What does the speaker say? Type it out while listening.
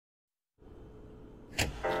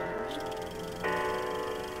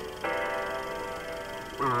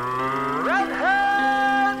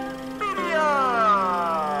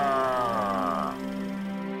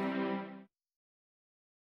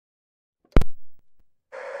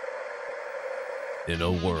In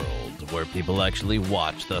a world where people actually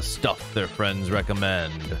watch the stuff their friends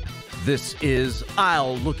recommend, this is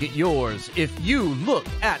I'll Look at Yours If You Look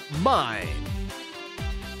at Mine.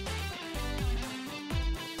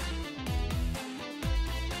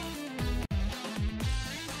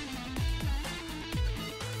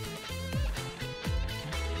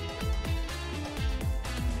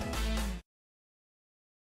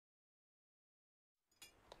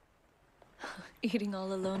 Eating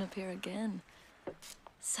all alone up here again.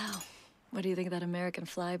 So, what do you think of that American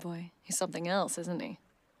flyboy? He's something else, isn't he?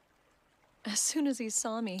 As soon as he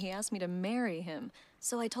saw me, he asked me to marry him.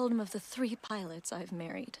 So I told him of the 3 pilots I've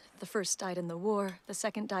married. The first died in the war, the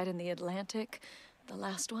second died in the Atlantic. The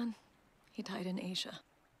last one, he died in Asia.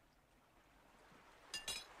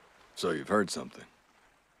 So you've heard something?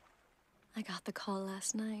 I got the call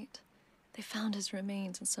last night. They found his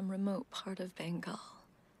remains in some remote part of Bengal.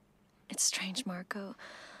 It's strange, Marco.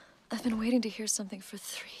 I've been waiting to hear something for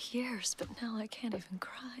 3 years, but now I can't even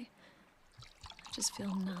cry. I just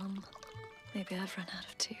feel numb. Maybe I've run out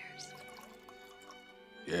of tears.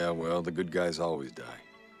 Yeah, well, the good guys always die.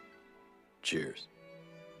 Cheers.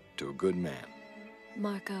 To a good man.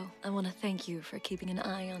 Marco, I want to thank you for keeping an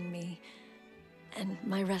eye on me and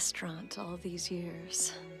my restaurant all these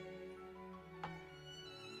years.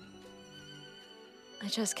 I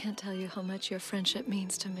just can't tell you how much your friendship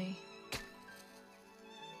means to me.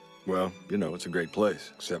 Well, you know, it's a great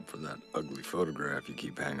place, except for that ugly photograph you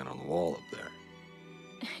keep hanging on the wall up there.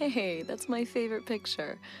 Hey, that's my favorite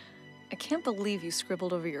picture. I can't believe you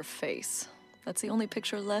scribbled over your face. That's the only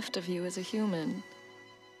picture left of you as a human.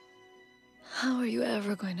 How are you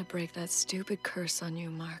ever going to break that stupid curse on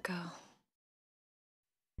you, Marco?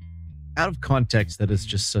 Out of context, that is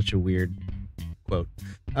just such a weird quote.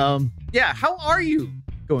 Yeah, how are you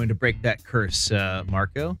going to break that curse,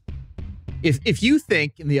 Marco? If you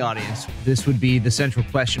think in the audience this would be the central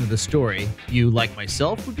question of the story, you, like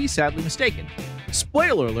myself, would be sadly mistaken.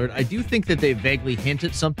 Spoiler alert, I do think that they vaguely hint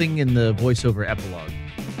at something in the voiceover epilogue.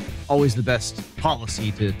 Always the best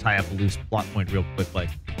policy to tie up a loose plot point real quick, like,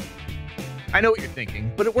 I know what you're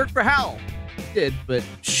thinking, but it worked for Hal. It did, but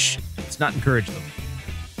shh, let's not encourage them.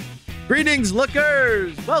 Greetings,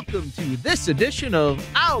 lookers! Welcome to this edition of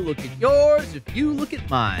I'll Look at Yours If You Look at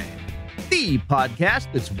Mine, the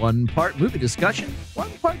podcast that's one part movie discussion,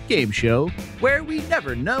 one part game show, where we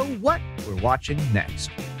never know what we're watching next.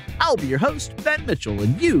 I'll be your host, Ben Mitchell,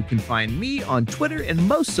 and you can find me on Twitter and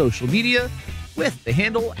most social media with the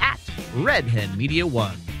handle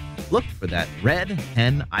 @RedHenMedia1. Look for that red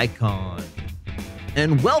hen icon.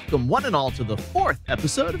 And welcome one and all to the 4th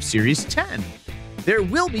episode of Series 10. There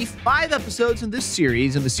will be 5 episodes in this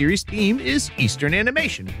series, and the series theme is Eastern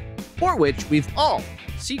animation, for which we've all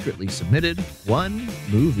secretly submitted one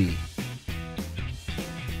movie.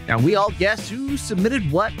 Now, we all guess who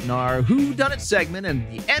submitted what in our WHODUNNIT segment, and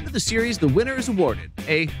at the end of the series, the winner is awarded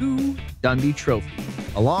a Who-Dundie trophy,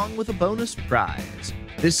 along with a bonus prize.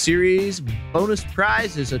 This series' bonus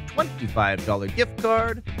prize is a $25 gift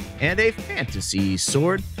card and a fantasy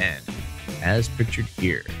sword pen, as pictured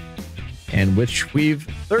here, and which we've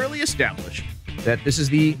thoroughly established that this is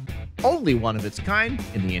the only one of its kind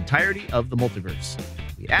in the entirety of the multiverse.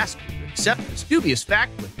 We ask you to accept this dubious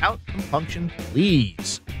fact without compunction,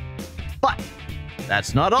 please. But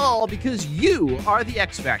that's not all, because you are the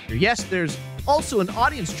X Factor. Yes, there's also an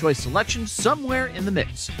audience choice selection somewhere in the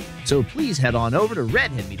mix. So please head on over to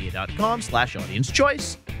redheadmedia.com/audience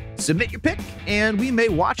choice, submit your pick, and we may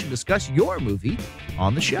watch and discuss your movie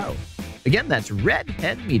on the show. Again, that's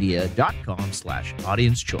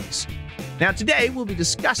redheadmedia.com/audience choice. Now, today we'll be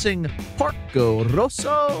discussing Porco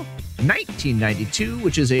Rosso 1992,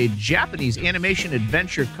 which is a Japanese animation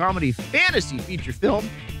adventure comedy fantasy feature film.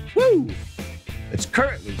 Woo! It's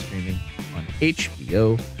currently streaming on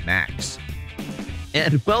HBO Max.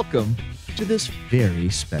 And welcome to this very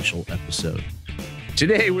special episode.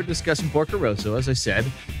 Today we're discussing Porco Rosso, as I said,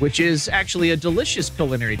 which is actually a delicious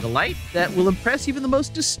culinary delight that will impress even the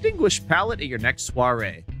most distinguished palate at your next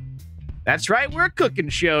soiree. That's right, we're a cooking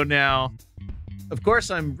show now. Of course,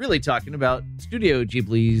 I'm really talking about Studio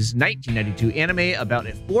Ghibli's 1992 anime about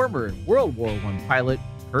a former World War I pilot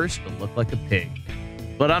cursed to look like a pig.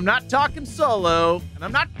 But I'm not talking solo, and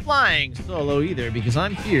I'm not flying solo either, because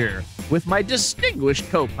I'm here with my distinguished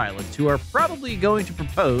co-pilots who are probably going to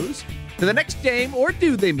propose to the next dame, or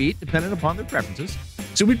do they meet, depending upon their preferences.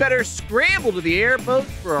 So we better scramble to the airboat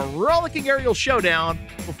for a rollicking aerial showdown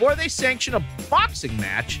before they sanction a boxing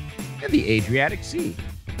match in the Adriatic Sea.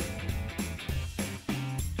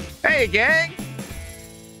 Hey, gang!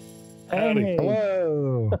 Hey.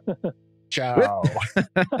 Hello. Ciao.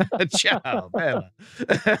 Ciao, bella.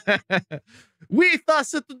 With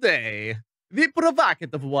us today, the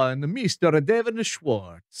provocative one, Mr. Devin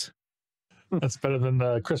Schwartz. That's better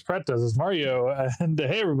than Chris Pratt does as Mario. And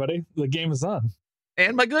hey, everybody, the game is on.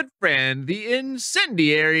 And my good friend, the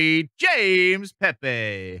incendiary James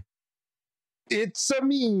Pepe. It's a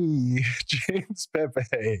me, James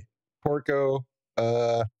Pepe. Porco,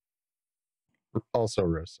 also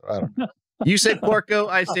Rosso. I don't know. You say Porco,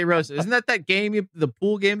 I say Rosso. Isn't that game, the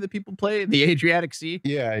pool game that people play, the Adriatic Sea?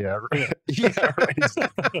 Yeah, right. Yeah, right.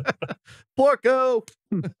 Porco.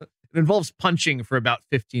 It involves punching for about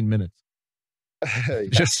 15 minutes. Yeah.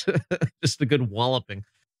 Just a good walloping.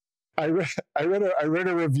 I read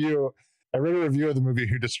a review. I read a review of the movie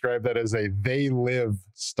who described that as a "they live"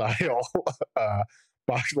 style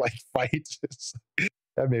box like fight.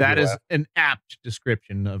 That is an apt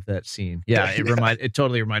description of that scene. Yeah, it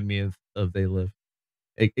totally reminded me of They Live.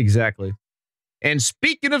 Exactly. And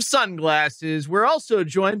speaking of sunglasses, we're also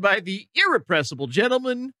joined by the irrepressible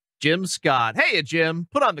gentleman, Jim Scott. Hey, Jim,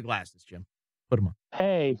 put on the glasses, Jim. Put them on.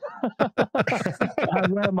 Hey, I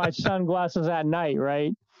wear my sunglasses at night,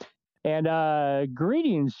 right? And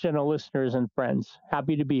greetings, gentle listeners and friends.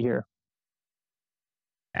 Happy to be here.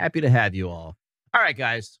 Happy to have you all. All right,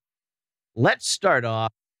 guys. Let's start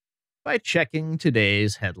off by checking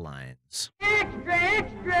today's headlines. Extra,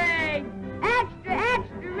 extra! Extra,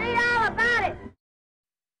 extra! Read all about it!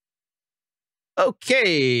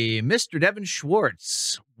 Okay, Mr. Devin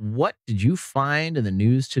Schwartz, what did you find in the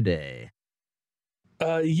news today?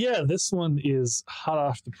 Yeah, this one is hot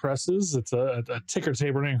off the presses. It's a ticker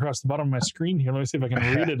tape running across the bottom of my screen here. Let me see if I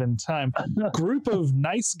can read it in time. Group of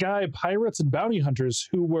nice guy pirates and bounty hunters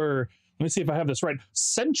who were, let me see if I have this right,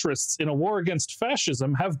 centrists in a war against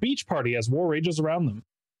fascism have beach party as war rages around them.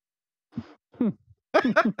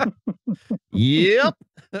 Yep.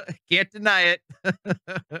 Can't deny it.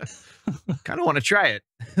 Kind of want to try it.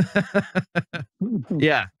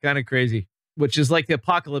 Yeah, kind of crazy. Which is like the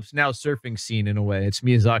Apocalypse Now surfing scene in a way. It's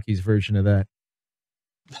Miyazaki's version of that.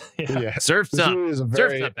 Yeah. Surf's up.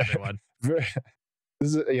 Surf's up, everyone.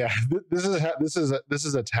 This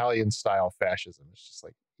is Italian style fascism. It's just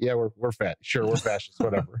like, yeah, we're fat. Sure, we're fascists,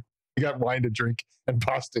 whatever. We got wine to drink and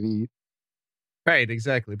pasta to eat. Right,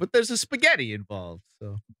 exactly. But there's a spaghetti involved,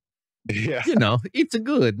 so yeah, it's a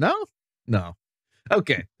good. No.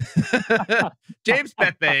 Okay. James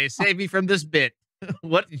Pepe, save me from this bit.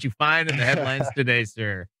 What did you find in the headlines today,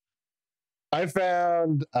 sir? I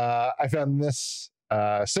found this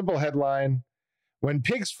simple headline: "When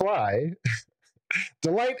pigs fly,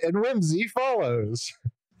 delight and whimsy follows."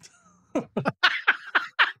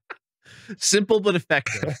 Simple but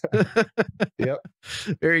effective. Yep.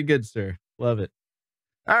 Very good, sir. Love it.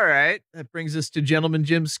 All right. That brings us to Gentleman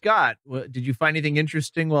Jim Scott. Did you find anything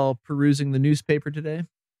interesting while perusing the newspaper today?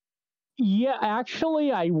 Yeah,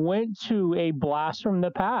 actually, I went to a blast from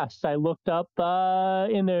the past. I looked up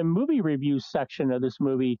in the movie review section of this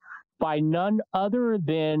movie by none other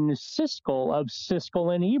than Siskel of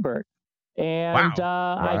Siskel and Ebert. And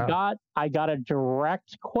Wow. I got a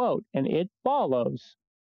direct quote, and it follows.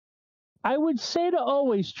 I would say to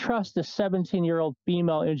always trust a 17-year-old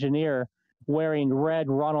female engineer wearing red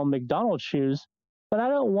Ronald McDonald shoes, but I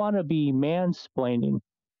don't want to be mansplaining.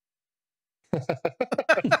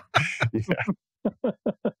 Yeah.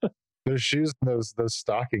 Those shoes and those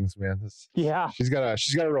stockings, man. Yeah. She's got a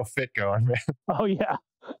real fit going, man. Oh yeah.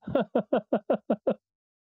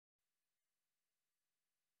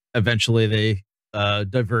 Eventually, they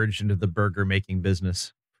diverged into the burger making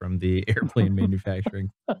business from the airplane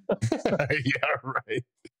manufacturing. Yeah, right.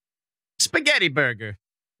 Spaghetti burger.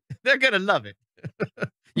 They're gonna love it.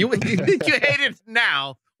 You think you hate it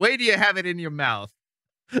now? Wait till you have it in your mouth.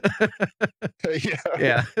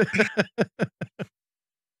 Yeah.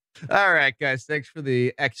 All right, guys. Thanks for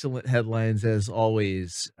the excellent headlines as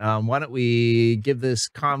always. Why don't we give this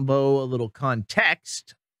combo a little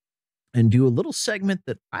context and do a little segment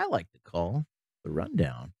that I like to call the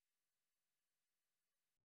rundown.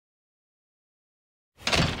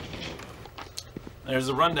 There's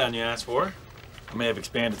the rundown you asked for. I may have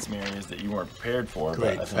expanded some areas that you weren't prepared for.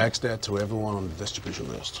 Great. But Fax that to everyone on the distribution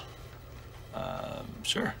list.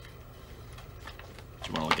 Sure. Do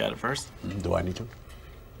you want to look at it first? Do I need to?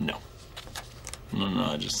 No. No,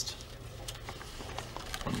 I just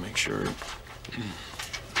want to make sure we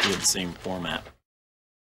have the same format.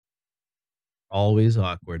 Always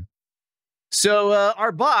awkward. So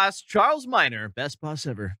our boss, Charles Miner, best boss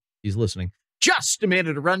ever, he's listening, just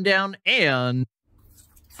demanded a rundown, and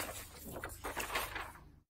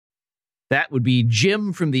that would be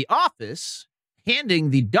Jim from The Office handing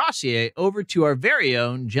the dossier over to our very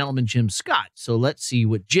own gentleman, Jim Scott. So let's see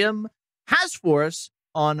what Jim has for us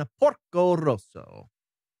on Porco Rosso.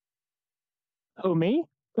 Oh, me?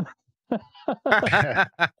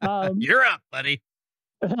 You're up, buddy.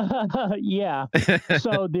 Yeah.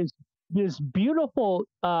 So this beautiful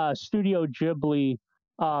Studio Ghibli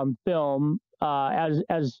film,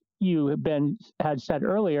 as you had said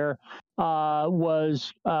earlier,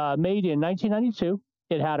 was made in 1992.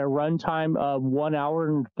 It had a runtime of 1 hour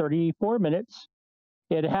and 34 minutes.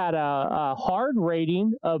 It had a hard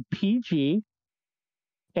rating of PG.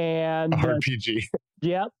 And hard PG.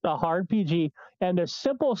 Yep, a hard PG. And the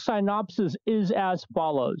simple synopsis is as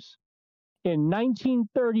follows. In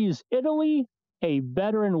 1930s Italy, a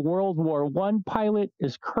veteran World War I pilot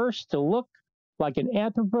is cursed to look like an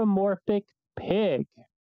anthropomorphic pig.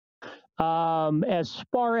 As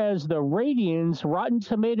far as the ratings, Rotten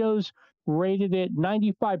Tomatoes rated it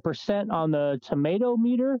 95% on the tomato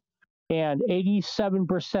meter and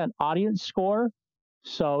 87% audience score.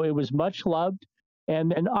 So it was much loved.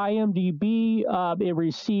 And then IMDb, it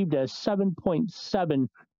received a 7.7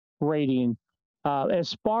 rating.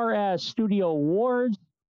 As far as studio awards,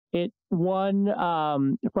 it won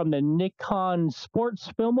from the Nikon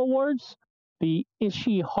Sports Film Awards, the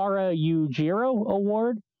Ishihara Yujiro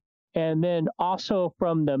Award, and then also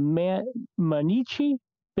from the Manichi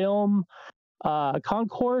Film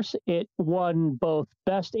Concourse, it won both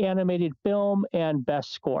Best Animated Film and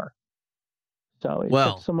Best Score. So it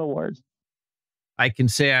took some awards. I can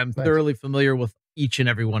say I'm thoroughly familiar with each and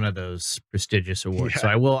every one of those prestigious awards. Yeah. So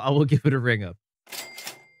I will give it a ring up.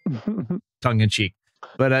 Tongue in cheek.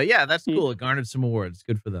 But yeah, that's cool. It garnered some awards.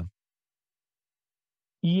 Good for them.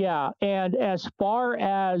 Yeah, and as far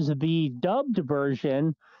as the dubbed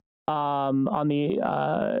version, on the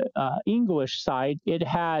English side, it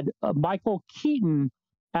had Michael Keaton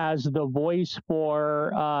as the voice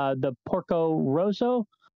for the Porco Rosso,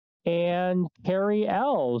 and Carrie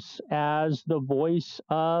Ells as the voice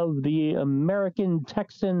of the American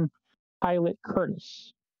Texan pilot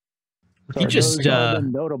Curtis. So He just those are the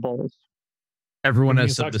notables. Everyone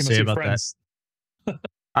has something to say about that.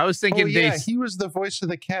 I was thinking he was the voice of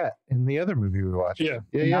the cat in the other movie we watched. Yeah.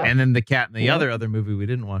 And then the cat in the other movie we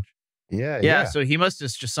didn't watch. Yeah. So he must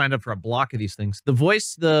have just signed up for a block of these things. The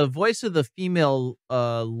voice of the female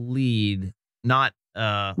lead, not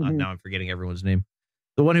now I'm forgetting everyone's name.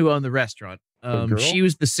 The one who owned the restaurant. She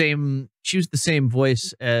was the same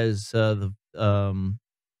voice as the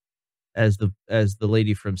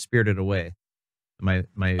lady from Spirited Away. I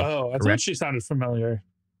thought she sounded familiar.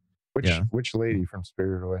 Which lady from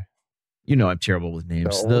Spirited Away? You know I'm terrible with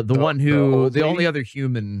names. The only other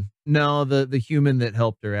human. No, the human that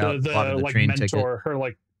helped her out. The the like train mentor, ticket. her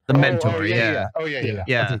like the mentor. Oh yeah.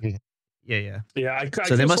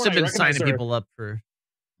 So they must have been signing people up for.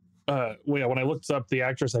 When I looked up the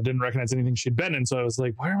actress, I didn't recognize anything she'd been in, so I was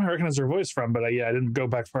like, "Why am I recognizing her voice from?" But I didn't go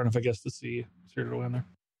back far enough, I guess, to see Spirited Away in there.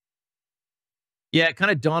 Yeah, it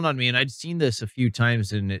kind of dawned on me, and I'd seen this a few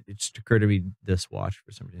times, and it just occurred to me this watch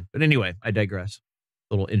for some reason. But anyway, I digress.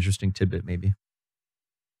 A little interesting tidbit, maybe.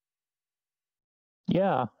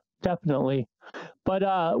 Yeah, definitely.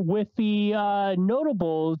 But with the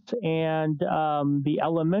notables and the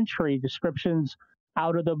elementary descriptions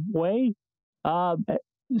out of the way,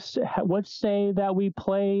 let's say that we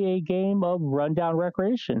play a game of Rundown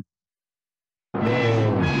Recreation.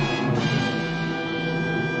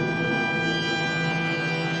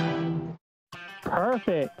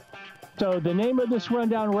 Perfect. So the name of this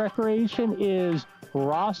Rundown Recreation is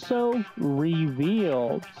Rosso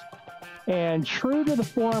Revealed. And true to the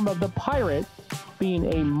form of the pirate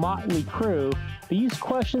being a motley crew, these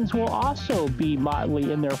questions will also be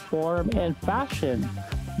motley in their form and fashion.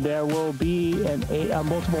 There will be a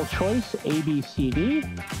multiple choice A, B, C, D.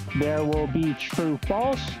 There will be true,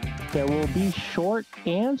 false. There will be short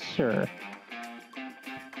answer.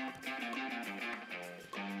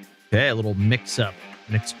 Okay, a little mixed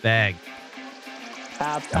bag.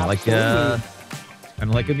 Kind of like a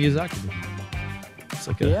Miyazaki movie. It's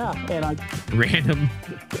like a random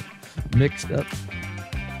mixed up.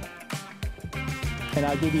 And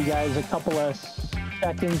I'll give you guys a couple of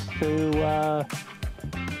seconds to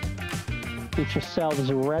get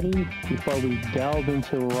yourselves ready before we delve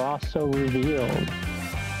into Rosso Revealed.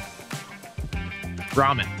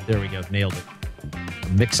 Ramen. There we go. Nailed it.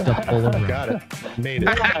 Mixed up full of ramen. Got it. Made it.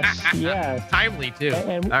 Yes. Timely too.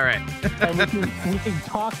 All right. And we can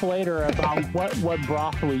talk later about what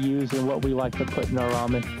broth we use and what we like to put in our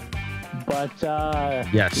ramen. But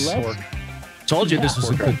yes. Told you this was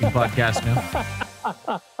a cooking podcast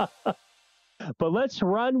now. But let's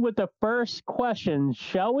run with the first question,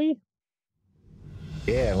 shall we?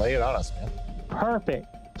 Yeah, lay it on us, man. Perfect.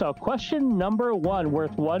 So question number 1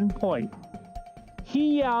 worth 1 point.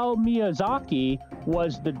 Hayao Miyazaki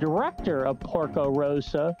was the director of Porco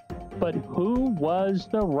Rosso, but who was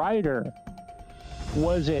the writer?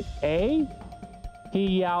 Was it A,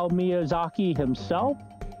 Hayao Miyazaki himself?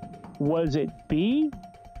 Was it B,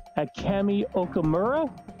 Akemi Okamura?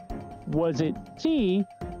 Was it C,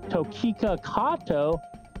 Tokiko Katô?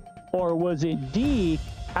 Or was it D,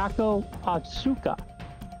 Ako Atsuka?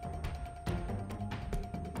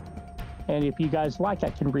 And if you guys like, I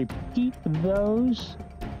can repeat those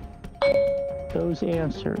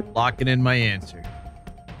answers. Locking in my answer.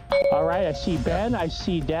 All right, I see Ben, I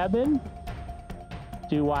see Devin.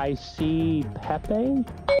 Do I see Pepe?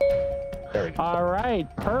 All right,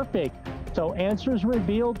 perfect. So answers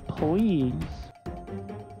revealed, please.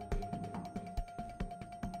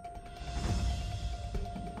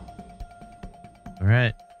 All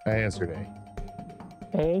right. I answered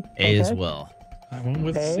A. A as well. I went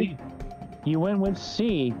with C. You went with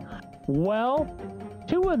C. Well,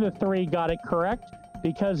 2 of the 3 got it correct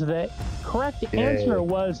because the correct answer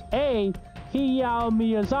was A, Hayao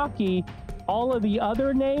Miyazaki. All of the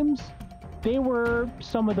other names, they were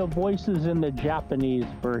some of the voices in the Japanese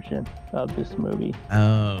version of this movie.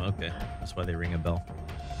 Oh, okay. That's why they ring a bell.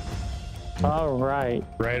 All right.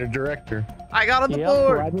 Writer director. I got on the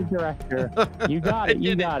board. Writer director. You got it.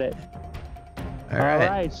 You got it. All right. All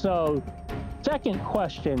right. So, second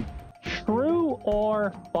question. True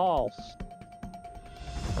or false?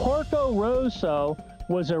 Porco Rosso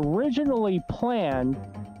was originally planned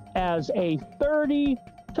as a 30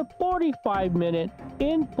 to 45 minute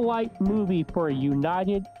in-flight movie for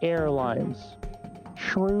United Airlines.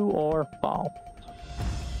 True or false?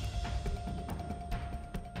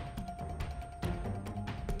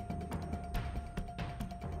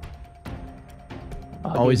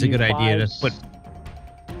 Always a good idea to put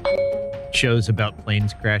shows about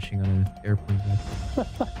planes crashing on an airplane.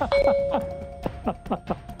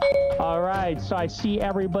 All right, so I see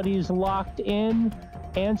everybody's locked in.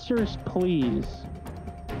 Answers, please.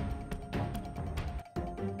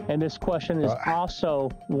 And this question is also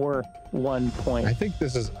worth 1 point. I think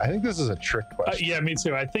this is a trick question. Yeah, me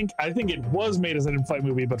too. I think it was made as an in-flight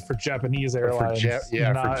movie, but for Japanese airlines, for Japan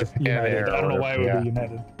United. Air. I don't know why it would be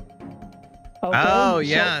United. Okay, oh,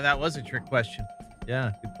 yeah, that was a trick question.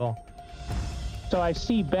 Yeah, good call. So I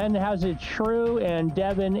see Ben has it true, and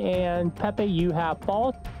Devin and Pepe, you have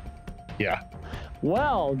false. Yeah.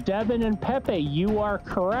 Well, Devin and Pepe, you are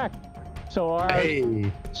correct. So our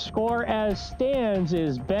score as stands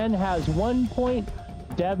is Ben has 1 point,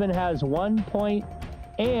 Devin has 1 point,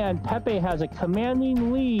 and Pepe has a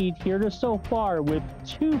commanding lead here to so far with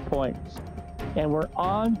 2 points. And we're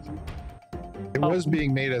on. It was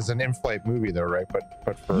being made as an in-flight movie, though, right?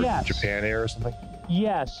 But for Japan Air or something.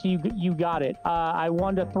 Yes, you got it. I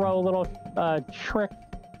wanted to throw a little trick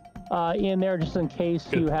in there just in case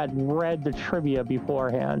you had read the trivia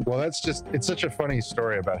beforehand. Well, it's such a funny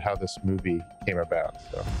story about how this movie came about.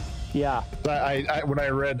 So yeah, when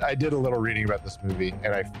I did a little reading about this movie,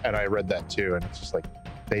 and I read that too, and it's just like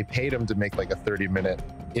they paid him to make like a 30-minute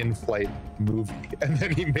in-flight movie, and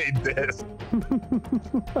then he made this.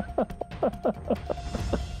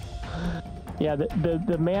 Yeah,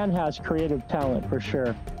 the man has creative talent for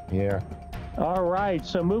sure. Yeah. All right,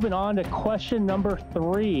 so moving on to question number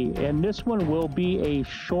 3, and this one will be a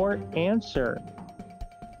short answer.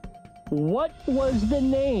 What was the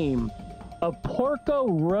name of Porco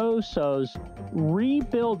Rosso's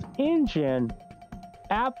rebuilt engine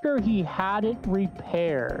after he had it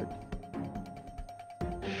repaired?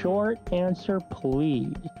 Short answer,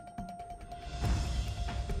 please.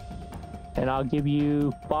 And I'll give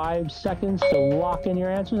you 5 seconds to lock in your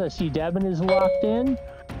answers. I see Devin is locked in.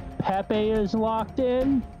 Pepe is locked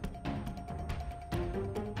in.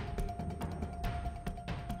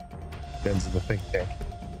 Ben's in the think tank.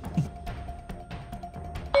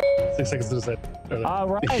 6 seconds to decide. All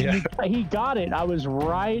right, he got it. I was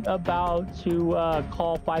right about to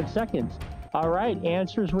call 5 seconds. All right,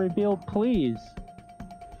 answers revealed, please.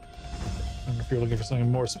 I don't know if you're looking for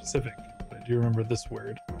something more specific, but I do remember this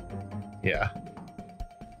word. Yeah.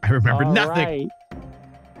 I remember nothing.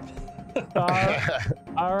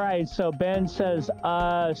 All right, so Ben says,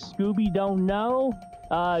 Scooby don't know.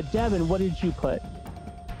 Devin, what did you put?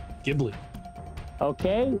 Ghibli.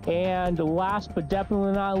 Okay, and last but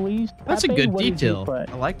definitely not least, that's Pepe, a good what detail. Did you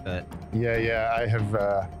put? I like that. Yeah, I have,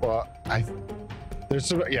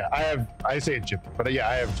 I say Ghibli, but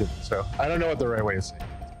I have Ghibli, so I don't know what the right way to say it.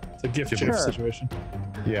 It's a gift ship situation.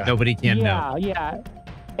 Yeah. Nobody can know. Yeah.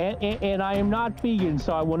 And I am not vegan,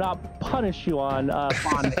 so I will not punish you on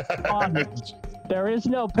it. There is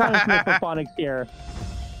no punishment for phonics here.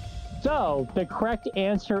 So the correct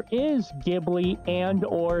answer is Ghibli and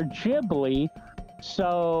or Ghibli.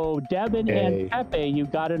 So Devin and Pepe, you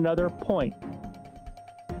got another point.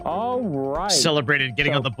 All right. Celebrated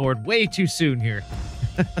getting on the board way too soon here.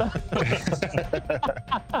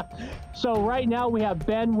 So right now we have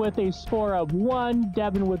Ben with a score of 1,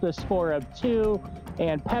 Devin with a score of 2,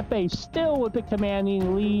 and Pepe still with the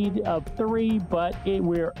commanding lead of 3, but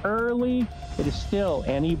we're early. It is still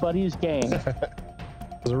anybody's game. It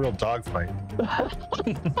was a real dogfight.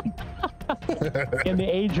 In the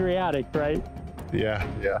Adriatic, right? Yeah.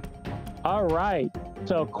 All right.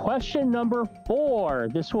 So question number 4.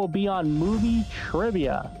 This will be on movie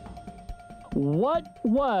trivia. What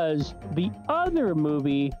was the other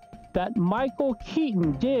movie that Michael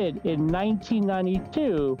Keaton did in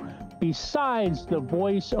 1992 besides the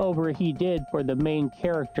voiceover he did for the main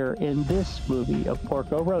character in this movie of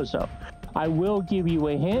Porco Rosso? I will give you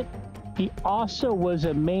a hint. He also was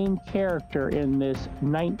a main character in this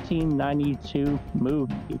 1992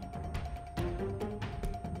 movie.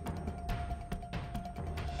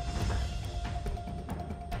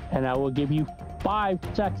 And I will give you 5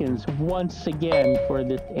 seconds once again for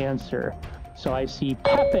this answer. So I see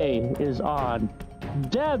Pepe is on.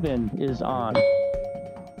 Devin is on.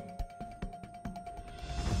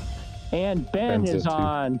 And Ben is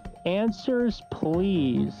on. Answers,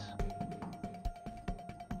 please.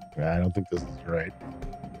 I don't think this is right.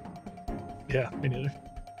 Yeah, me neither.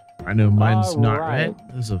 I know mine's not right.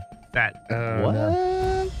 right. This is a fat. What?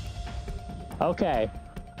 No. Okay.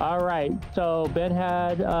 All right. So Ben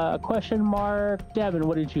had a question mark. Devin,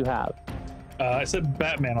 what did you have? I said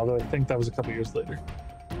Batman, although I think that was a couple years later.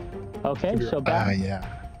 Okay, so yeah.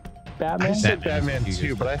 Batman. I said Batman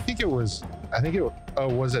too, but I think it was. Oh,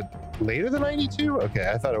 was it later than 92?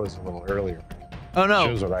 Okay, I thought it was a little earlier. Oh no,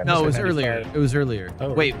 Shows what I no, it was 95. earlier. It was earlier.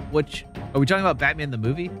 Oh, Wait, which are we talking about? Batman the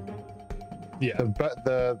movie? Yeah.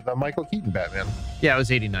 The Michael Keaton Batman. Yeah, it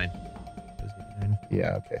was 89.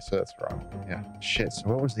 Yeah, okay, so that's wrong. Yeah. Shit. So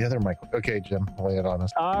what was the other Michael? Okay, Jim, lay it on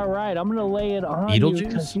us. All right, I'm gonna lay it on you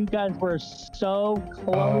because you guys were so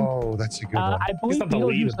close. Oh, that's a good one. I believe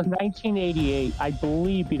Beetlejuice was 1988. I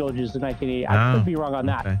believe Beetlejuice was 1988. I could be wrong on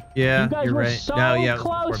that. Okay. Yeah, you guys you're were right. so No, yeah,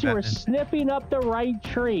 close. You were snipping up the right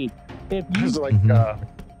tree. If you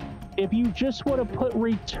if you just would have put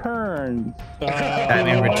Returns,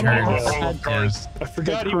 Batman Returns. Of course. I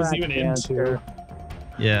forgot he was even into.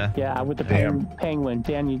 Yeah, with the penguin.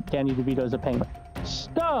 Danny DeVito's a penguin.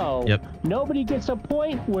 So, nobody gets a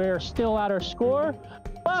point. We're still at our score,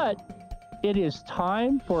 but it is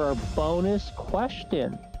time for a bonus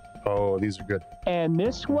question. Oh, these are good. And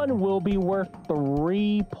this one will be worth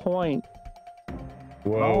 3 points.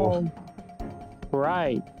 Whoa.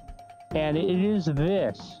 Right. And it is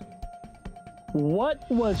this. What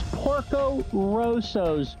was Porco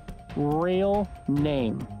Rosso's real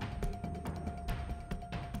name?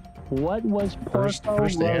 What was Porco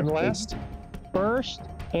First and Rosso? last? First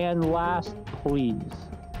and last, please.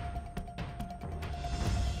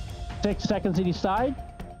 6 seconds to decide.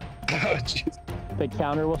 Oh, jeez. The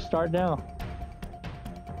counter will start now.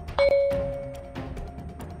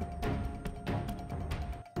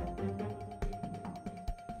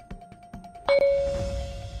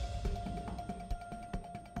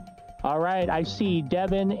 All right, I see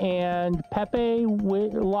Devin and Pepe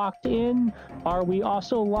locked in. Are we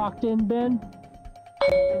also locked in, Ben?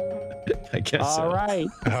 I guess so. All right.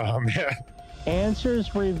 Oh, man.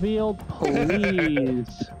 Answers revealed,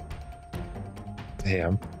 please.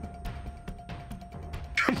 Damn.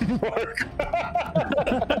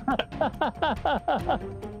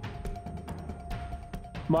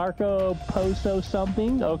 Marco Poso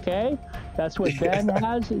something. Okay. That's what Ben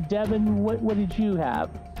has. Devin, what did you have?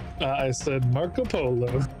 I said Marco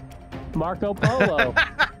Polo. Marco Polo.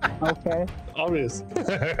 Okay. Obvious.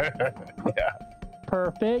 Yeah.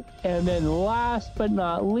 Perfect. And then last but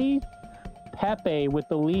not least, Pepe with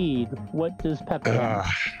the lead. What does Pepe have?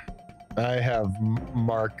 I have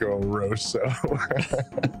Marco Rosso.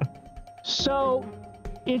 So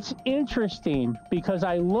it's interesting because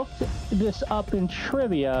I looked this up in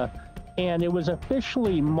trivia and it was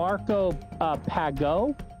officially Marco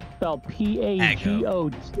Pagot, spelled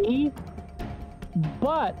P-A-G-O-T.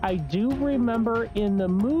 But I do remember in the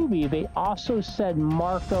movie they also said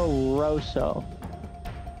Marco Rosso.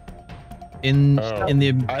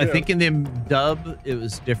 I think in the dub it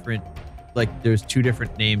was different. Like there's 2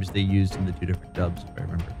 different names they used in the 2 different dubs, if I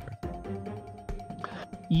remember correctly.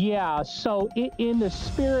 Yeah, so in the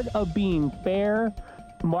spirit of being fair,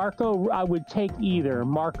 Marco, I would take either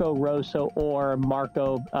Marco Rosso or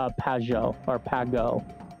Marco Pagot or Pagot.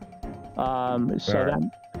 So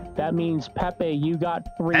that means Pepe, you got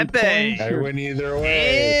 3 Pepe! points. I win either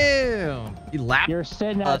way. Damn! You're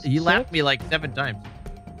sitting at he lapped me like 7 times.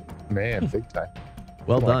 Man, big time.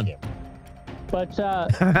 Well done. But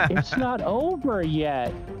it's not over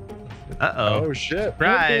yet. Uh-oh. Oh, shit.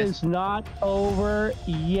 Surprise. It is not over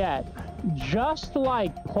yet. Just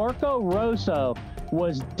like Porco Rosso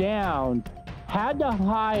was downed, had to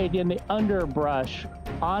hide in the underbrush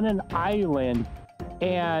on an island,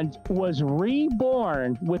 and was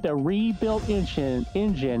reborn with a rebuilt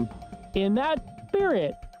engine. In that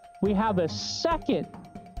spirit, we have a second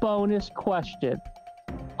bonus question,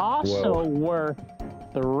 also worth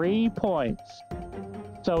 3 points.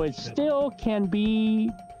 So it still can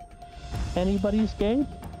be anybody's game.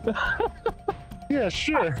 Yeah,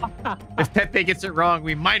 sure. If Pepe gets it wrong,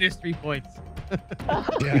 we minus 3 points.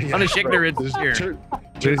 Yeah, Punish ignorance here.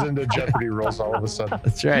 Turns into Jeopardy rules all of a sudden.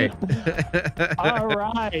 That's right. All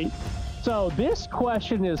right. So this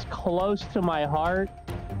question is close to my heart,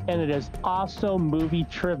 and it is also movie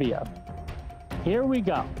trivia. Here we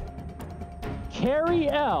go. Carrie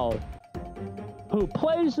L., who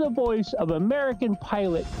plays the voice of American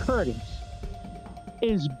pilot Curtis,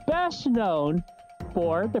 is best known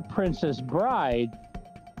for The Princess Bride,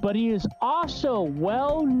 but he is also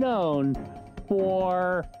well known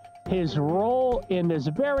for his role in this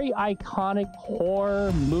very iconic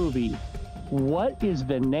horror movie. What is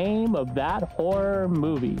the name of that horror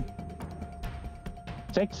movie?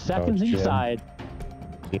 6 seconds each side.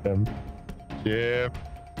 Jim.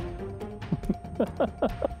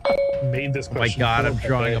 Made this Oh my question. god, I'm so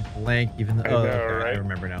drawing bad. a blank even though. I know, Okay, right? I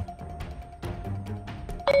remember now.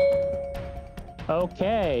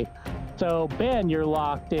 Okay. So, Ben, you're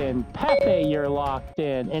locked in. Pepe, you're locked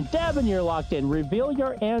in. And Devin, you're locked in. Reveal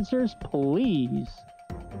your answers, please.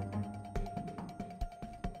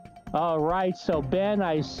 All right. So, Ben,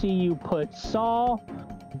 I see you put Saul.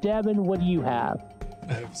 Devin, what do you have?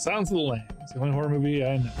 Silence of the Lambs. The only horror movie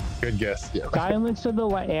I know. Good guess. Yeah. Silence of the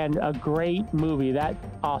Lambs, a great movie. That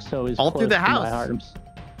also is All close Through the to my House. heart.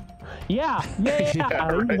 Yeah.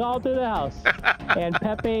 Yeah, right. He's all through the house. And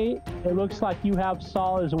Pepe, it looks like you have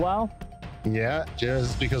Saul as well. Yeah,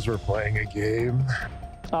 just because we're playing a game.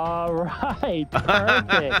 All right,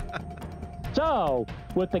 perfect. So,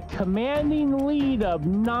 with a commanding lead of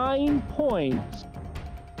 9 points,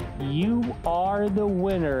 you are the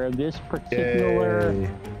winner of this particular Yay.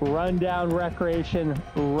 Rundown Recreation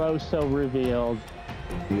Rosso Revealed.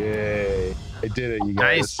 Yay. I did it, you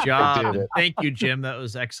guys. Nice I job. did it. Thank you, Jim. That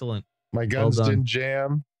was excellent. My guns Well done. didn't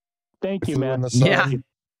jam. Thank you, Flew in man. the sun, Yeah.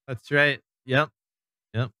 That's right. Yep.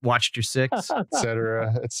 Watched your 6. et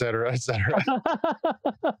cetera, et cetera, et cetera.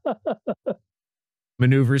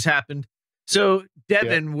 Maneuvers happened. So,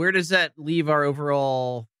 Devin, where does that leave our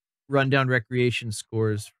overall Rundown Recreation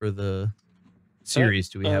scores for the series?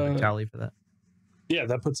 Do we have a tally for that? Yeah,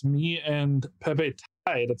 that puts me and Pepe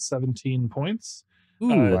tied at 17 points.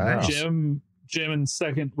 Ooh, wow. Jim in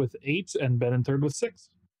second with 8, and Ben in third with 6.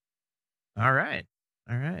 All right.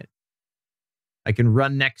 All right. I can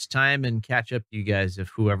run next time and catch up to you guys if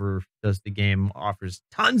whoever does the game offers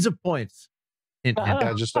tons of points. Hint, hint.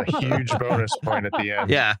 Yeah, just a huge bonus point at the end.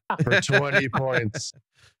 Yeah. For 20 points.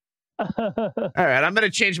 All right. I'm going to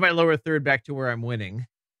change my lower third back to where I'm winning,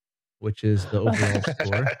 which is the overall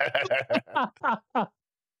score.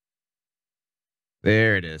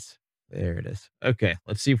 There it is. There it is. Okay.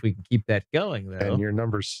 Let's see if we can keep that going, though. And your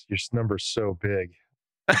number's so big.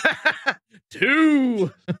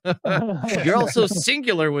 2. You're also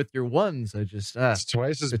singular with your ones. I just It's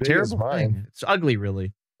twice as it's a big as terrible mine. thing. It's ugly,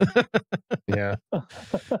 really. Yeah.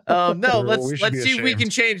 No, We let's should be see if we can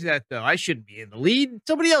ashamed. change that though. I shouldn't be in the lead.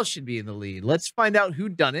 Somebody else should be in the lead. Let's find out who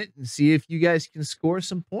done it and see if you guys can score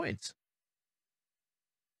some points.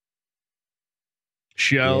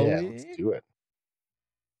 Shall Yeah, we? let's do it.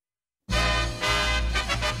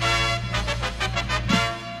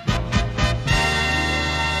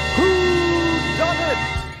 Who done it?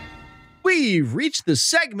 We've reached the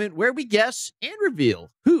segment where we guess and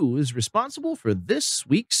reveal who is responsible for this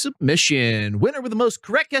week's submission. Winner with the most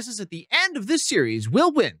correct guesses at the end of this series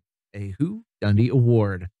will win a WHODUNNIT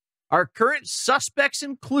award. Our current suspects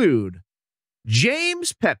include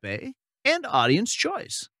James Pepe and Audience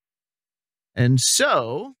Choice. And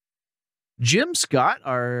so, Jim Scott,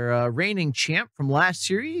 our reigning champ from last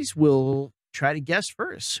series, will try to guess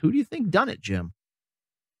first. Who do you think done it, Jim?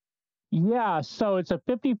 Yeah, so it's a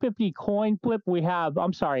 50-50 coin flip. We have,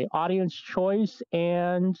 Audience Choice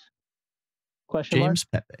and question mark? James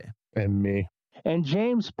Pepe. And me. And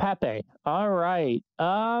James Pepe. All right.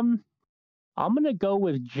 I'm going to go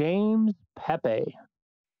with James Pepe.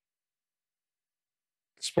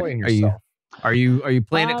 Explain yourself. Are you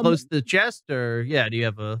playing it close to the chest, or do you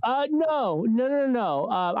have a?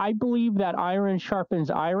 No. I believe that iron sharpens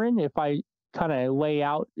iron. If I kind of lay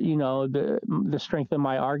out, the strength of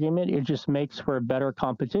my argument, it just makes for a better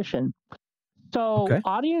competition. So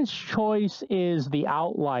audience choice is the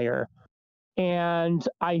outlier. And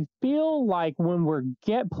I feel like when we're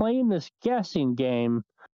playing this guessing game,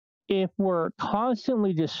 if we're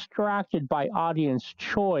constantly distracted by audience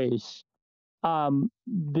choice,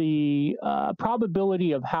 the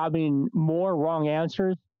probability of having more wrong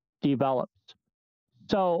answers develops.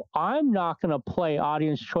 So I'm not going to play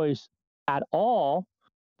audience choice at all.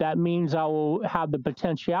 That means I will have the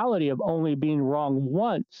potentiality of only being wrong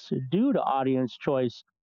once due to audience choice.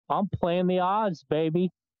 I'm playing the odds, baby.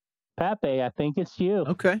 Pepe, I think it's you.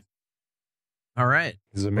 Okay. All right.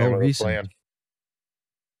 He's a man with a plan.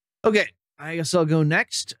 Okay, I guess I'll go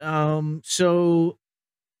next. So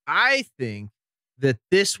I think that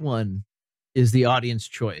this one is the audience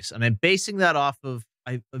choice, and I'm basing that off of,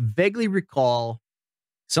 I vaguely recall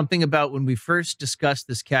something about when we first discussed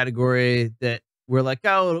this category that we're like,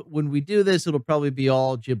 oh, when we do this, it'll probably be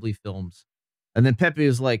all Ghibli films. And then Pepe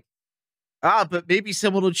was like, but maybe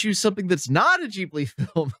someone will choose something that's not a Ghibli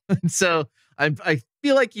film. And so I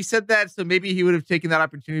feel like he said that, so maybe he would have taken that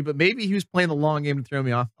opportunity, but maybe he was playing the long game to throw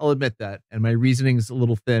me off. I'll admit that. And my reasoning is a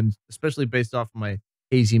little thin, especially based off of my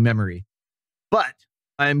hazy memory. But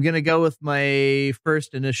I'm going to go with my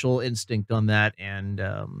first initial instinct on that and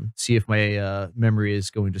see if my memory is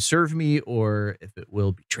going to serve me or if it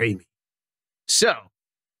will betray me. So,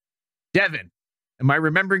 Devin, am I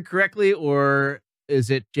remembering correctly, or is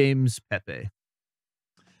it James Pepe?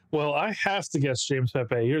 Well, I have to guess James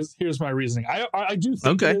Pepe. Here's my reasoning. I do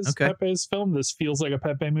think it is Pepe's film. This feels like a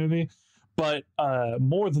Pepe movie. But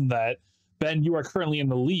more than that, Ben, you are currently in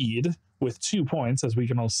the lead with 2 points, as we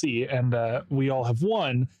can all see, and we all have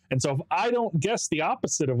 1. And so if I don't guess the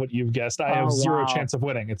opposite of what you've guessed, I have zero chance of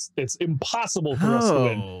winning. It's impossible for us to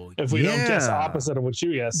win if we don't guess opposite of what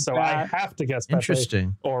you guess. So I have to guess Pepe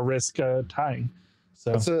or risk tying.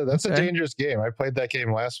 So that's a dangerous game. I played that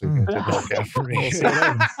game last week and it didn't work out for me.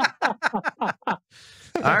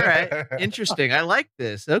 All right. Interesting. I like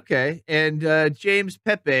this. Okay. And James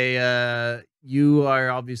Pepe, you are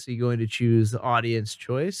obviously going to choose the audience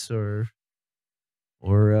choice or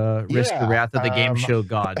risk the wrath of the game show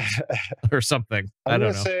gods or something. I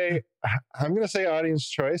don't know. I'm going to say audience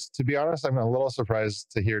choice. To be honest, I'm a little surprised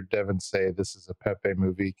to hear Devin say this is a Pepe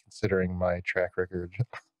movie, considering my track record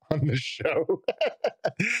on the show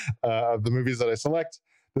of the movies that I select.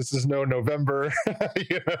 This is no November,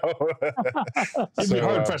 you know. It'd be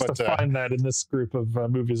hard pressed to find that in this group of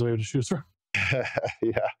movies we have to choose from.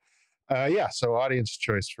 So audience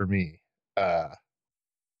choice for me.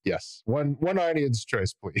 Yes, one audience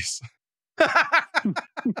choice, please.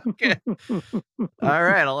 Okay. All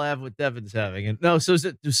right, I'll have what Devin's having. And no, so was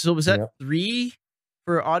that 3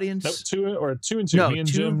 for audience? Nope, 2 and 2. No, me and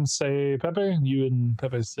 2. Jim say Pepe, you and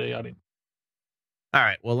Pepe say audience. All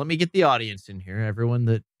right, well, let me get the audience in here, everyone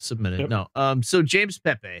that submitted. Yep. No. So James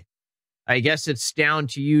Pepe, I guess it's down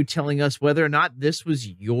to you telling us whether or not this was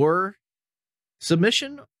your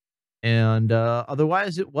submission, and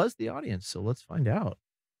otherwise it was the audience. So let's find out.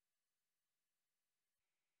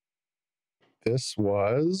 This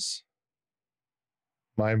was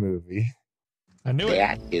my movie. I knew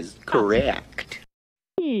that is correct.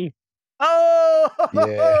 Oh,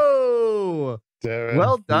 Devin,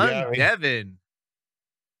 well done, Devin.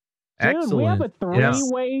 Excellent. Dude, we have a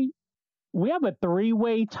three-way. We have a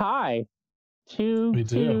 3-way tie.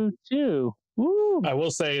 2-2-2. Woo! I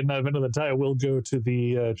will say, in the event of the tie, we'll go to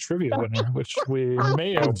the trivia winner, which we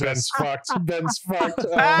may have. Ben's fucked. Ben's fucked.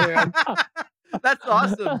 Oh man. That's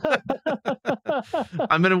awesome.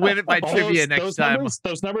 I'm gonna win it by trivia next time.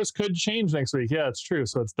 Those numbers could change next week. Yeah, it's true.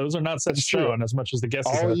 So those are not set in stone as much as the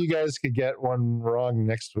guesses. All you guys could get one wrong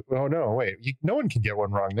next week. Oh no, wait. No one can get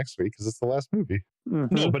one wrong next week because it's the last movie.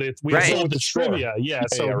 Mm-hmm. No, but we saw the trivia. Yeah,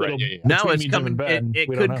 so now it's coming. It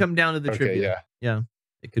could come down to the trivia. Yeah,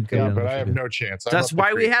 it could come down. But I have no chance. That's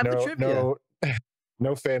why we have the trivia.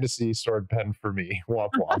 No fantasy sword pen for me. Womp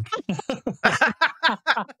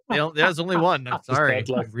womp. There's only one. I'm sorry.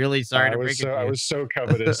 I'm really sorry to break it to you. I was so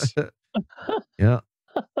covetous. Yeah.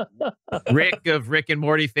 Rick of Rick and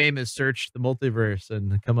Morty fame has searched the multiverse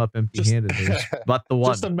and come up empty-handed. But the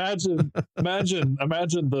one. Just imagine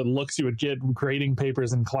the looks you would get grading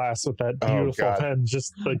papers in class with that beautiful pen.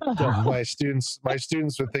 Just like my students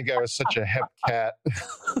would think I was such a hep cat.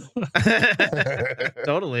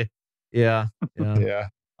 Totally. Yeah. Yeah.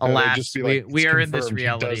 Alas, we are in this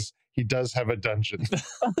reality. He does have a dungeon.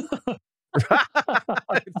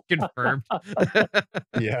 It's confirmed.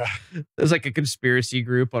 Yeah. There's like a conspiracy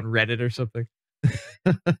group on Reddit or something.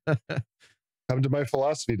 Come to my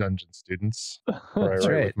philosophy dungeon, students, where I That's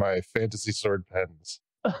write right. with my fantasy sword pens.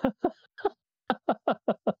 All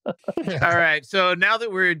right, so now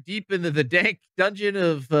that we're deep into the dank dungeon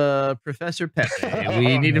of Professor Pepe,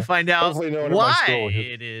 we need to find out Hopefully no one at my why school will-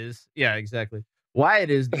 it is. Yeah, exactly. Why it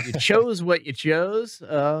is that you chose what you chose.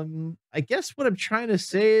 I guess what I'm trying to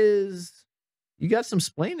say is you got some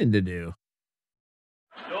splaining to do.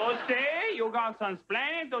 You say you got some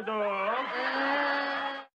explaining to do.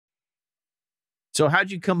 So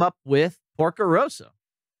how'd you come up with Porco Rosso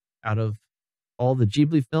out of all the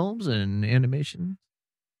Ghibli films and animation?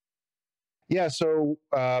 Yeah, so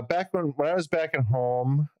back when I was back at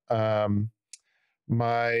home,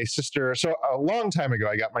 my sister, so a long time ago,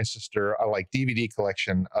 I got my sister a like DVD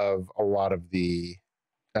collection of a lot of the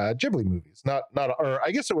Ghibli movies. Or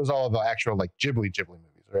I guess it was all of the actual like Ghibli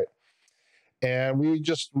movies, right? And we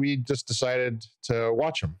just decided to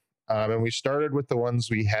watch them. And we started with the ones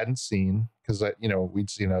we hadn't seen because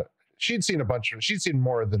she'd seen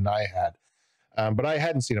more than I had, but I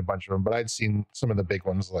hadn't seen a bunch of them. But I'd seen some of the big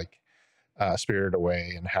ones like Spirited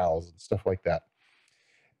Away and Howl's and stuff like that.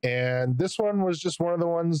 And this one was just one of the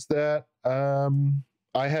ones that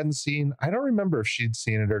I hadn't seen. I don't remember if she'd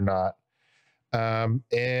seen it or not.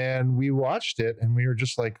 And we watched it and we were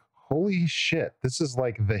just like, holy shit, this is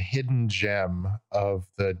like the hidden gem of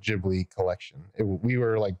the Ghibli collection. We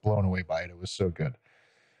were like blown away by it. It was so good.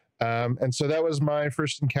 And so that was my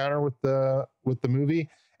first encounter with the movie,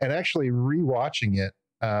 and actually rewatching it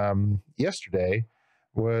yesterday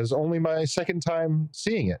was only my second time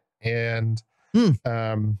seeing it. And it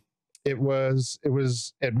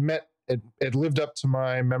lived up to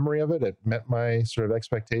my memory of it. It met my sort of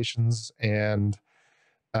expectations. And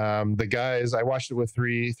the guys, I watched it with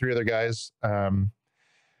three other guys.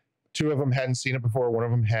 Two of them hadn't seen it before. One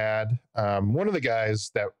of them had. One of the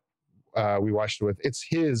guys that we watched it with, it's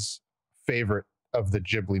his favorite of the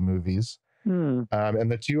Ghibli movies.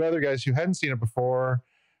 And the two other guys who hadn't seen it before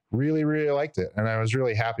really, really liked it. And I was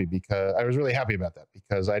really happy about that,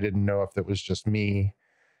 because I didn't know if it was just me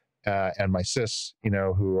and my sis,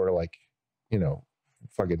 who are like,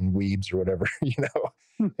 fucking weebs or whatever,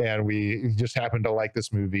 and we just happened to like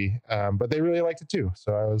this movie. But they really liked it too.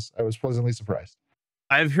 So I was pleasantly surprised.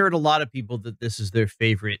 I've heard a lot of people that this is their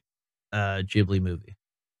favorite Ghibli movie,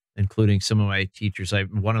 including some of my teachers.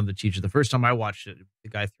 One of the teachers, the first time I watched it, the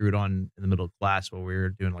guy threw it on in the middle of class while we were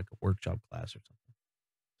doing like a workshop class or something.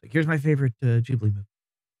 Like, here's my favorite Ghibli movie.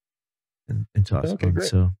 And to us. Okay, great.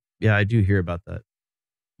 So yeah, I do hear about that.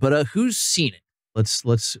 But who's seen it?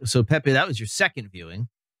 So Pepe, that was your second viewing.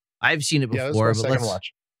 I've seen it before, yeah, but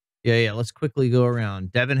watch. Yeah. Let's quickly go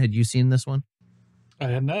around. Devin, had you seen this one? I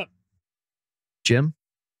had not. Jim?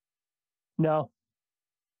 No.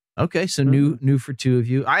 Okay, so new for two of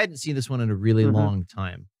you. I hadn't seen this one in a really long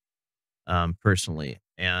time, personally.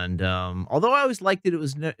 And although I always liked it, it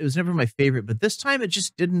was never my favorite. But this time, it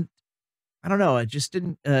just didn't. I don't know. It just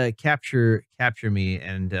didn't capture me.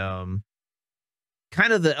 And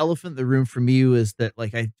kind of the elephant in the room for me was that,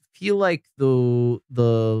 like, I feel like the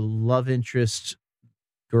love interest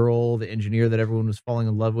girl, the engineer that everyone was falling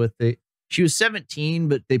in love with, she was 17,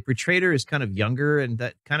 but they portrayed her as kind of younger, and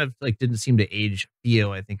that kind of like didn't seem to age.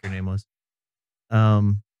 Theo, I think her name was.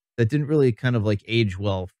 That didn't really kind of like age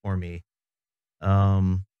well for me.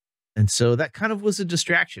 And so that kind of was a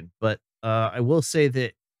distraction. But I will say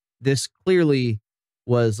that this clearly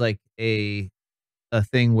was like a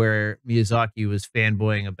thing where Miyazaki was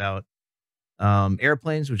fanboying about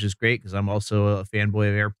airplanes, which is great because I'm also a fanboy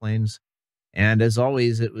of airplanes. And as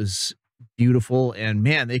always, it was beautiful, and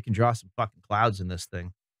man, they can draw some fucking clouds in this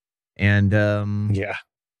thing. And yeah,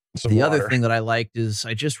 the other thing that I liked is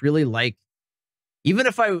I just really like, even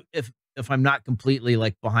if I'm not completely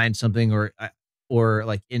like behind something or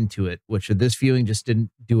like into it, which this viewing just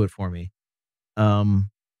didn't do it for me.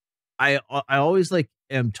 I always like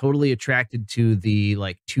am totally attracted to the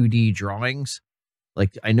like 2D drawings.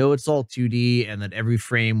 Like, I know it's all 2D and that every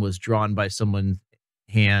frame was drawn by someone's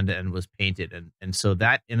hand and was painted, and so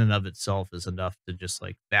that in and of itself is enough to just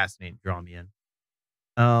like fascinate and draw me in.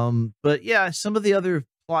 But yeah, some of the other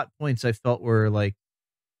plot points I felt were like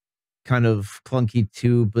kind of clunky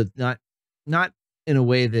too, but not in a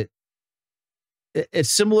way that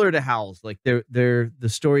it's similar to Howl's. Like the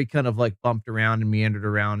story kind of like bumped around and meandered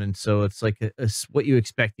around, and so it's like what you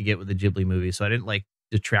expect to get with a Ghibli movie. So I didn't like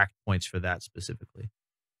detract points for that specifically.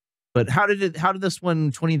 But how did this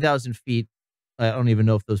one, 20,000 feet? I don't even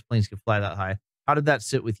know if those planes could fly that high. How did that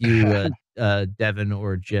sit with you, Devin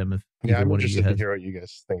or Jim, Yeah, I'm one of you interested to has. hear what you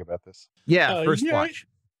guys think about this. Yeah, first watch.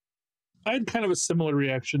 I had kind of a similar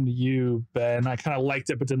reaction to you, Ben. I kind of liked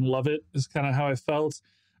it but didn't love it, is kind of how I felt.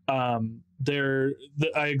 I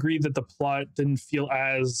agree that the plot didn't feel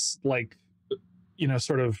as like,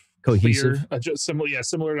 sort of cohesive. Clear, just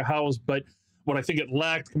similar to How's, but what I think it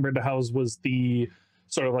lacked compared to How's was the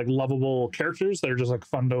sort of like lovable characters that are just like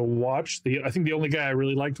fun to watch. I think the only guy I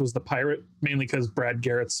really liked was the pirate, mainly because Brad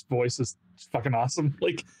Garrett's voice is fucking awesome.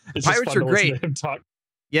 Like, it's Pirates just fun are to listen great. to him talk.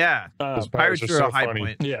 Yeah, pirates are so a high funny.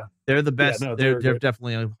 point. Yeah, they're the best. Yeah, no, they're great.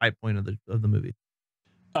 definitely a high point of the movie.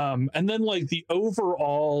 And then like the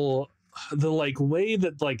overall, the like way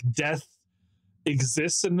that like death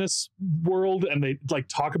exists in this world, and they like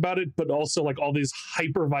talk about it, but also like all these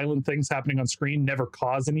hyper violent things happening on screen never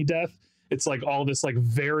cause any death. It's like all this like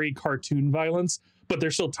very cartoon violence, but they're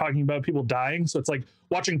still talking about people dying. So it's like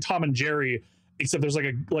watching Tom and Jerry, except there's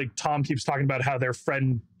like Tom keeps talking about how their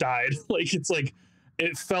friend died. Like, it's like,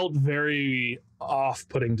 it felt very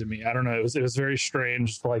off-putting to me. I don't know. It was very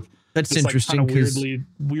strange. Like, That's this, interesting, like, kind of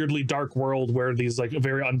weirdly dark world where these like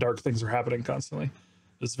very undark things are happening constantly.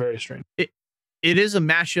 It's very strange. It is a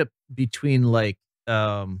mashup between like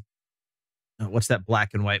what's that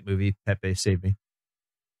black and white movie? Pepe, save me.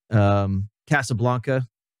 Casablanca,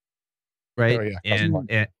 right? Oh,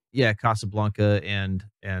 yeah, Casablanca. And Casablanca and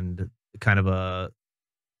kind of a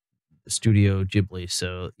Studio Ghibli.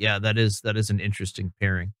 So yeah, that is an interesting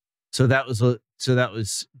pairing. So that was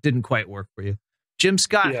didn't quite work for you. Jim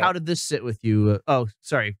Scott, how did this sit with you? Oh,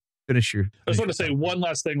 sorry. Finish your. I just want to say one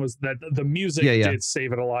last thing was that the music did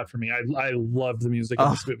save it a lot for me. I loved the music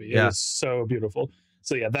of this movie. It was so beautiful.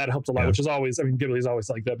 So yeah, that helped a lot, which is always, I mean, Ghibli's always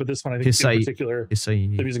like that, but this one I think in particular,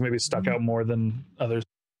 the music maybe stuck out more than others.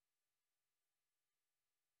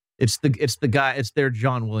 It's the guy. It's their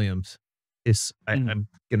John Williams. I'm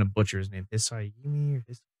gonna butcher his name. Hisayimi or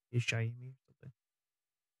Hisayimi or something.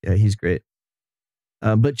 Yeah, he's great.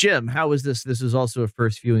 But Jim, how was this? This was also a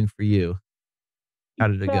first viewing for you. How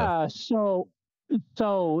did it go? Yeah, so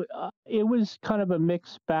it was kind of a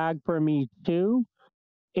mixed bag for me too.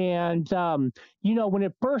 And when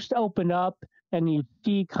it first opened up and you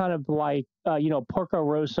see kind of like Porco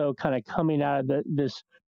Rosso kind of coming out of this,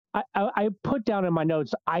 I put down in my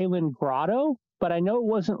notes island grotto, but I know it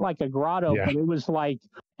wasn't like a grotto, but it was like,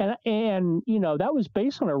 and that was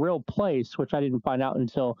based on a real place, which I didn't find out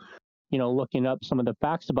until looking up some of the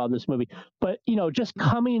facts about this movie. But, just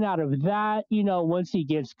coming out of that, once he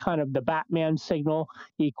gets kind of the Batman signal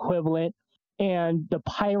equivalent and the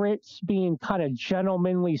pirates being kind of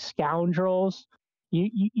gentlemanly scoundrels,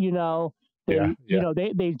 they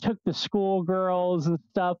took the schoolgirls and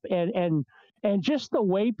stuff and just the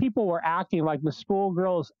way people were acting, like the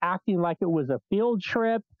schoolgirls acting like it was a field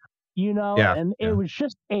trip, it was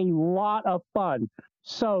just a lot of fun.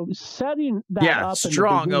 So setting that up,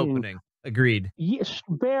 strong opening. Agreed. Yes,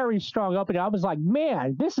 very strong opening. I was like,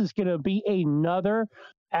 man, this is going to be another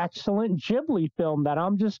excellent Ghibli film that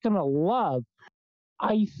I'm just going to love.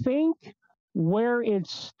 I think where it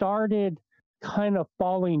started kind of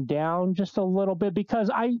falling down just a little bit, because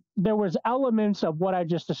there was elements of what I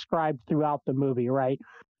just described throughout the movie, right?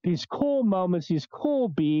 These cool moments, these cool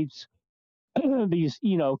beats, these,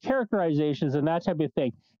 characterizations and that type of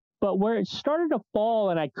thing. But where it started to fall,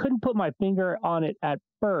 and I couldn't put my finger on it at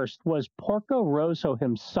first, was Porco Rosso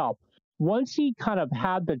himself. Once he kind of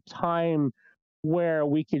had the time where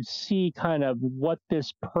we could see kind of what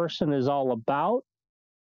this person is all about,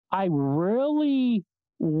 I really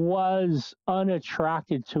was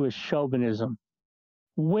unattracted to his chauvinism,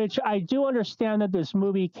 which I do understand that this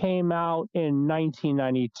movie came out in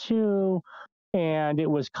 1992. And it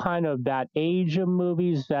was kind of that age of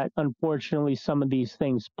movies that unfortunately some of these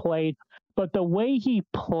things played. But the way he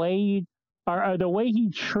played, or the way he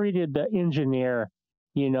treated the engineer,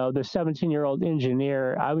 the 17-year-old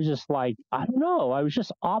engineer, I was just like, I don't know. I was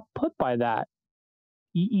just off-put by that.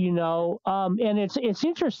 And it's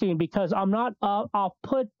interesting because I'm not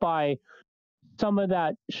off-put by some of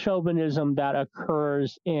that chauvinism that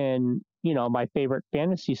occurs in, my favorite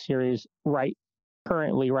fantasy series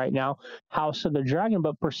currently right now, House of the Dragon,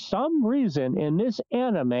 but for some reason in this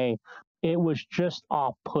anime it was just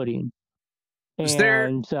off-putting. Let's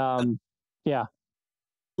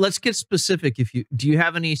get specific. Do you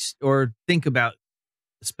have any, or think about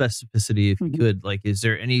specificity if you could, like, is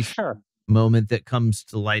there any moment that comes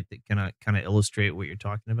to light that can kind of illustrate what you're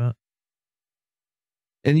talking about?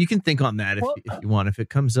 And you can think on that if you want. If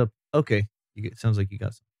it comes up, okay, it sounds like you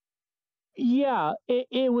got some. Yeah,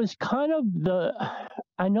 it was kind of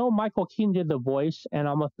I know Michael Keaton did the voice, and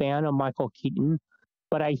I'm a fan of Michael Keaton,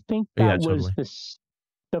 but I think that was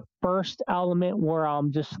the first element where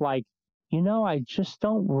I'm just like, I just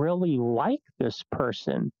don't really like this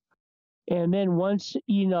person. And then once,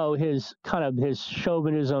 his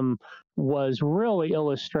chauvinism was really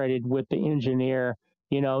illustrated with the engineer,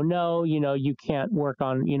 no, you can't work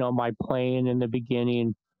on, my plane in the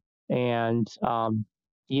beginning. And,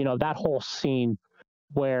 that whole scene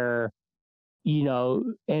where,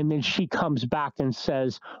 and then she comes back and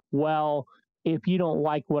says, well, if you don't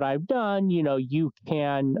like what I've done, you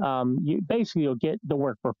can, you'll get the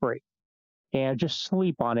work for free and just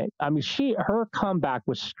sleep on it. I mean, her comeback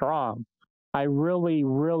was strong. I really,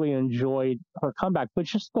 really enjoyed her comeback, but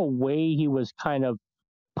just the way he was kind of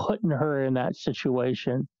putting her in that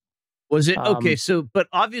situation. Was it okay? So, but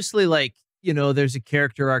obviously, like, there's a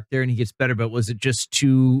character arc there and he gets better, but was it just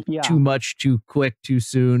too much, too quick, too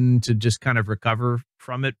soon to just kind of recover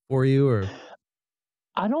from it for you? Or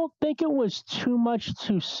I don't think it was too much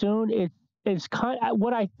too soon. It's kind of,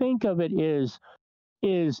 what I think of it is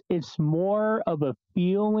it's more of a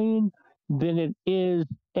feeling than it is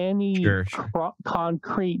any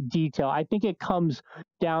concrete detail. I think it comes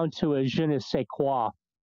down to a je ne sais quoi.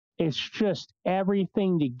 It's just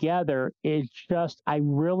everything together. It's just, I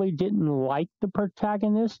really didn't like the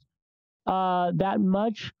protagonist that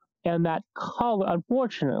much, and that color,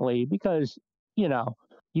 unfortunately, because,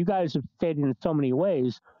 you guys have stated in so many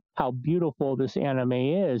ways how beautiful this anime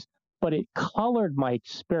is, but it colored my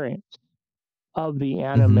experience of the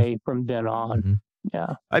anime from then on.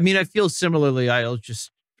 Yeah. I mean, I feel similarly. I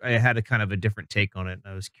had a kind of a different take on it, and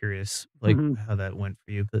I was curious, like, how that went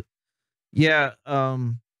for you. But yeah,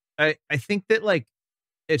 I think that, like,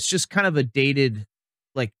 it's just kind of a dated,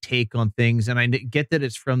 like, take on things, and I get that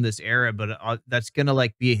it's from this era, but that's gonna,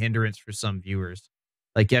 like, be a hindrance for some viewers.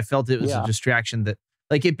 Like, I felt it was a distraction that,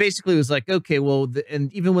 like, it basically was like, okay, well,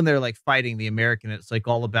 and even when they're, like, fighting the American, it's like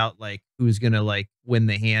all about, like, who's gonna, like, win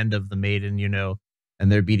the hand of the maiden,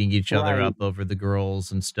 and they're beating each other up over the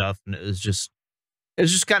girls and stuff, and it just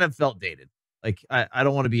kind of felt dated. Like, I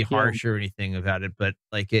don't want to be harsh or anything about it, but,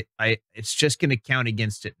 like, it's just going to count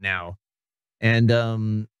against it now. And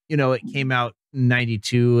it came out in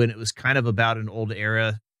 92, and it was kind of about an old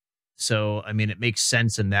era, so I mean, it makes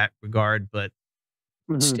sense in that regard. But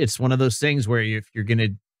it's one of those things where if you're going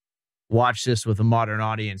to watch this with a modern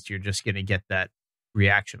audience, you're just going to get that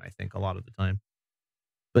reaction, I think, a lot of the time.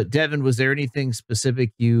 But Devin, was there anything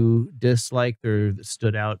specific you disliked or that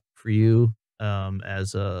stood out for you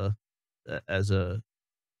as a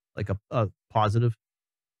positive?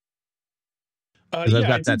 I've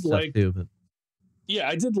got that stuff too. But yeah,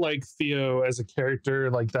 I did like Theo as a character,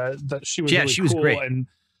 like that she was really she was cool, great, and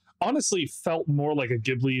honestly felt more like a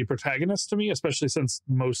Ghibli protagonist to me, especially since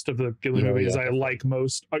most of the Ghibli movies I like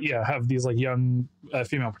most have these like young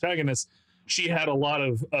female protagonists. She had a lot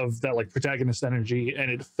of that like protagonist energy,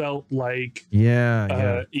 and it felt like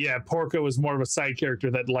Porco was more of a side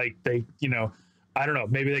character that, like, they, I don't know,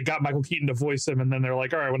 maybe they got Michael Keaton to voice him, and then they're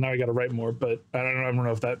like, all right, well, now we got to write more. But I don't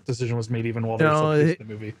know if that decision was made even while they were still producing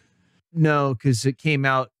the movie. No, because it came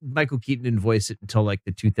out, Michael Keaton didn't voice it until like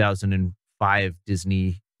the 2005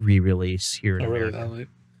 Disney re-release here in America. Really?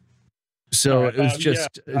 So it was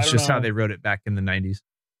just how they wrote it back in the 90s.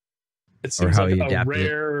 It seems like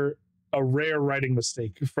a rare writing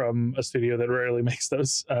mistake from a studio that rarely makes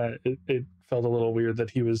those. It felt a little weird that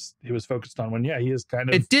he was focused on when he is kind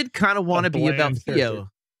of. It did kind of want to be about Theo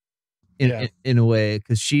in a way,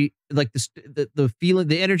 because she, like, the feeling,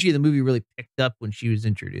 the energy of the movie really picked up when she was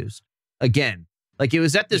introduced again. Like, it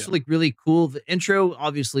was at this like really cool. The intro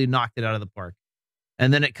obviously knocked it out of the park,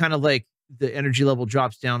 and then it kind of like the energy level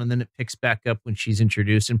drops down, and then it picks back up when she's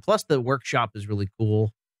introduced. And plus, the workshop is really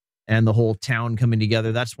cool. And the whole town coming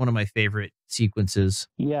together. That's one of my favorite sequences.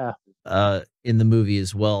 Yeah. In the movie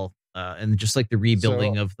as well. And just like the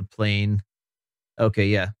rebuilding of the plane. Okay,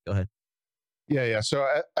 yeah. Go ahead. Yeah. So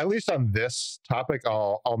at least on this topic,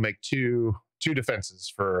 I'll make two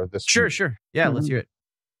defenses for this. Sure. Yeah, let's hear it.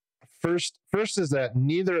 First is that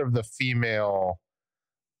neither of the female,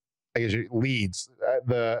 I guess, leads,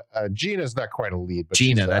 Gina's not quite a lead, but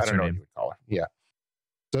Gina, that's I don't know her name. what you would call her. Yeah.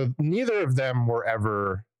 So neither of them were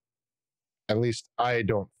ever, at least I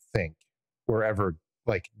don't think, were ever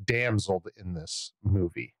like damseled in this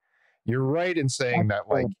movie. You're right in saying that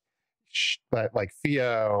like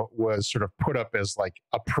Theo was sort of put up as like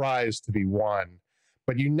a prize to be won,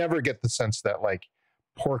 but you never get the sense that like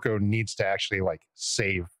Porco needs to actually like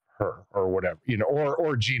save her or whatever,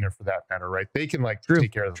 or Gina for that matter, right? They can like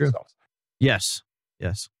take care of themselves. Yes.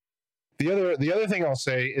 The other thing I'll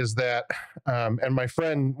say is that, and my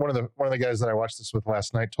friend, one of the guys that I watched this with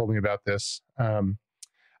last night, told me about this.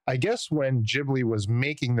 I guess when Ghibli was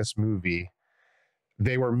making this movie,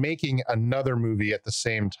 they were making another movie at the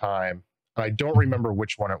same time. I don't remember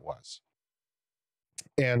which one it was.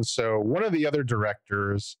 And so one of the other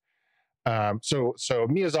directors, so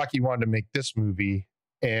Miyazaki wanted to make this movie,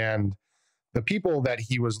 and the people that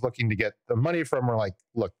he was looking to get the money from were like,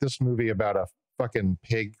 look, this movie about a fucking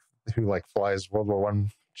pig who like flies World War I,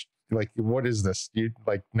 like, what is this? You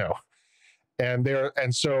like, no.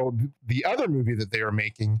 And so the other movie that they were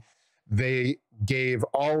making, they gave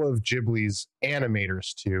all of Ghibli's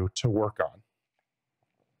animators to work on.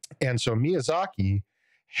 And so Miyazaki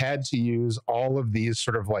had to use all of these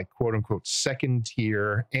sort of like quote unquote second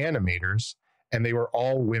tier animators, and they were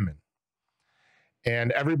all women.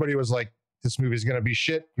 And everybody was like, this movie's going to be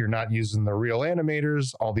shit. You're not using the real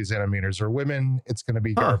animators. All these animators are women. It's going to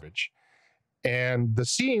be garbage. And the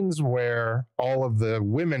scenes where all of the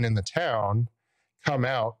women in the town come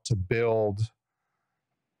out to build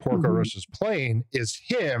Porco Rosso's plane is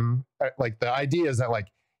him. Like, the idea is that like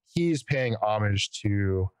he's paying homage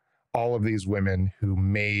to all of these women who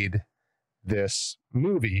made this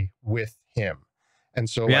movie with him. And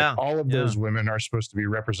so like all of those women are supposed to be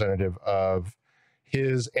representative of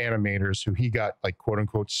his animators who he got like quote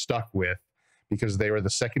unquote stuck with because they were the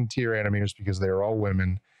second tier animators because they were all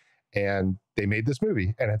women, and they made this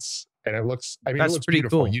movie, and it looks, I mean, it looks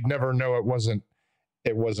beautiful. Cool. You'd never know it wasn't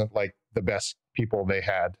like the best people they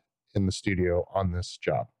had in the studio on this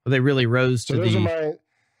job. Well, they really rose to those are my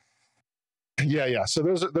so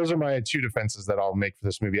those are my two defenses that I'll make for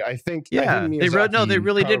this movie. I think they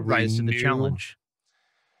really did rise to the challenge.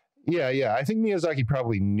 Yeah. I think Miyazaki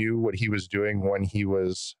probably knew what he was doing when he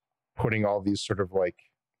was putting all these sort of like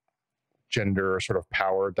gender or sort of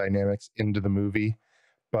power dynamics into the movie.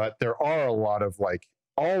 But there are a lot of like,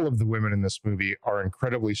 all of the women in this movie are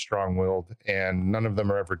incredibly strong-willed, and none of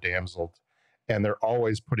them are ever damseled. And they're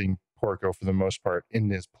always putting Porco, for the most part, in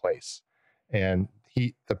his place. And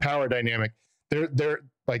the power dynamic,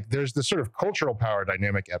 there's this sort of cultural power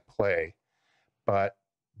dynamic at play, but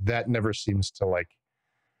that never seems to like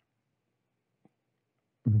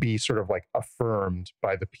be sort of like affirmed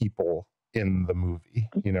by the people in the movie,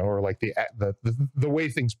 you know, or like the way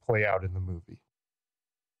things play out in the movie.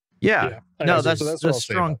 Yeah. No, that's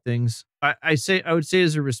strong things. I would say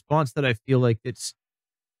as a response that I feel like it's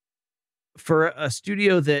for a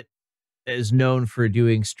studio that is known for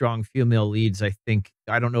doing strong female leads. I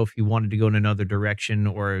don't know if he wanted to go in another direction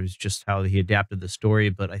or it was just how he adapted the story,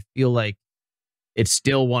 but I feel like it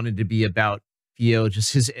still wanted to be about Theo,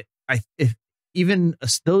 just even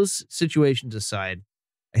those situations aside,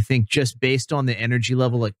 I think just based on the energy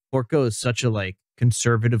level, like Porco is such a like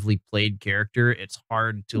conservatively played character. It's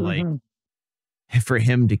hard to like for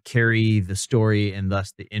him to carry the story and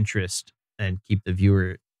thus the interest and keep the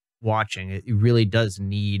viewer watching. It really does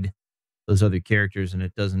need those other characters,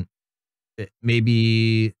 and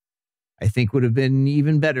maybe I think would have been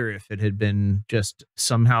even better if it had been just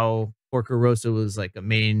somehow Porco Rosso was like a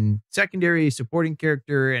main secondary supporting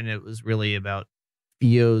character, and it was really about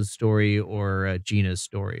Theo's story or Gina's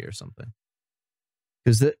story or something.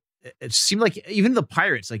 Because it seemed like even the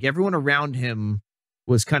pirates, like everyone around him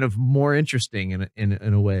was kind of more interesting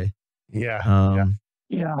in a way. Yeah.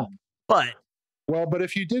 But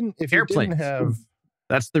if you didn't have,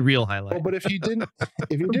 that's the real highlight. Well, but if you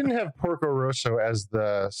didn't have Porco Rosso as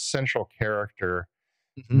the central character,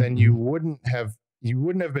 then you wouldn't have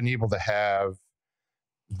been able to have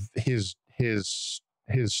the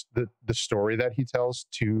story that he tells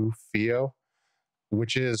to Theo,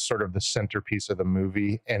 which is sort of the centerpiece of the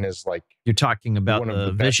movie and is like, you're talking about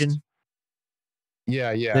the vision.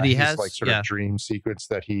 Yeah. That he has like sort of dream sequence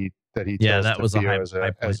that he tells that to was Theo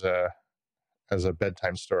as a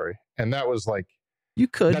bedtime story. And that was like,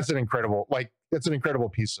 that's an incredible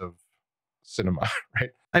piece of cinema,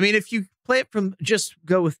 right? I mean, if you play it from, just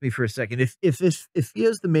go with me for a second. If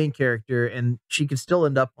Theo's the main character and she could still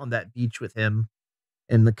end up on that beach with him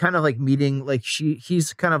and the kind of like meeting, like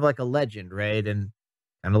he's kind of like a legend, right? And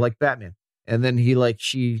kind of like Batman. And then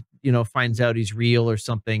she finds out he's real or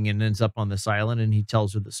something and ends up on this island and he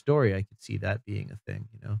tells her the story. I could see that being a thing,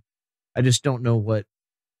 I just don't know what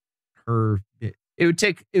it would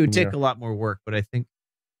take a lot more work, but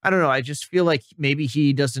I don't know. I just feel like maybe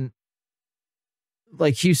he doesn't,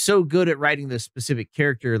 like, he's so good at writing the specific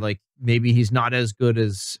character. Like maybe he's not as good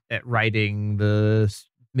at writing the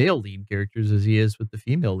male lead characters as he is with the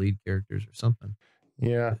female lead characters or something.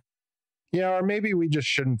 Yeah. Or maybe we just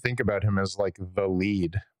shouldn't think about him as like the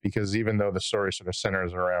lead, because even though the story sort of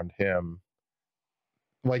centers around him,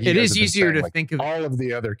 like it is easier to think of all of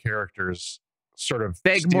the other characters sort of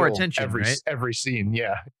beg more attention every scene.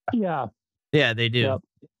 Yeah, they do. Yep.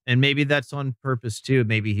 And maybe that's on purpose too.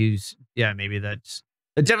 Maybe maybe that's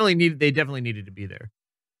They definitely needed to be there.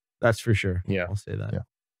 That's for sure. Yeah, I'll say that.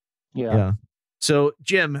 Yeah. So,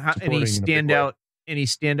 Jim, any Supporting in a big way.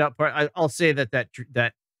 standout part? I'll say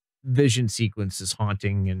that vision sequence is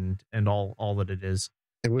haunting and all that it is.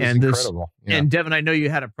 It was and incredible. And Devin, I know you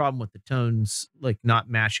had a problem with the tones like not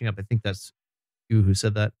matching up. I think that's you who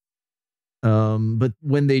said that. But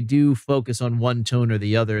when they do focus on one tone or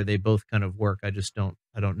the other, they both kind of work. I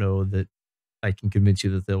don't know that I can convince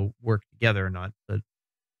you that they'll work together or not. But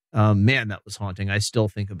man, that was haunting. I still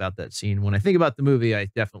think about that scene. When I think about the movie,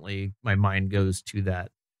 my mind goes to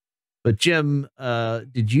that. But Jim,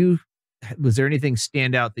 was there anything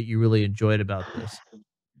stand out that you really enjoyed about this?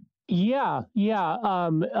 Yeah.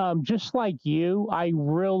 Just like you, I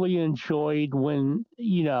really enjoyed when,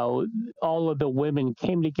 all of the women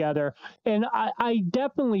came together. And I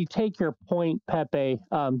definitely take your point, Pepe,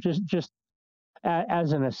 just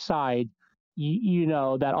as an aside,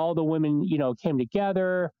 that all the women, came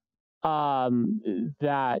together,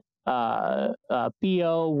 that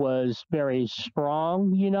Theo was very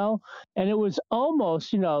strong, and it was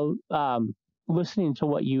almost, listening to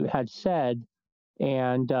what you had said,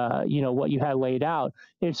 and what you had laid out,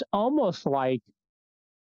 it's almost like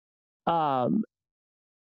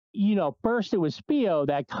first it was Theo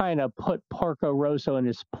that kind of put Porco Rosso in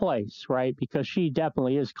his place, right? Because she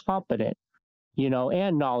definitely is competent,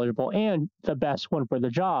 and knowledgeable and the best one for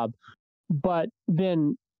the job. But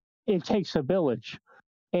then it takes a village,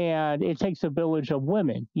 and it takes a village of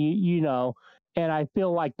women, and I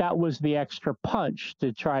feel like that was the extra punch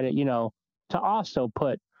to try to, to also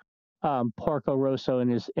put Porco Rosso in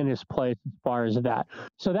his place as far as that.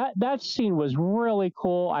 So that scene was really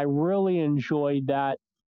cool. I really enjoyed that.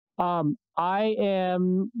 I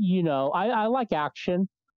like action.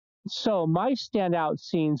 So my standout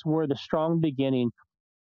scenes were the strong beginning,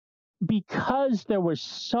 because there was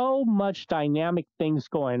so much dynamic things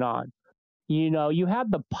going on. You had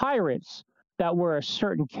the pirates that were a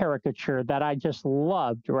certain caricature that I just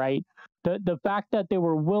loved, right? The fact that they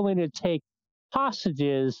were willing to take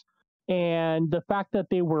hostages, and the fact that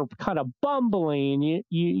they were kind of bumbling,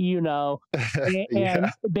 and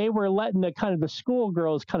they were letting the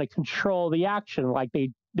schoolgirls kind of control the action. Like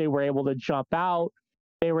they were able to jump out,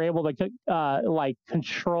 they were able to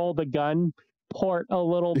control the gun port a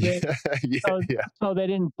little bit, so they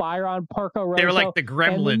didn't fire on Porco Rosso. They were like the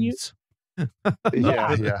Gremlins.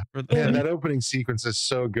 Yeah. And that opening sequence is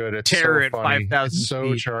so good. It's Terror so at funny. 5,000 It's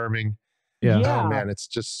so feet. charming. Yeah. Oh man, it's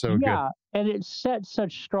just so good. Yeah, and it set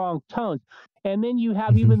such strong tones. And then you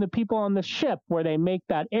have even the people on the ship where they make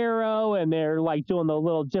that arrow, and they're like doing the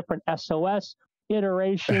little different SOS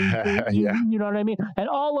iterations. You know what I mean? And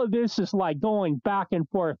all of this is like going back and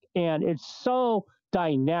forth, and it's so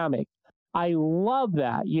dynamic. I love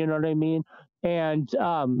that. You know what I mean? And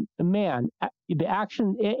man, the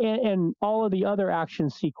action and all of the other action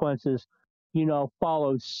sequences,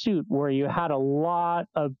 followed suit, where you had a lot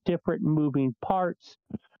of different moving parts,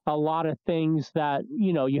 a lot of things that,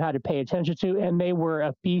 you had to pay attention to, and they were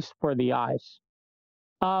a feast for the eyes.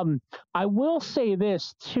 I will say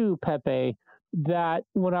this too, Pepe, that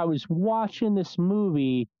when I was watching this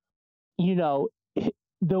movie, the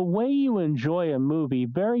way you enjoy a movie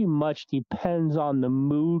very much depends on the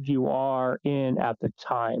mood you are in at the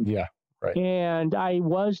time. Yeah, right. And I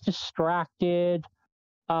was distracted.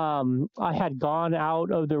 I had gone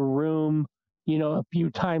out of the room, a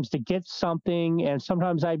few times to get something, and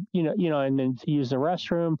sometimes I, and then to use the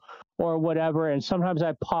restroom or whatever. And sometimes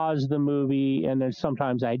I paused the movie, and then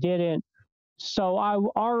sometimes I didn't. So I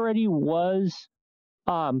already was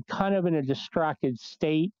kind of in a distracted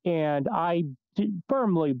state, and I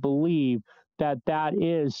firmly believe that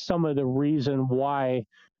is some of the reason why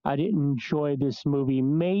I didn't enjoy this movie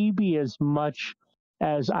maybe as much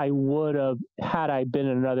as I would have had I been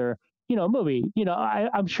in another, movie.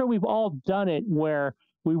 I'm sure we've all done it, where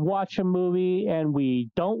we watch a movie and we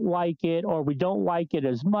don't like it, or we don't like it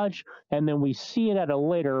as much, and then we see it at a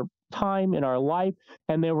later time in our life,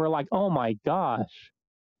 and then we're like, oh my gosh,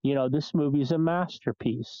 this movie is a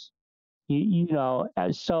masterpiece.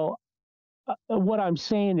 So what I'm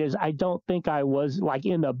saying is, I don't think I was like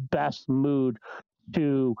in the best mood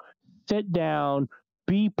to sit down,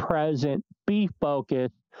 be present, be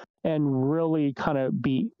focused, and really kind of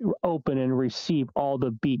be open and receive all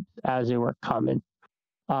the beats as they were coming.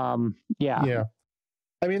 Yeah.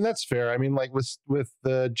 I mean, that's fair. I mean, like with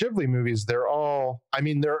the Ghibli movies, they're all, I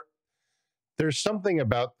mean, there's something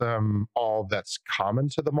about them all that's common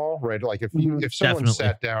to them all, right? Like if someone Definitely.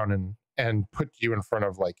 sat down and put you in front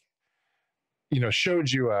of, like,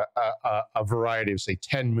 showed you a variety of, say,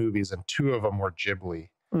 10 movies, and 2 of them were Ghibli,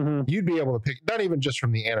 you'd be able to pick, not even just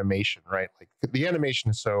from the animation, right? Like the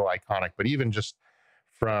animation is so iconic, but even just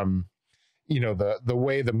from, you know, the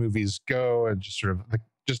way the movies go and just sort of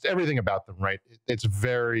just everything about them, right? It's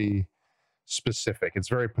very specific. It's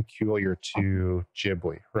very peculiar to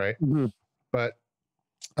Ghibli, right? But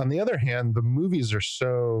on the other hand, the movies are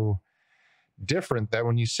so different that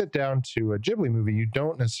when you sit down to a Ghibli movie, you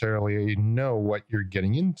don't necessarily know what you're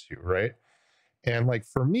getting into, right? And like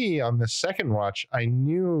for me on the second watch, I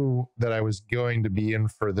knew that I was going to be in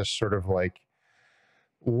for this sort of like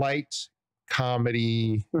light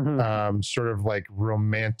comedy, sort of like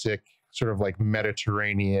romantic, sort of like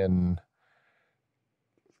Mediterranean,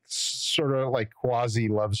 sort of like quasi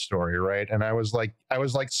love story, right? And I was like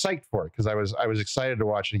psyched for it because I was excited to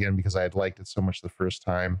watch it again because I had liked it so much the first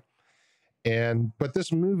time. But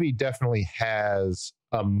this movie definitely has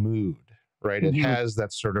a mood, right? It has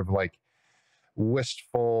that sort of like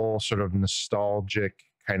wistful, sort of nostalgic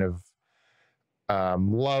kind of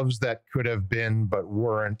loves that could have been but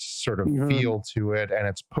weren't sort of feel to it. And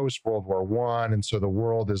it's post World War I, and so the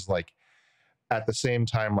world is like at the same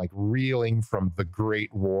time like reeling from the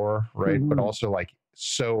Great War, right? But also like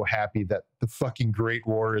so happy that the fucking Great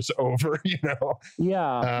War is over, you know?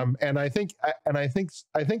 Yeah. And I think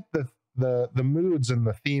the moods and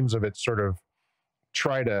the themes of it sort of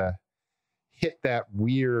try to hit that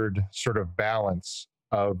weird sort of balance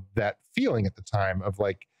of that feeling at the time of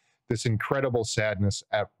like this incredible sadness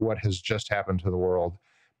at what has just happened to the world,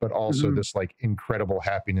 but also this like incredible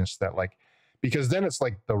happiness that like, because then it's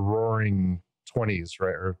like the roaring 20s,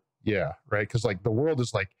 right? Or right? Because like the world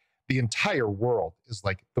is like, the entire world is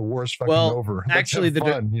like the war's fucking over. Actually,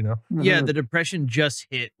 you know? Yeah, the Depression just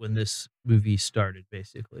hit when this movie started,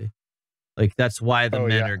 basically. Like that's why the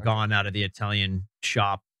men are gone out of the Italian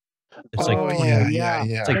shop. It's like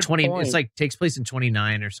it's like 20. It's like takes place in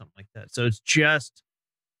 29 or something like that. So it's just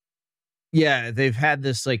they've had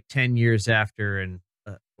this like 10 years after and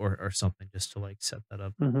or something just to like set that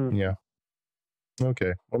up. Yeah.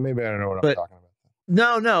 Okay. Well, maybe I don't know what I'm talking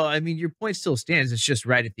about. No. I mean, your point still stands. It's just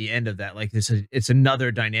right at the end of that. Like it's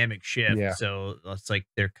another dynamic shift. Yeah. So it's like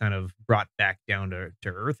they're kind of brought back down to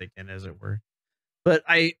earth again, as it were. But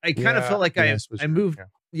I kind of felt like I moved.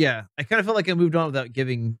 Yeah, I kind of felt like I moved on without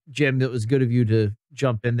giving Jim. That was good of you to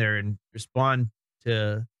jump in there and respond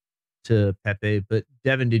to Pepe. But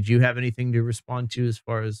Devin, did you have anything to respond to as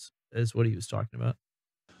far as what he was talking about?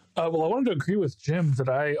 Well, I wanted to agree with Jim that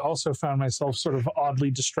I also found myself sort of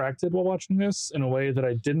oddly distracted while watching this in a way that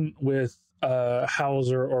I didn't with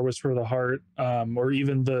Howls or Whisper of the Heart, or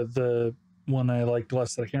even the one I liked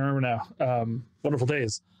less that I can't remember now, Wonderful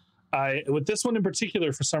Days. With this one in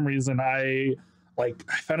particular, for some reason, I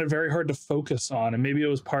found it very hard to focus on, and maybe it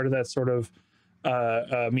was part of that sort of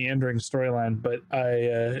meandering storyline. But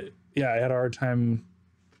I had a hard time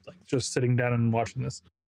like just sitting down and watching this.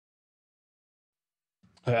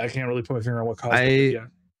 I can't really put my finger on what caused it. Yeah,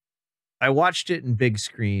 I watched it in big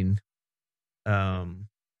screen,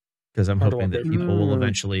 because I'm hoping that people will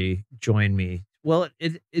eventually join me. Well,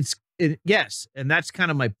 yes, and that's kind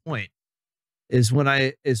of my point. Is when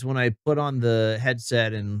I put on the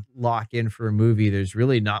headset and lock in for a movie, there's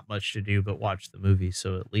really not much to do but watch the movie.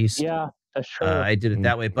 So at least that's true. I did it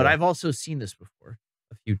that way. But I've also seen this before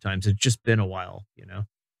a few times. It's just been a while, you know,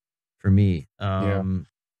 for me.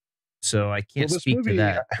 So I can't speak to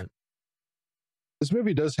that. But this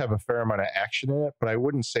movie does have a fair amount of action in it, but I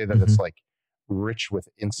wouldn't say that it's like rich with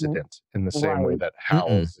incident in the same way that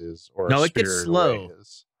Howls is, or it gets slow.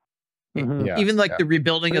 Is. Even like the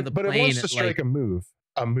rebuilding of the plane, but it wants to strike a mood.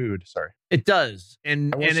 Sorry, it does,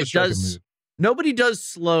 and it does. Nobody does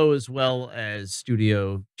slow as well as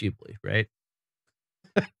Studio Ghibli, right?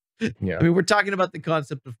 Yeah, I mean, we're talking about the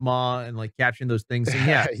concept of Ma and like capturing those things,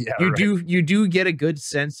 and you do get a good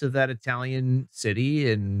sense of that Italian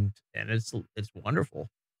city, and it's wonderful,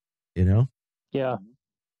 you know. Yeah.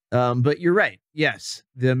 But you're right. Yes,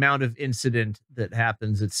 the amount of incident that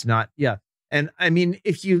happens, it's not. Yeah. And I mean,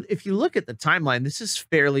 if you look at the timeline, this is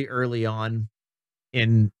fairly early on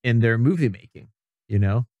in their movie making, you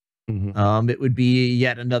know. It would be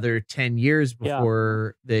yet another 10 years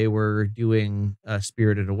before they were doing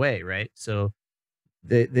Spirited Away, right? So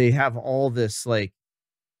they have all this, like,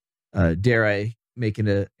 dare I make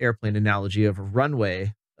an airplane analogy of a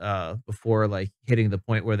runway before like hitting the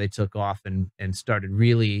point where they took off and started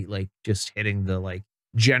really like just hitting the like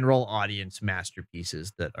general audience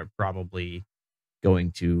masterpieces that are probably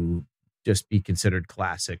going to just be considered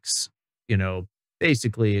classics, you know,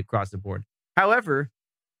 basically across the board. However,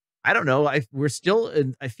 I don't know. I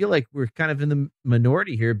feel like we're kind of in the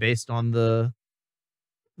minority here based on the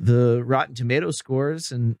the Rotten Tomato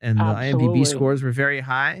scores and the IMDb scores were very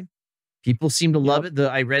high. People seem to love it.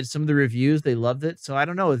 I read some of the reviews; they loved it. So I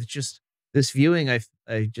don't know. It's just this viewing. I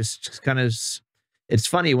just kind of. It's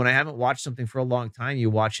funny when I haven't watched something for a long time. You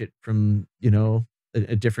watch it from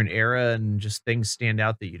a different era, and just things stand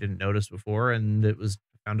out that you didn't notice before, and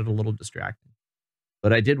found it a little distracting.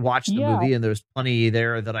 But I did watch the movie, and there was plenty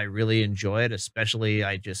there that I really enjoyed. Especially,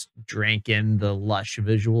 I just drank in the lush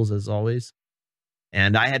visuals as always,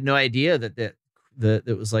 and I had no idea that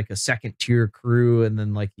it was like a second tier crew, and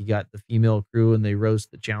then like you got the female crew, and they rose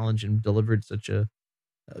to the challenge and delivered such a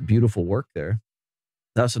beautiful work there.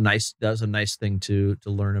 That was a nice thing to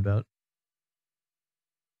learn about.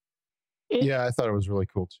 Yeah, I thought it was really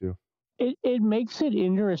cool too. It makes it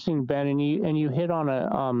interesting, Ben, and you hit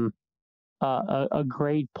on a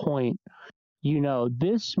great point.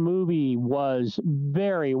 This movie was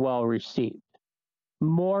very well received,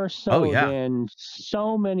 more so than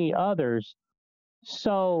so many others.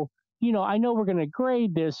 So, I know we're going to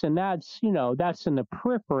grade this, and that's in the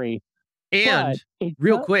periphery. And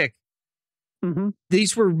real quick,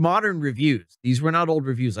 these were modern reviews. These were not old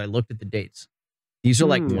reviews. I looked at the dates. These are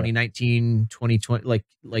like 2019, 2020, like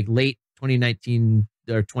late 2019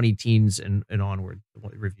 or 20 teens and onward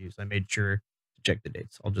reviews. I made sure to check the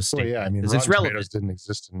dates. I'll just state I mean, it's relevant. Tomatoes didn't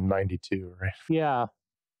exist in 92, right? Yeah.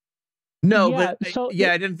 No, but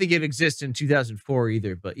I didn't think it existed in 2004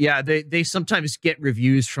 either. But yeah, they sometimes get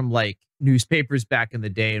reviews from like newspapers back in the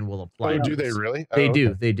day and will apply. Oh, do they really? They oh, do.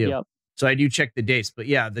 okay. They do. Yep. So I do check the dates. But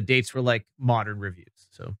yeah, the dates were like modern reviews.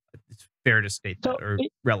 So it's fair to state that, or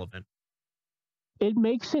relevant. It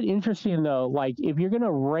makes it interesting though. Like if you're going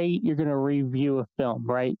to rate, you're going to review a film,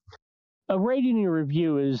 right? A rating and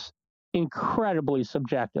review is incredibly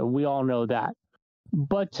subjective. We all know that.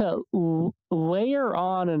 But to layer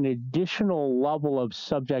on an additional level of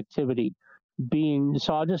subjectivity,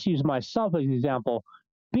 so I'll just use myself as an example,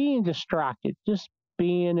 being distracted, just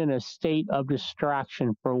being in a state of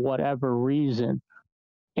distraction for whatever reason,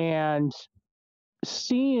 and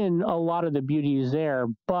seeing a lot of the beauties there,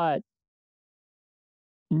 but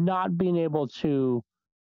not being able to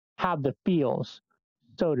have the feels,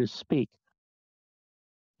 so to speak.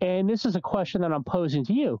 And this is a question that I'm posing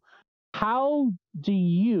to you. How do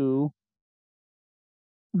you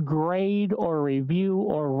grade or review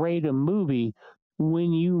or rate a movie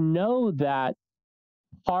when you know that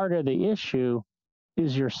part of the issue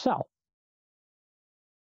is yourself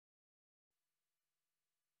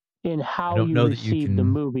in how you receive the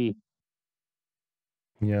movie?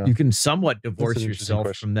 Yeah, you can somewhat divorce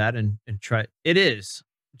yourself from that and try. It is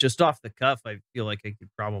just off the cuff. I feel like I could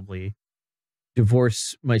probably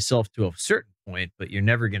divorce myself to a certain point, but you're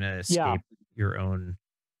never going to escape your own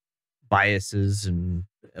biases and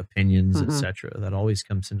opinions, etc. That always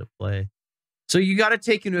comes into play. So you got to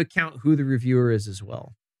take into account who the reviewer is as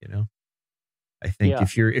well. I think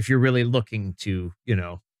if you're really looking to,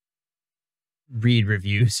 read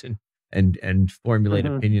reviews and formulate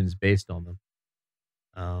opinions based on them.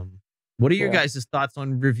 What are your guys' thoughts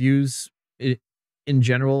on reviews in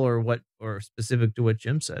general, or specific to what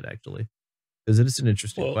Jim said, actually? Because it is an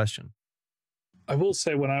interesting question. I will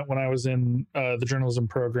say when I was in the journalism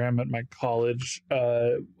program at my college,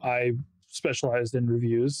 I specialized in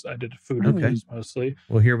reviews. I did food reviews mostly.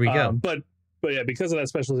 Well, here we go. But yeah, because of that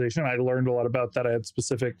specialization, I learned a lot about that. I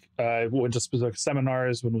went to specific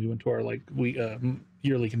seminars when we went to our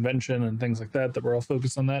yearly convention and things like that were all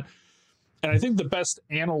focused on that. And I think the best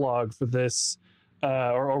analog for this,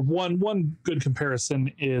 or one good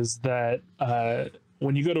comparison, is that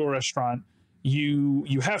when you go to a restaurant,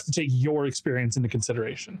 you have to take your experience into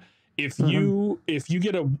consideration. If you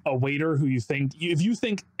get a waiter who if you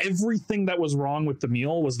think everything that was wrong with the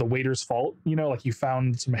meal was the waiter's fault, like you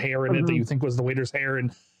found some hair in it that you think was the waiter's hair,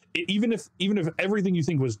 and even if everything you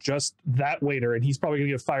think was just that waiter, and he's probably gonna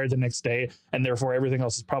get fired the next day, and therefore everything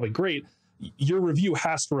else is probably great, your review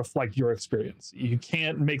has to reflect your experience. You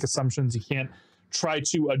can't make assumptions. You can't try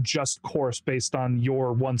to adjust course based on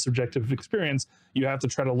your one subjective experience. You have to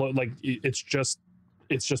try to look like it's just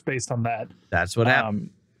based on that. That's what happened.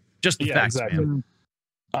 Just the facts, exactly. man.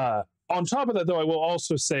 On top of that, though, I will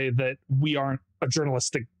also say that we aren't a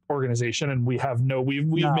journalistic organization, and we've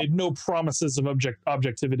made no promises of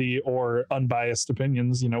objectivity or unbiased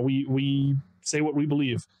opinions. We say what we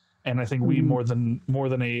believe, and I think we more than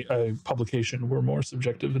a publication, we're more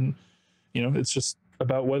subjective, and it's just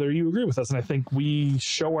about whether you agree with us. And I think we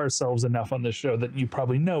show ourselves enough on this show that you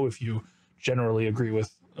probably know if you generally agree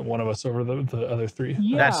with one of us over the other three.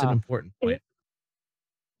 Yeah. That's an important point.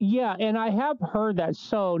 Yeah, and I have heard that.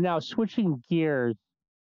 So now switching gears,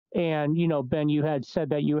 and Ben, you had said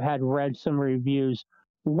that you had read some reviews.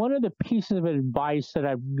 one of the pieces of advice that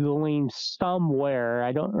I've gleaned somewhere,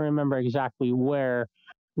 I don't remember exactly where,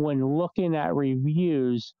 when looking at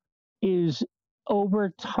reviews, is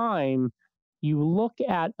over time, you look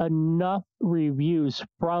at enough reviews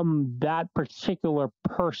from that particular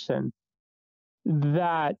person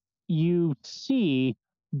that you see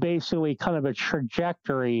basically kind of a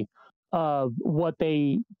trajectory of what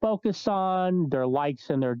they focus on, their likes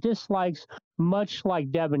and their dislikes, much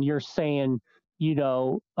like Devin, you're saying, you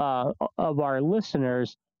know, of our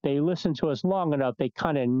listeners, they listen to us long enough, they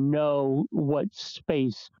kind of know what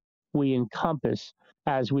space we encompass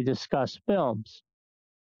as we discuss films.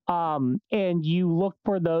 And you look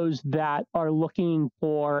for those that are looking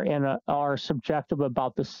for and are subjective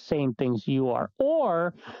about the same things you are,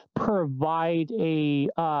 or provide a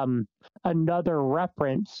another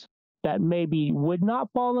reference that maybe would not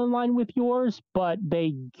fall in line with yours, but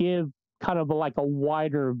they give kind of like a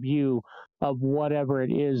wider view of whatever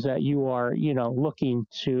it is that you are, you know, looking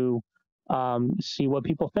to see what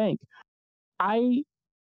people think. I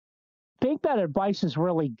think that advice is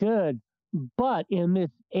really good, but in this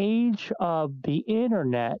age of the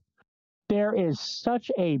internet, there is such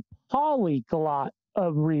a polyglot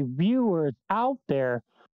of reviewers out there.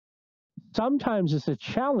 Sometimes it's a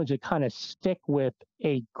challenge to kind of stick with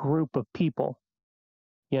a group of people,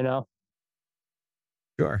 you know?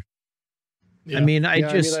 Sure. Yeah. I mean, I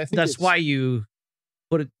think that's why you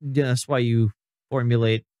put it, that's why you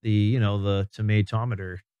formulate the, you know, the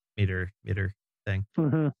tomatometer meter thing.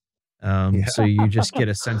 So you just get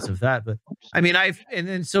a sense of that. But I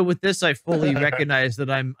mean, so with this, I fully recognize that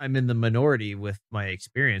I'm in the minority with my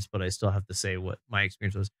experience, but I still have to say what my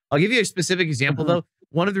experience was. I'll give you a specific example though.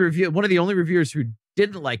 One of the only reviewers who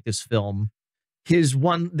didn't like this film, you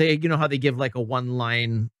know how they give like a one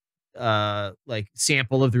line like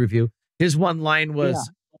sample of the review. His one line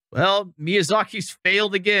was, well, Miyazaki's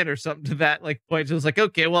failed again, or something to that like point. It was like,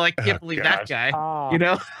 okay, well, I can't believe that guy, you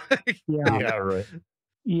know? Yeah, right.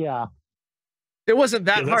 Yeah. It wasn't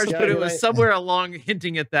that harsh, but it was somewhere along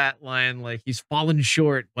hinting at that line, like he's fallen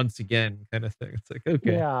short once again, kind of thing. It's like,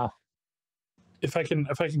 okay. Yeah. If I can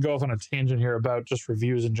go off on a tangent here about just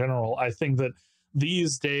reviews in general, I think that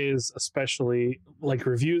these days, especially like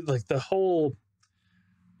reviews, like the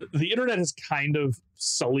internet has kind of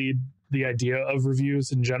sullied the idea of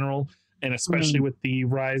reviews in general, and especially with the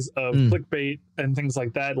rise of clickbait and things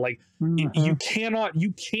like that. Like you cannot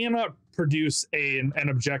produce an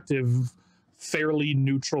objective, fairly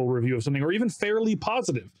neutral review of something, or even fairly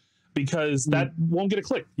positive, because that won't get a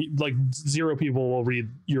click. Like 0 people will read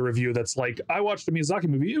your review that's like, I watched a Miyazaki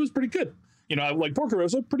movie, it was pretty good. You know, like Porco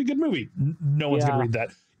Rosso, pretty good movie. No one's gonna read that.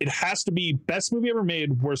 It has to be best movie ever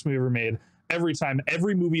made, worst movie ever made. Every time,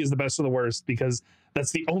 every movie is the best or the worst, because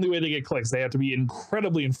that's the only way they get clicks. They have to be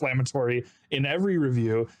incredibly inflammatory in every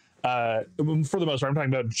review. For the most part, I'm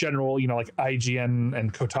talking about general, you know, like IGN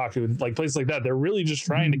and Kotaku and like places like that. They're really just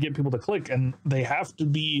trying to get people to click, and they have to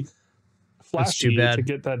be flashy to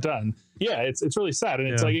get that done. Yeah, it's really sad, and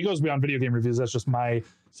it's like it goes beyond video game reviews. That's just my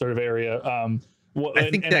sort of area.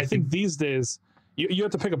 I think these days you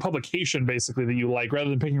have to pick a publication basically that you like, rather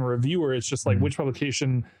than picking a reviewer. It's just like which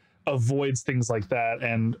publication avoids things like that.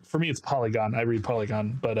 And for me, it's Polygon. I read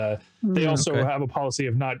Polygon, but they also have a policy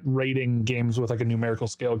of not rating games with like a numerical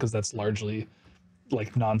scale, because that's largely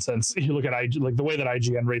like nonsense. You look at like the way that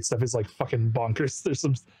IGN rates stuff is like fucking bonkers. There's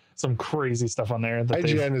some crazy stuff on there. That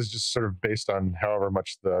IGN is just sort of based on however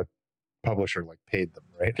much the publisher like paid them,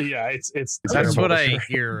 right? Yeah, it's that's what I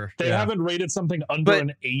hear. They haven't rated something under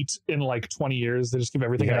an 8 in like 20 years. They just give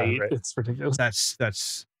everything an 8. Right. It's ridiculous.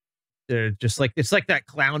 That's they're just like, it's like that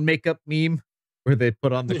clown makeup meme where they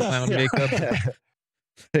put on the clown makeup.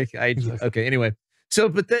 Okay, anyway. So,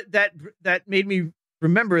 but that made me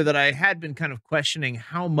remember that I had been kind of questioning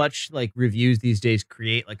how much like reviews these days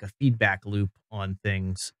create like a feedback loop on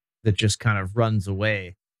things that just kind of runs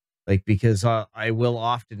away. Like, because I will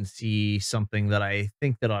often see something that I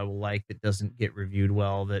think that I will like that doesn't get reviewed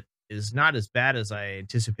well, that is not as bad as I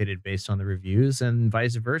anticipated based on the reviews, and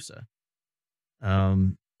vice versa.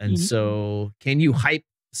 And so can you hype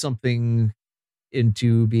something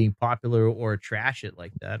into being popular or trash it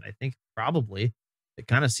like that? I think probably. It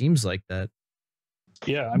kind of seems like that.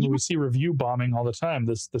 Yeah, I mean, we see review bombing all the time.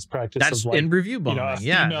 This practice that's of like, in review bombing.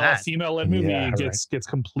 You know, a female-led movie gets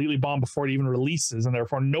completely bombed before it even releases, and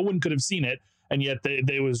therefore no one could have seen it. And yet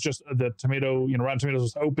they was just the tomato, you know, Rotten Tomatoes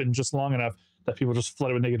was open just long enough that people just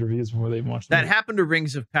flooded with negative reviews before they even watched that. Happened to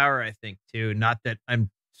Rings of Power, I think, too. Not that I'm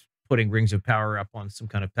putting Rings of Power up on some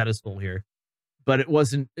kind of pedestal here, but it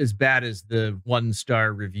wasn't as bad as the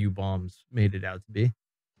 1-star review bombs made it out to be.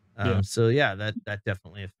 So yeah, that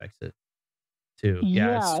definitely affects it too.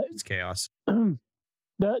 Yeah. It's chaos.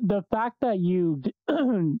 The fact that you,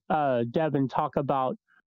 Devin, talk about,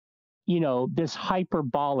 this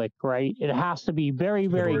hyperbolic, right? It has to be very,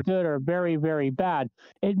 very good or very, very bad.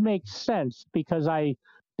 It makes sense because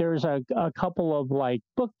there's a couple of like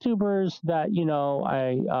booktubers that,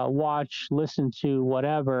 I watch, listen to,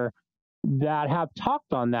 whatever, that have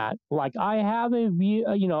talked on that. Like I have a view,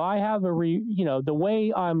 the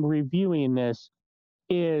way I'm reviewing this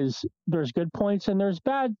is there's good points and there's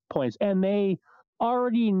bad points. And they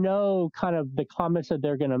already know kind of the comments that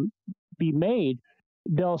they're going to be made.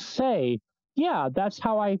 They'll say, yeah, that's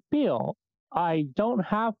how I feel. I don't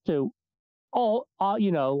have to,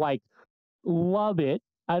 love it.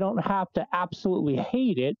 I don't have to absolutely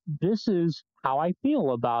hate it. This is how I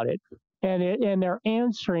feel about it. And they're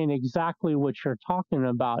answering exactly what you're talking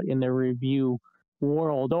about in the review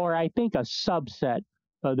world, or I think a subset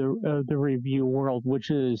of the review world, which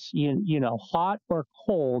is, hot or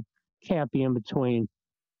cold, can't be in between.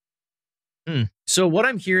 So what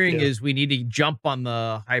I'm hearing is we need to jump on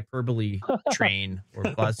the hyperbole train or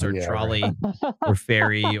bus or trolley or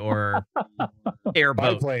ferry or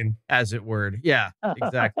airboat, biplane, as it were. Yeah,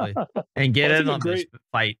 exactly. And get in on this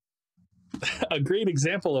fight. A great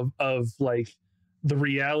example of like the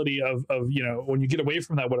reality of when you get away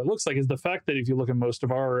from that, what it looks like is the fact that if you look at most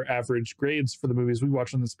of our average grades for the movies we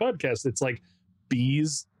watch on this podcast, it's like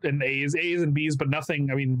B's and A's and B's, but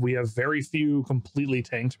nothing. I mean, we have very few completely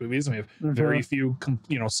tanked movies, and we have very few,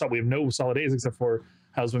 we have no solid A's except for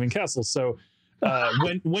Howl's Moving Castle. So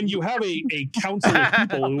when you have a council of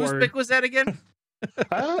people who whose pick was that again?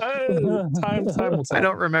 Time will tell. I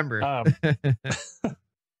don't remember.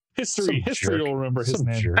 History will remember his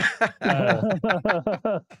name. But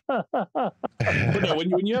no,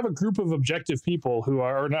 when you have a group of objective people who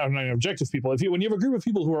are, or not objective people, when you have a group of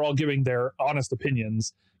people who are all giving their honest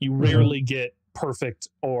opinions, you rarely get perfect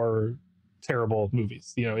or terrible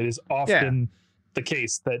movies. It is often the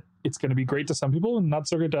case that it's going to be great to some people and not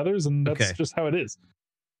so great to others, and that's just how it is.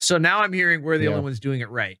 So now I'm hearing we're the only ones doing it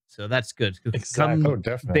right. So that's good. Exactly. Oh,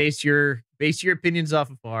 definitely. Base your opinions off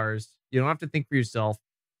of ours. You don't have to think for yourself.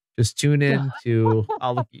 Just tune in to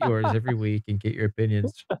I'll Look at Yours every week and get your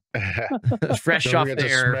opinions fresh off the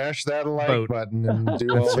air. Smash that like button and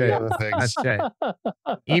do all the other things. That's right.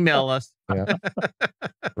 Email us. Yeah.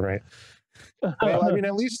 Right. Well, I mean,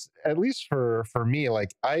 at least for me,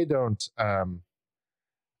 like I don't.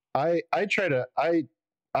 I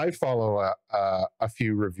follow a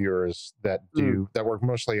few reviewers that work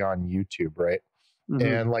mostly on YouTube, right?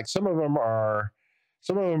 And like some of them are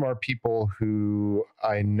people who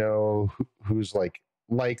I know whose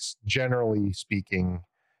likes, generally speaking,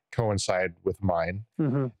 coincide with mine.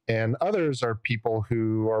 And others are people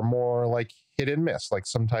who are more like hit and miss. Like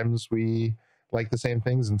sometimes we like the same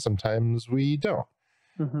things and sometimes we don't.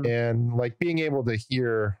 And like being able to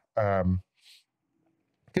hear,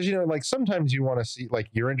 because like sometimes you want to see, like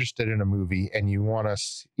you're interested in a movie and you want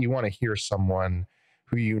to hear someone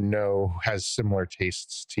who has similar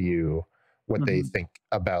tastes to you, what they think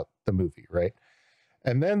about the movie, right?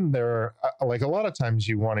 And then there are like a lot of times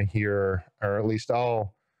you want to hear, or at least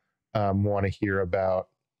I'll want to hear about,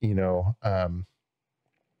 if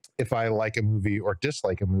I like a movie or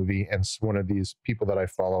dislike a movie, and one of these people that I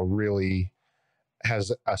follow really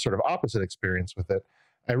has a sort of opposite experience with it.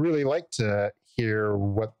 I really like to hear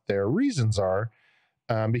what their reasons are,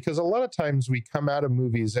 because a lot of times we come out of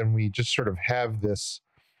movies and we just sort of have this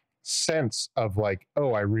sense of like,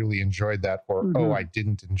 oh, I really enjoyed that, or oh, I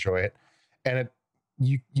didn't enjoy it, and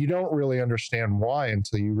you don't really understand why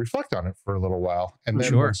until you reflect on it for a little while, and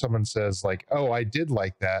then when someone says like, oh, I did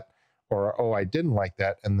like that, or oh, I didn't like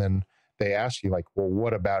that, and then they ask you like, well,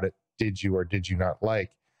 what about it did you or did you not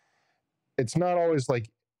like? It's not always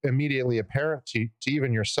like immediately apparent to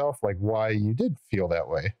even yourself like why you did feel that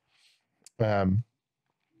way, and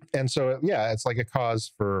so it's like a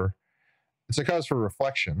cause for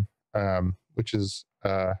reflection, which is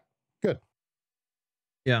good.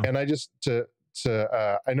 Yeah. And I just I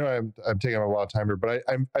know I'm taking up a lot of time here, but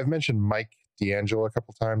I've mentioned Mike D'Angelo a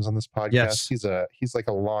couple times on this podcast. Yes. He's like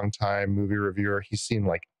a long time movie reviewer. He's seen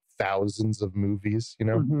like thousands of movies,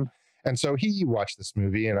 and so he watched this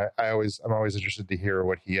movie, and I'm always interested to hear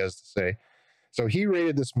what he has to say. So he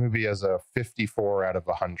rated this movie as a 54 out of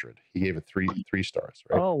 100. He gave it three stars,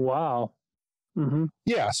 right? Oh wow.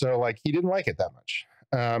 Yeah, so like he didn't like it that much.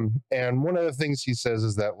 And one of the things he says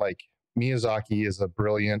is that like Miyazaki is a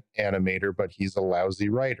brilliant animator, but he's a lousy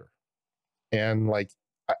writer. And like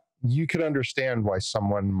you could understand why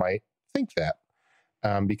someone might think that,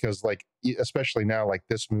 because like especially now, like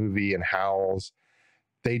this movie and Howl's,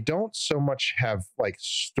 they don't so much have like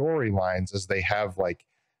storylines as they have like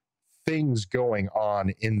things going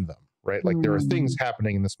on in them, right? Like there are things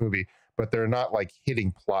happening in this movie, but they're not like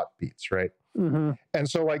hitting plot beats, right? And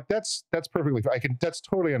so like that's perfectly that's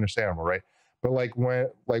totally understandable, right? But like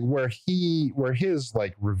where his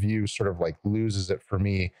like review sort of like loses it for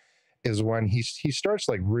me is when he starts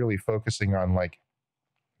like really focusing on like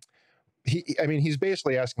he's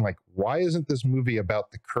basically asking like, why isn't this movie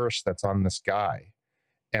about the curse that's on this guy,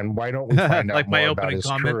 and why don't we find like out my more about opening his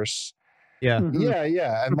comment. curse? Yeah.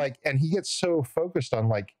 Yeah, and like, and he gets so focused on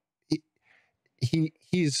like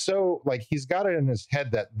he's so like he's got it in his head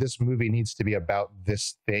that this movie needs to be about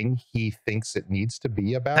this thing he thinks it needs to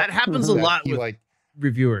be about. That happens a lot with like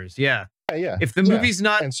reviewers. Yeah. If the movie's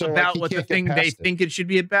not about what the thing they think it should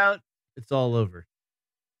be about, it's all over,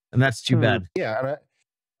 and that's too bad. Yeah,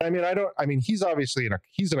 and he's obviously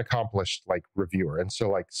he's an accomplished like reviewer, and so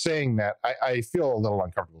like saying that, I feel a little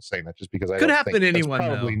uncomfortable saying that just because I could don't happen think to anyone. That's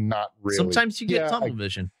probably though. not really. Sometimes you get tunnel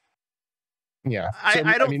vision. Yeah,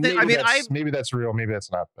 I don't think. Maybe that's real. Maybe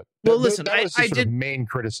that's not. But well, listen, that was I sort did of main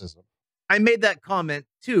criticism. I made that comment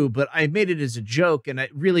too, but I made it as a joke, and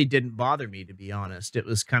it really didn't bother me, to be honest. It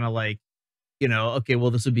was kind of like, okay,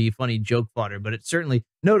 well, this would be funny joke fodder, but it certainly,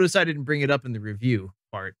 notice I didn't bring it up in the review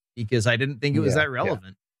part because I didn't think it was that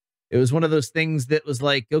relevant. It was one of those things that was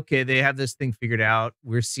like, okay, they have this thing figured out.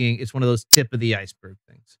 We're seeing, it's one of those tip of the iceberg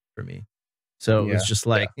things for me. So it was just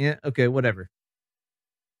like, okay, whatever.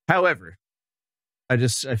 However, I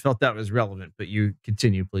felt that was relevant, but you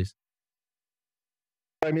continue, please.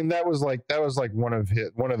 I mean, that was like one of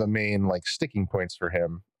the main like sticking points for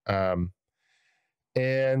him.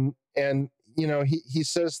 And he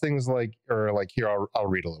says things like, or like here, I'll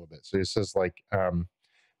read a little bit. So he says like,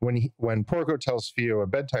 when Porco tells Theo a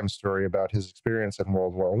bedtime story about his experience in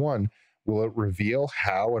World War I, will it reveal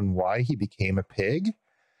how and why he became a pig?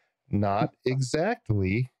 Not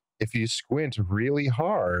exactly. If you squint really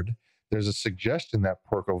hard, there's a suggestion that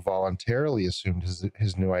Porco voluntarily assumed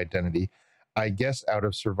his new identity, I guess out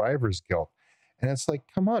of survivor's guilt. And it's like,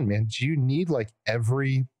 come on, man. Do you need like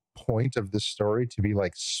every point of the story to be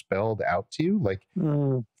like spelled out to you? Like,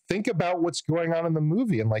 think about what's going on in the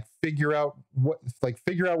movie and like figure out what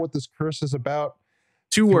this curse is about.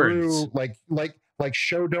 Two words. Like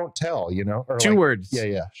show don't tell, or two words.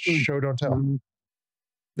 Yeah. Show don't tell.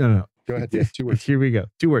 No. Go ahead. Yeah, 2 words. Here we go.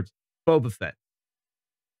 2 words. Boba Fett.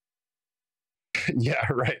 Yeah,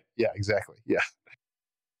 right. Yeah, exactly. Yeah.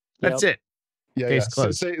 That's it. Yeah. Case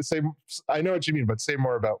closed. So say I know what you mean, but say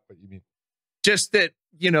more about what you mean. Just that,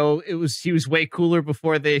 he was way cooler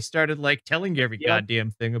before they started like telling you every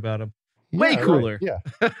goddamn thing about him. Way cooler.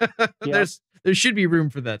 Right. Yeah. There should be room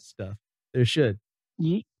for that stuff. There should.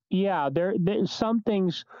 Yeah, there some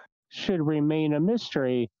things should remain a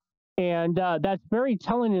mystery, and that's very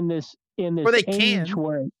telling in this where they age can.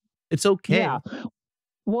 where it's okay. Yeah.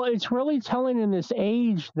 Well, it's really telling in this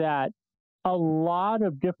age that a lot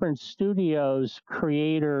of different studios,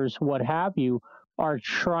 creators, what have you, are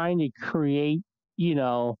trying to create,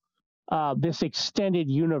 this extended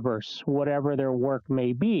universe, whatever their work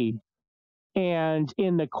may be. And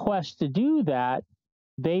in the quest to do that,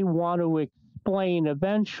 they want to explain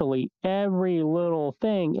eventually every little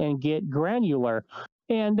thing and get granular.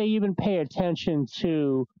 And they even pay attention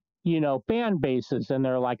to, fan bases. And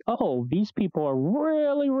they're like, oh, these people are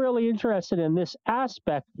really, really interested in this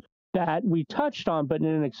aspect that we touched on but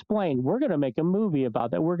didn't explain. We're going to make a movie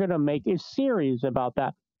about that. We're going to make a series about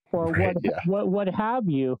that, or what have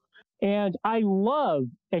you. And I love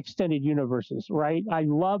extended universes, right? I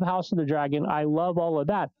love House of the Dragon. I love all of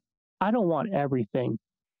that. I don't want everything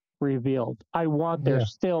revealed. I want there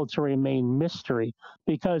still to remain mystery,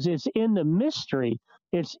 because it's in the mystery,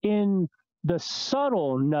 it's in the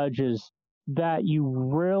subtle nudges that you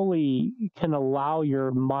really can allow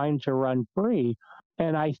your mind to run free.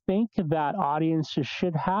 And I think that audiences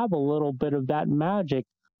should have a little bit of that magic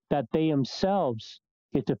that they themselves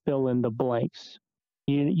get to fill in the blanks.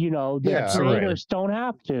 The creators don't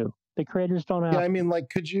have to. The creators don't have. Yeah, I mean, like,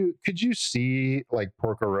 could you see like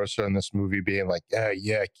Porco Rosso in this movie being like,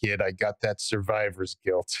 yeah, kid, I got that survivor's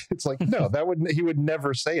guilt? It's like, no, he would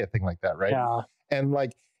never say a thing like that, right? Yeah. And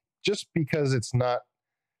like, just because it's not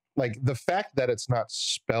like the fact that it's not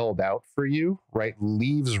spelled out for you, right,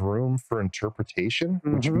 leaves room for interpretation,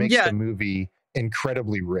 which makes the movie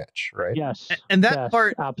incredibly rich, right? Yes. And that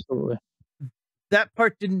part, absolutely. That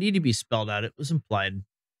part didn't need to be spelled out. It was implied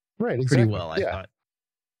pretty well, I thought.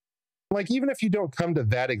 Like, even if you don't come to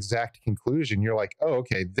that exact conclusion, you're like, oh,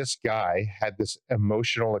 okay, this guy had this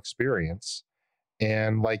emotional experience,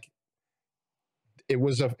 and like it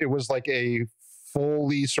was like a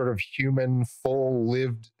fully sort of human, full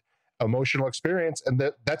lived emotional experience, and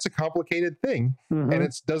that's a complicated thing. And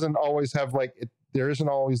it doesn't always have like there isn't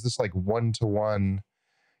always this like one-to-one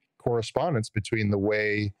correspondence between the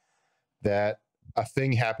way that a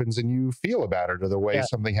thing happens and you feel about it, or the way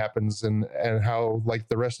something happens and how like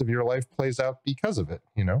the rest of your life plays out because of it,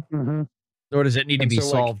 you know? Or does it need to be so,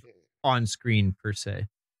 solved like, on screen per se?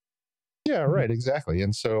 Yeah, right, exactly.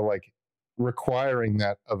 And so like requiring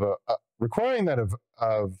that of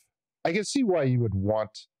I can see why you would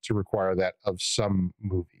want to require that of some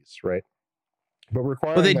movies, right? But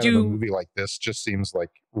requiring that of a movie like this just seems like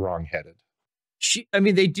wrong-headed. I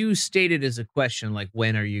mean, they do state it as a question, like,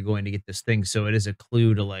 when are you going to get this thing? So it is a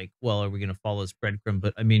clue to like, well, are we going to follow this breadcrumb?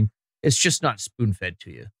 But I mean, it's just not spoon-fed to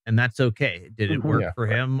you, and that's okay. Did it work for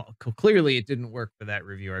him? Clearly, it didn't work for that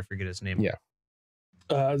reviewer. I forget his name. Yeah.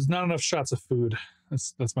 There's not enough shots of food.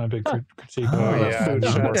 That's my big critique. Food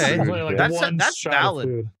shots. Okay. Like that's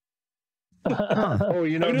valid. Oh,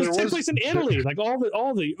 you know, I mean, it was take place in Italy, like all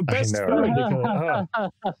the best food.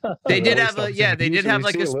 They did have they did have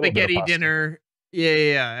like a spaghetti dinner.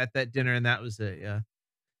 Yeah, at that dinner, and that was it.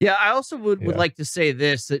 Yeah. I also would like to say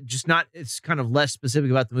this, that just not, it's kind of less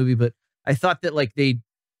specific about the movie, but I thought that like they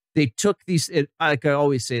took these. Like I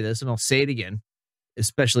always say this, and I'll say it again,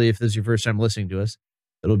 especially if this is your first time listening to us,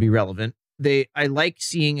 it'll be relevant. I like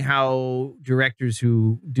seeing how directors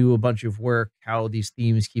who do a bunch of work, how these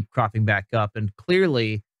themes keep cropping back up. And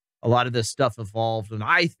clearly a lot of this stuff evolved, and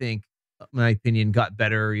I think, my opinion, got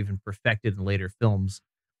better or even perfected in later films,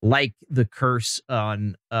 like the curse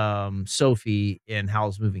on Sophie in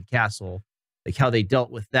Howl's Moving Castle, like how they dealt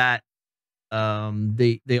with that.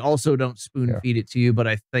 They also don't spoon feed it to you, but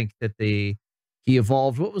I think that he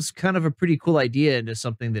evolved what was kind of a pretty cool idea into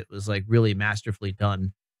something that was like really masterfully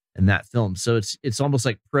done in that film. So it's almost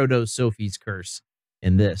like proto Sophie's curse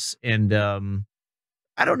in this. And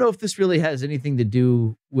I don't know if this really has anything to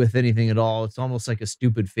do with anything at all. It's almost like a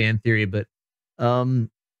stupid fan theory, but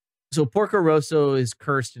so Porco Rosso is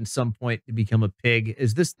cursed in some point to become a pig.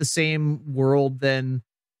 Is this the same world then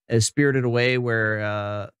as Spirited Away,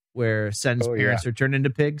 where Sen's parents are turned into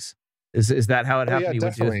pigs? Is that how it happened? He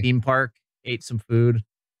went to a theme park, ate some food.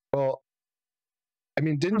 Well, I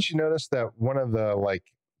mean, didn't you notice that one of the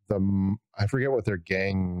I forget what their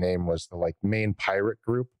gang name was, the like main pirate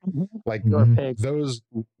group, like those,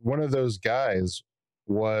 one of those guys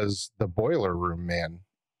was the boiler room man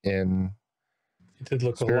in. It did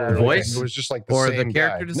look a lot. Voice. It was just like the or same the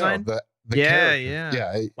character guy. design. No, the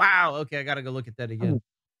yeah. Wow. Okay, I gotta go look at that again.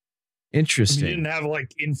 Interesting. I mean, he didn't have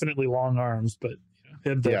like infinitely long arms, but he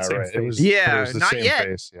had that same face. It was the not same yet.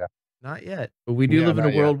 face, Not yet, but we do live in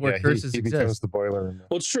a world where curses he exist. becomes the boiler room.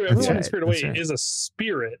 Well, it's true. Everyone in Spirited Away is a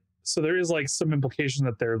spirit, so there is like some implication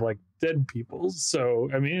that they're like dead people. So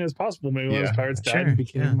I mean, it's possible maybe one of those pirates died and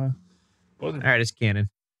became. All right, it's canon.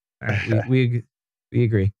 All right, we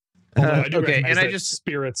agree. I do okay, and that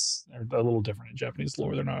spirits are a little different in Japanese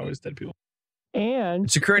lore. They're not always dead people. And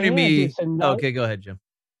it's occurring to me. Okay, go ahead, Jim.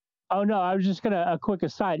 Oh no, I was just gonna a quick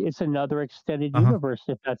aside. It's another extended universe.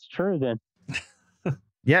 If that's true, then.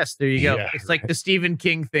 Yes, there you go. Yeah, it's like the Stephen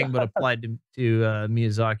King thing, but applied to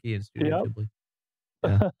Miyazaki and Studio Ghibli.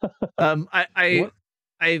 Yeah.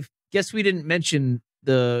 I guess we didn't mention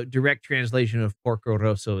the direct translation of Porco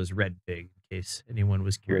Rosso as Red Pig, in case anyone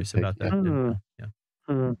was curious about that.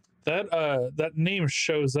 That name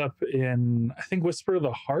shows up in, I think, Whisper of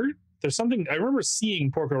the Heart. There's something I remember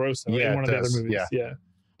seeing Porco Rosso in one of the other movies. Yeah.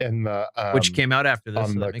 And which came out after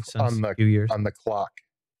this, so that makes sense. On the few years. On the clock.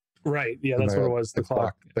 Right. Yeah, that's what it was. The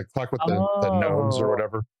clock. The clock with the gnomes or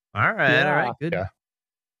whatever. All right. Good. Yeah.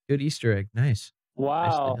 Good Easter egg. Nice.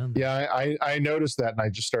 Wow. Yeah, I noticed that, and I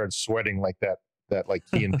just started sweating like that like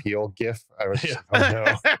Key and Peele gif. I was just, oh no.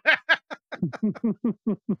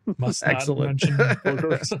 Must not mention Porco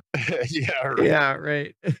Rosso. Yeah,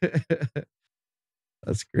 right.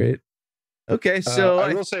 That's great. Okay, so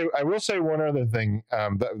I will say one other thing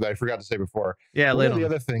that I forgot to say before. Yeah, one of the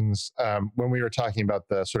other things when we were talking about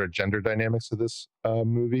the sort of gender dynamics of this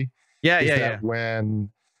movie. When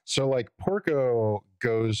like Porco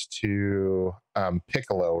goes to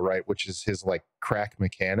Piccolo, right, which is his like crack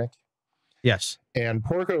mechanic. Yes. And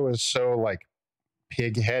Porco is so like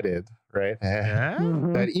pig-headed, right?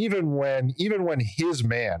 That even when his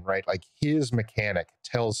man, right, like his mechanic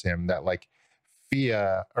tells him that like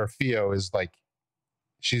Fio is like,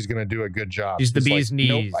 she's gonna do a good job. She's the bee's knees.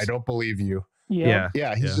 Nope, I don't believe you. Yeah.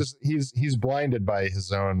 He's blinded by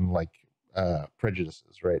his own like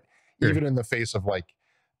prejudices, right? Sure. Even in the face of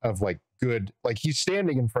good, like he's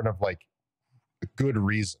standing in front of like a good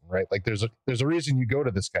reason, right? Like there's a reason you go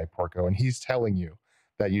to this guy Porco, and he's telling you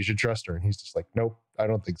that you should trust her. And he's just like, nope, I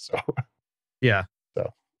don't think so. Yeah.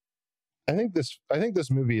 So I think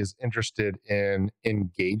this movie is interested in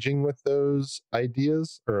engaging with those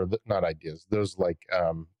ideas, or not ideas, those like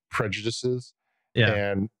prejudices. Yeah.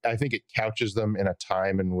 And I think it couches them in a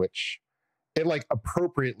time in which it like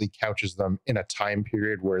appropriately couches them in a time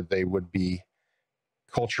period where they would be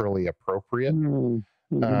culturally appropriate.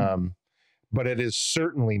 But it is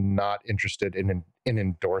certainly not interested in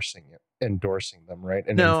endorsing them, right?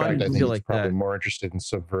 And no, in fact, I think it's like probably that. more interested in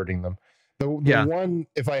subverting them. The one,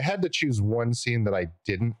 if I had to choose one scene that I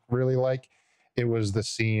didn't really like, it was the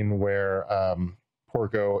scene where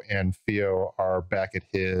Porco and Theo are back at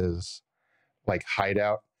his like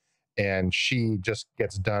hideout, and she just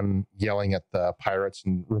gets done yelling at the pirates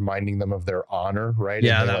and reminding them of their honor, right?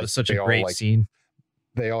 Yeah, and that was such a great scene.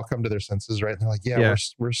 They all come to their senses, right? And they're like, yeah.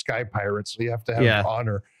 We're sky pirates. We have to have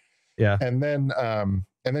honor. Yeah. And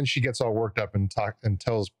then she gets all worked up and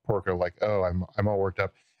tells Porco like, oh, I'm all worked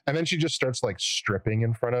up. And then she just starts like stripping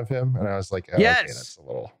in front of him. And I was like, oh, okay, that's a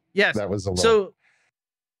little, that was a little. So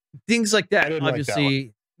things like that, obviously.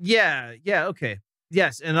 Like that yeah. Okay.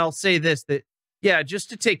 Yes. And I'll say this, that, yeah, just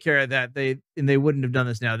to take care of that, they wouldn't have done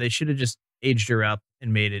this now. They should have just aged her up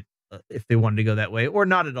and made it if they wanted to go that way, or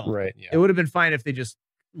not at all. Right. Yeah. It would have been fine if they just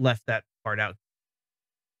left that part out.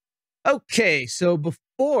 Okay, so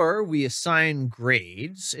before we assign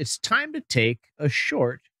grades, it's time to take a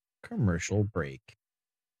short commercial break.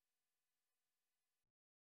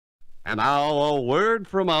 And now a word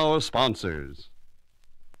from our sponsors.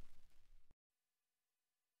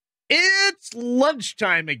 It's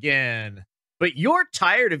lunchtime again, but you're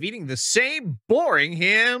tired of eating the same boring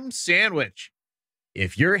ham sandwich.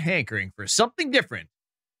 If you're hankering for something different,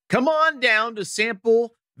 come on down to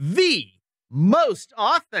sample the most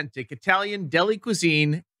authentic Italian deli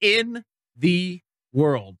cuisine in the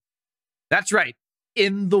world. That's right,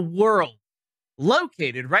 in the world.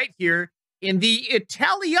 Located right here in the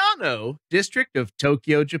Italiano district of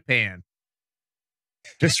Tokyo, Japan.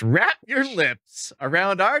 Just wrap your lips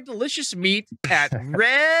around our delicious meat at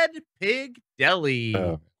Red Pig Deli.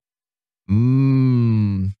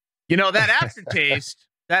 You know, that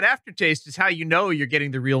aftertaste is how you know you're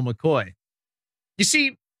getting the real McCoy. You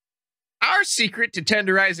see, our secret to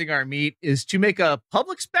tenderizing our meat is to make a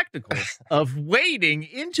public spectacle of wading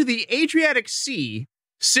into the Adriatic Sea,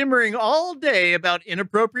 simmering all day about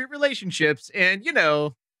inappropriate relationships, and you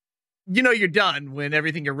know you're done when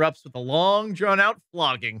everything erupts with a long, drawn-out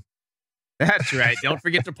flogging. That's right. Don't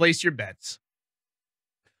forget to place your bets.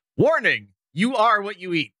 Warning, you are what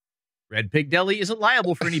you eat. Red Pig Deli isn't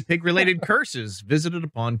liable for any pig-related curses visited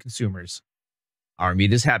upon consumers. Our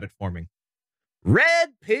meat is habit-forming. Red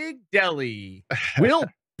Pig Deli will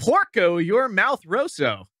Porco your mouth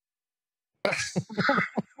Rosso.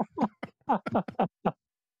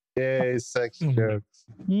 Yay, sex jokes.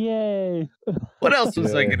 Yay. What else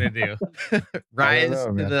was I going to do? Rise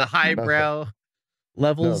to the highbrow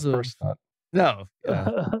levels of... No.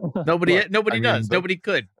 Nobody does. Nobody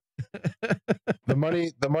could. The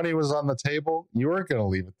money was on the table. You weren't going to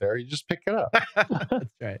leave it there. You just pick it up. That's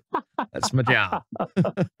right. That's my job.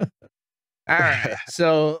 All right.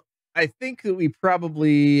 So I think that we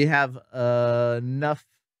probably have enough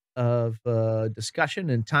of discussion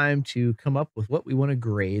and time to come up with what we want to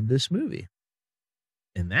grade this movie.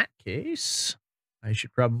 In that case, I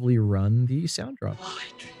should probably run the sound drop.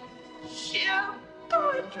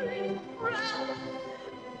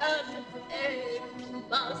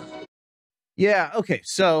 Yeah, okay,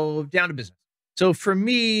 so down to business. So for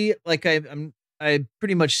me, like I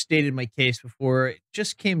pretty much stated my case before. It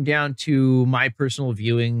just came down to my personal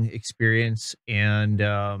viewing experience. And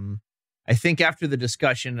I think after the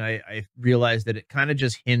discussion, I realized that it kind of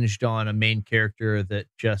just hinged on a main character that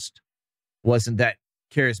just wasn't that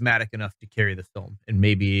charismatic enough to carry the film. And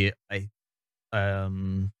maybe I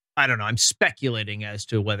don't know. I'm speculating as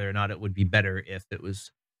to whether or not it would be better if it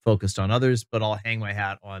was focused on others, but I'll hang my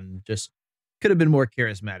hat on just could have been more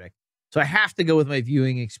charismatic. So I have to go with my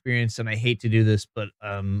viewing experience, and I hate to do this, but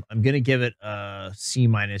I'm going to give it a C-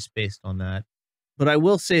 based on that. But I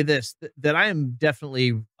will say this, that I am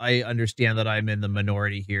definitely, I understand that I'm in the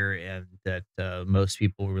minority here, and that most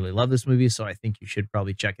people really love this movie. So I think you should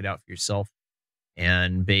probably check it out for yourself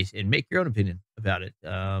and make your own opinion about it.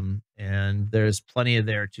 And there's plenty of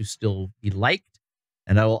there to still be liked.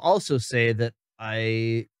 And I will also say that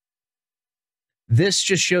this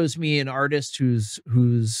just shows me an artist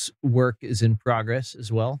whose work is in progress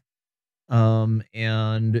as well. And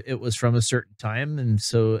it was from a certain time. And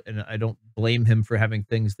I don't blame him for having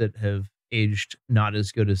things that have aged not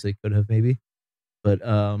as good as they could have maybe. But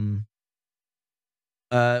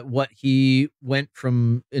what he went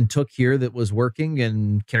from and took here that was working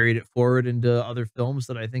and carried it forward into other films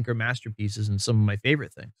that I think are masterpieces and some of my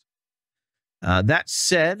favorite things. That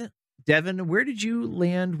said, Devin, where did you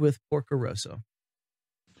land with Porco Rosso?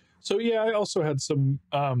 So yeah, I also had some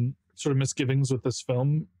sort of misgivings with this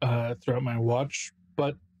film throughout my watch,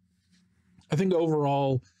 but I think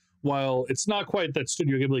overall, while it's not quite that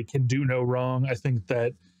Studio Ghibli can do no wrong, I think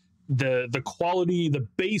that the quality, the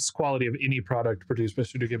base quality of any product produced by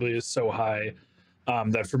Studio Ghibli is so high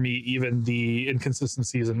that for me, even the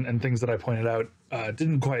inconsistencies and things that I pointed out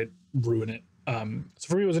didn't quite ruin it. So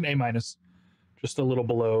for me, it was an A-, just a little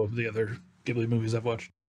below the other Ghibli movies I've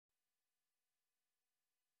watched.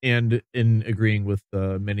 And in agreeing with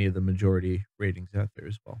many of the majority ratings out there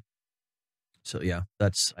as well. So yeah,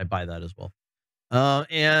 I buy that as well.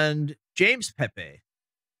 And James Pepe,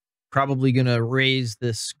 probably going to raise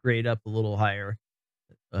this grade up a little higher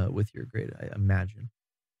with your grade, I imagine.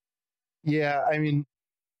 Yeah, I mean,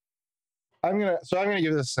 I'm gonna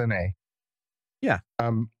give this an A. Yeah.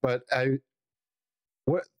 But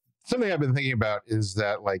something I've been thinking about is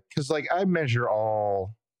that, like, because like I measure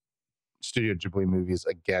all Studio Ghibli movies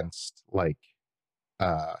against like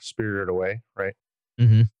Spirited Away, right?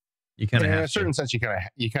 Mm-hmm. You kind of have in a certain sense, you kind of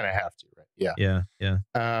have to, right? Yeah. Yeah.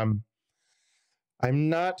 I'm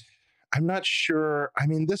not sure. I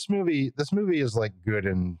mean, this movie is like good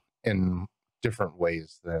in different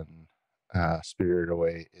ways than Spirited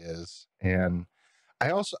Away is, and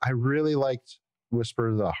I really liked Whisper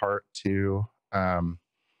of the Heart too, and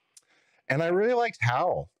I really liked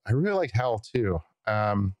Howl. Too.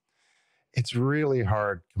 It's really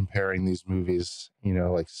hard comparing these movies,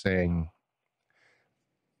 like saying,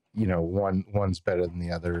 one's better than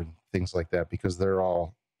the other and things like that, because they're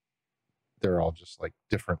all just like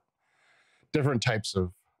different types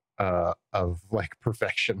of like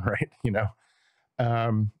perfection, right?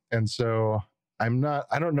 And so I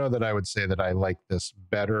don't know that I would say that I like this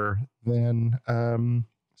better than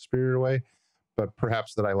Spirited Away, but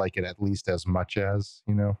perhaps that I like it at least as much as,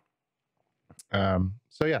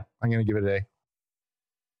 so yeah, I'm going to give it an A.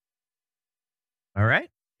 All right.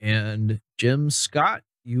 And Jim Scott,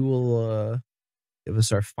 you will give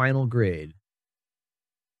us our final grade.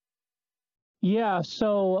 Yeah,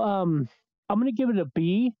 so I'm going to give it a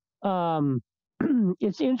B.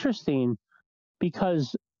 It's interesting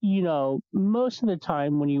because, most of the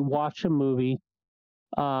time when you watch a movie,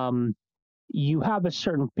 you have a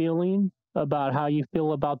certain feeling about how you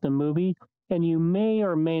feel about the movie, and you may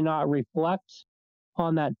or may not reflect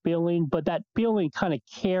on that feeling, but that feeling kind of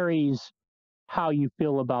carries how you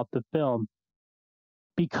feel about the film.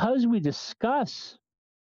 Because we discuss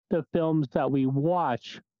the films that we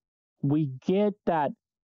watch, we get that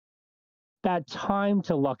time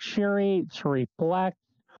to luxuriate, to reflect,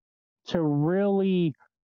 to really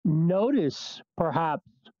notice perhaps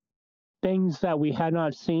things that we had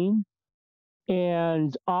not seen,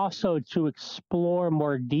 and also to explore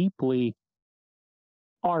more deeply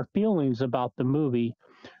our feelings about the movie.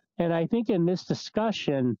 And I think in this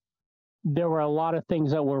discussion, there were a lot of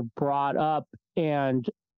things that were brought up and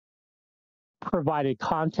provided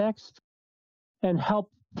context and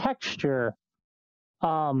helped texture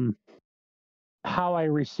how I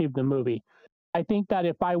received the movie. I think that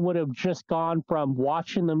if I would have just gone from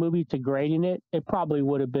watching the movie to grading it, it probably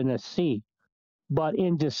would have been a C. But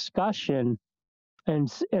in discussion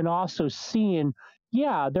and also seeing,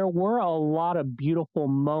 yeah, there were a lot of beautiful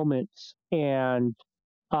moments and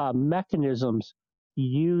mechanisms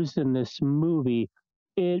used in this movie.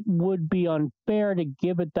 It would be unfair to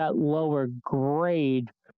give it that lower grade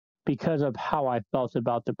because of how I felt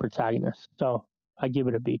about the protagonist. So I give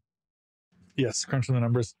it a B. Yes, crunching the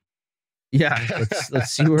numbers. Yeah,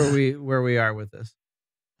 let's see where we are with this.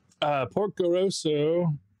 Porco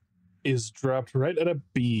Rosso is dropped right at a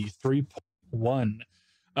B, 3.1,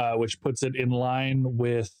 which puts it in line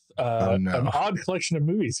with an odd collection of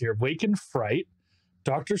movies here: Wake and Fright,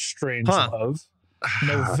 Doctor Strangelove,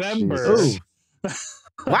 November.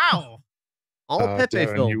 Wow, all Pepe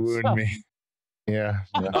Devin, films. You wound me. Yeah.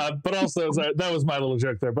 But also, that was my little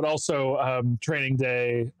joke there. But also, Training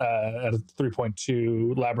Day at a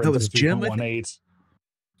 3.2, Labyrinth that was at a 3.18.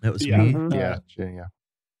 That was me. Yeah.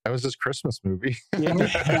 That was his Christmas movie. Yeah,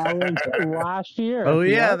 that was last year. Oh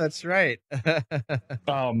yeah, that's right.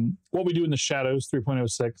 What We Do in the Shadows,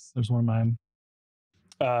 3.06. There's one of mine.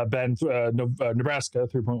 Nebraska,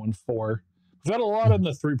 3.14. We've got a lot in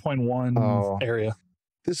the 3.1 area.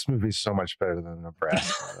 This movie's so much better than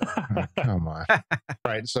Nebraska. Come on.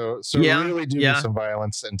 Right. So Yeah, really do me some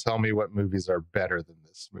violence and tell me what movies are better than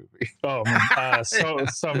this movie. Oh,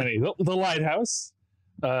 so many. The Lighthouse,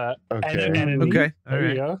 Okay. Enemy. Okay. All There you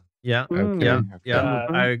right. go. Yeah. Okay. Yeah. Okay.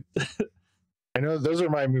 Yeah. I know those are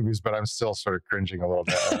my movies, but I'm still sort of cringing a little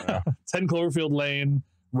bit. I don't know. 10 Cloverfield Lane,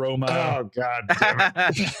 Roma. Oh, God damn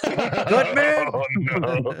it. Good man. Oh,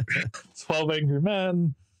 no. 12 Angry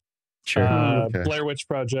Men. Sure. Okay. Blair Witch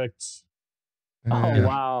Project. Oh,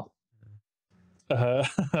 wow.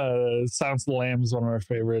 Silence of the Lambs is one of our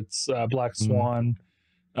favorites. Black Swan.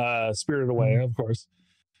 Spirited Away, of course.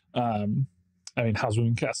 I mean, House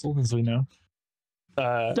Moving Castle, as we know.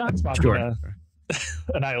 Ex Machina,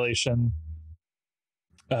 Annihilation.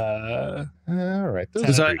 All right.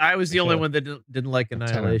 Because I was the only one that didn't like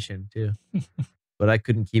Annihilation too, but I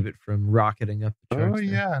couldn't keep it from rocketing up the charts. Oh there.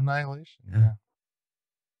 yeah, Annihilation. Yeah.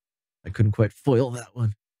 I couldn't quite foil that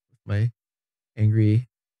one with my angry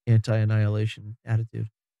anti-annihilation attitude.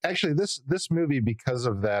 Actually, this movie, because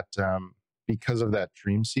of that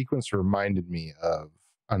dream sequence, reminded me of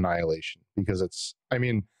Annihilation. Because it's, I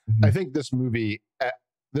mean, I think this movie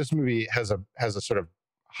has a sort of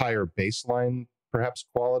higher baseline, perhaps,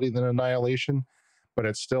 quality than Annihilation, but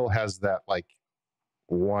it still has that like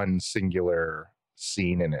one singular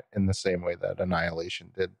scene in it, in the same way that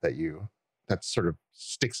Annihilation did, that sort of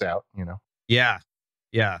sticks out, you know. Yeah,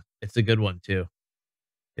 it's a good one too.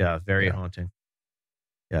 Yeah, very haunting.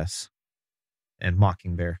 Yes, and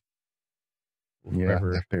Mockingbird.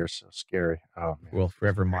 That bear's so scary. Oh man, will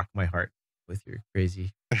forever mock my heart with your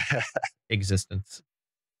crazy existence.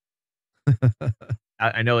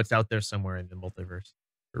 I know it's out there somewhere in the multiverse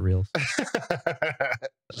for reals.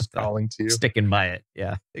 Just calling to you, sticking by it.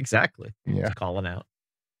 Yeah, exactly. Yeah, just calling out.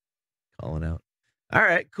 All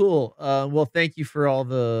right, cool. Well, thank you for all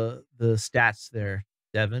the stats there,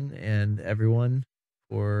 Devin, and everyone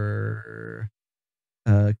for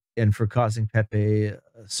and for causing Pepe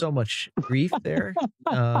so much grief there.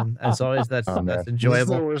 As always, that's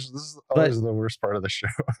enjoyable. This is always the worst part of the show.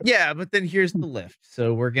 Yeah, but then here's the lift.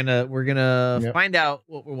 So we're gonna find out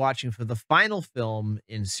what we're watching for the final film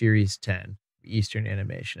in Series 10, Eastern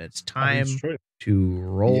Animation. It's time to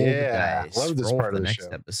roll the dice. Love this part of the next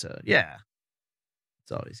show. episode. Yeah,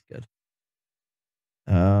 it's always good.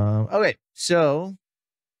 Okay, so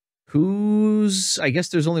I guess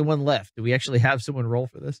there's only one left. Do we actually have someone roll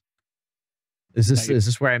for this? Is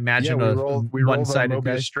this where I imagine we roll one-sided Mobius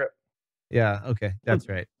dice? strip? Yeah, okay, that's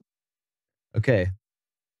right. Okay.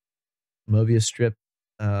 Mobius strip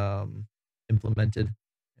implemented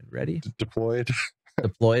and ready. Deployed.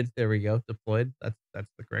 Deployed. There we go. Deployed. That's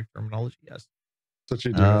the correct terminology. Yes. That's what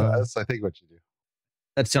you do. That's, I think, what you do.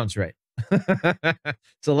 That sounds right.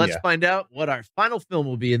 So let's find out what our final film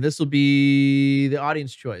will be, and this will be the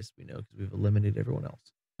audience choice. We know because we've eliminated everyone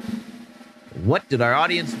else. What did our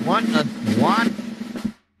audience want us to watch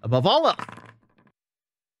above all else?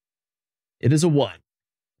 It is a one.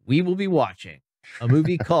 We will be watching a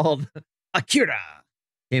movie called Akira.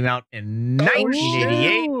 Came out in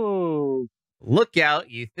 1988. Look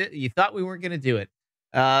out! You thought we weren't going to do it.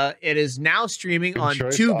 It is now streaming on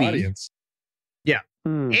Tubi. Audience. Yeah.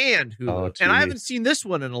 And Hulu. And I haven't seen this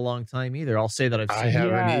one in a long time either. I'll say that I've seen it. I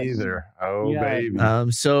haven't either. Oh, baby.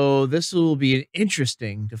 So this will be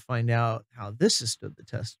interesting to find out how this has stood the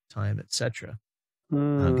test of time, etc.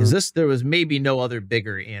 Because there was maybe no other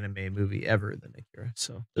bigger anime movie ever than Akira.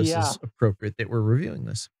 So this is appropriate that we're reviewing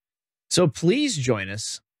this. So please join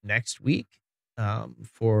us next week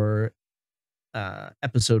for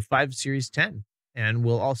episode 5, series 10. And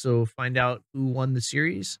we'll also find out who won the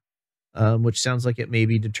series. Which sounds like it may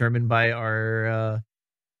be determined by our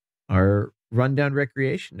rundown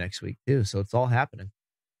recreation next week too. So it's all happening.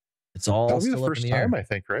 It's all That'll be still the first up in the time, air. I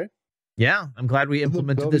think, right? Yeah, I'm glad we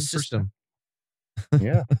implemented this system.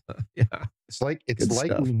 Yeah, yeah. It's like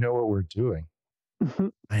we know what we're doing.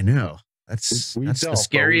 I know. That's the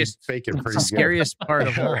scariest. Fake it pretty the scariest part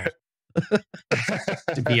of all.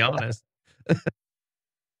 To be honest.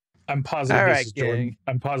 I'm positive All this right, is Jordan.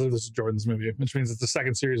 I'm positive this is Jordan's movie, which means it's the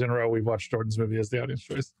second series in a row we've watched Jordan's movie as the audience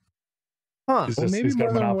choice. Huh. Well, maybe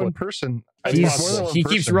more than one person. He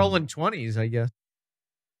keeps rolling 20s, I guess.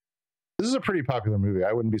 This is a pretty popular movie.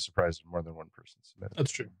 I wouldn't be surprised if more than one person submitted.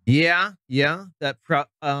 That's true. Yeah. That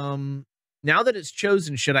now that it's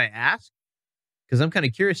chosen, should I ask? Because I'm kind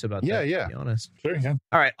of curious about that. Yeah. To be honest. Sure. Yeah.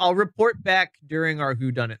 All right. I'll report back during our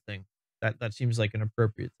WHODUNNIT thing. That seems like an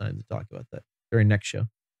appropriate time to talk about that during next show.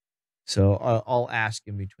 So I'll ask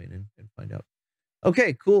in between and find out.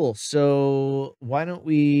 Okay, cool. So why don't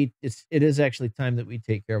we? It is actually time that we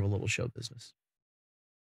take care of a little show business.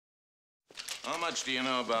 How much do you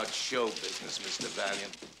know about show business, Mr.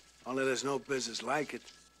 Valiant? Only there's no business like it.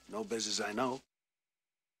 No business I know.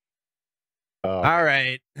 All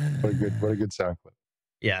right. What a good sound clip.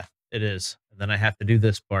 Yeah, it is. And then I have to do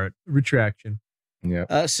this part, retraction.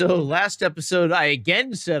 Yeah. So last episode, I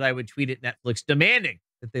again said I would tweet at Netflix demanding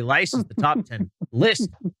that they license the top 10 list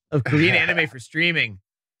of Korean anime for streaming.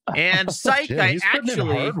 And psych, Jim, I he's putting in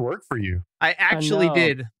actually hard work for you. I actually know.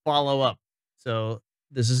 did follow up. So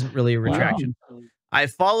this isn't really a retraction. I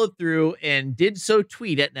followed through and did so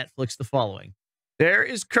tweet at Netflix the following. There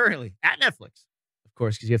is currently, at Netflix, of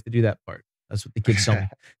course, because you have to do that part. That's what the kids tell me.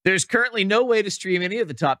 There's currently no way to stream any of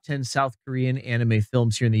the top 10 South Korean anime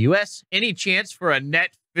films here in the U.S. Any chance for a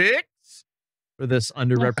Netflix for this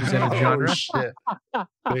underrepresented genre? Oh, shit.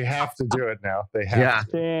 They have to do it now. They have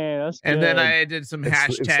to. Damn, that's And then good. I did some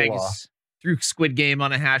It's the law. hashtags, threw Squid Game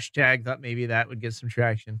on a hashtag, thought maybe that would get some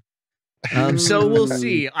traction. So we'll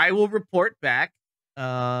see. I will report back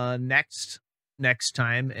next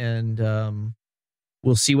time, and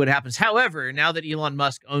we'll see what happens. However, now that Elon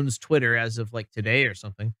Musk owns Twitter as of like today or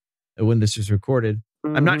something, when this is recorded,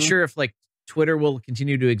 I'm not sure if like Twitter will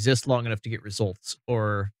continue to exist long enough to get results,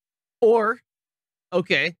 or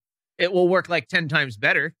okay, it will work like 10 times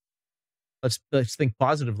better. Let's think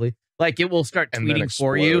positively. Like it will start And then tweeting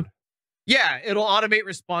for you. explode. Yeah, it'll automate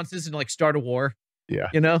responses and like start a war. Yeah.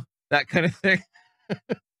 You know, that kind of thing.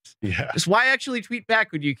 Yeah. Just why actually tweet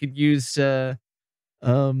back when you could use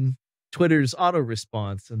Twitter's auto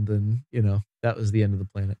response, and then, you know, that was the end of the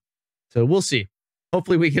planet. So we'll see.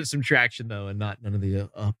 Hopefully we get some traction though, and not none of the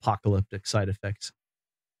apocalyptic side effects.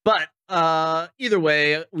 But either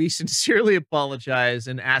way, we sincerely apologize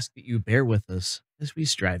and ask that you bear with us as we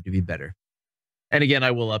strive to be better. And again,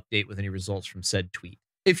 I will update with any results from said tweet.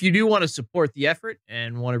 If you do want to support the effort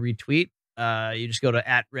and want to retweet, you just go to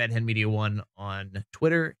 @RedHenMedia1 on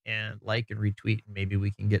Twitter and like and retweet, and maybe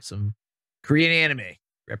we can get some Korean anime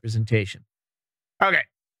representation. Okay.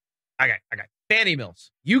 Fan emails.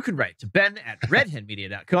 You can write to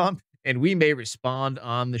ben@redhenmedia.com, and we may respond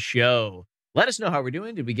on the show. Let us know how we're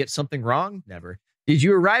doing. Did we get something wrong? Never. Did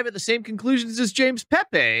you arrive at the same conclusions as James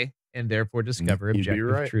Pepe and therefore discover You'd be objective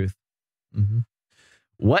right. truth?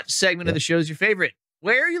 What segment of the show is your favorite?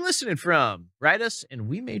 Where are you listening from? Write us, and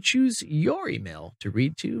we may choose your email to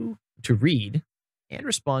read and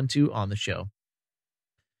respond to on the show.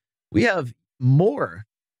 We have more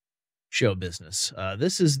show business.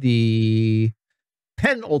 This is the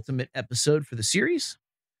penultimate episode for the series.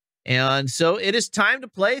 And so it is time to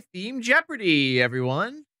play Theme Jeopardy,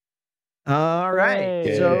 everyone. All right.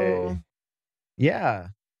 Yay. So, yeah.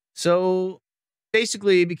 So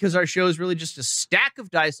basically, because our show is really just a stack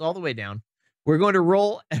of dice all the way down, we're going to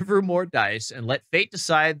roll ever more dice and let fate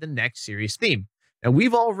decide the next series theme. Now,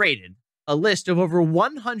 we've all rated a list of over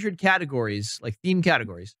 100 categories, like theme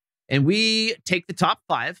categories, and we take the top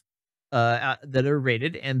 5 that are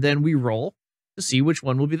rated, and then we roll to see which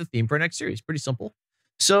one will be the theme for our next series. Pretty simple.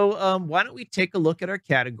 So why don't we take a look at our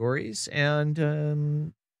categories,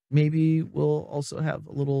 and maybe we'll also have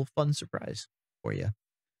a little fun surprise for you.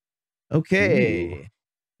 Okay. Ooh.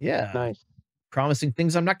 Yeah. Nice. Promising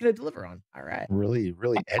things I'm not going to deliver on. All right. Really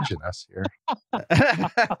edging us here.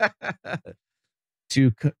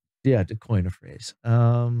 To coin a phrase.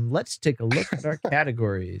 Let's take a look at our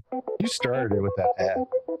categories. You started it with that ad.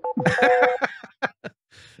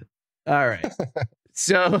 All right.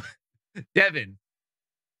 So, Devin,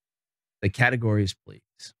 the categories, please.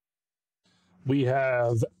 We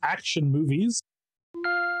have action movies,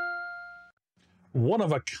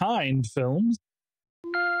 one-of-a-kind films,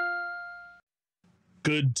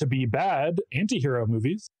 good to be bad anti-hero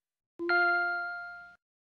movies,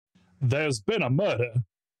 there's been a murder,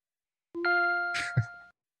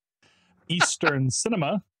 Eastern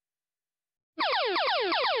cinema,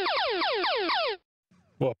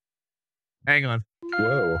 whoa, hang on,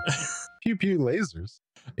 whoa, pew pew lasers.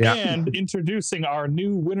 Yeah. And introducing our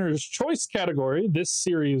new Winner's Choice category, this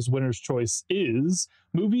series' Winner's Choice is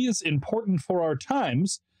Movies Important for Our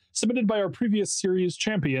Times, submitted by our previous series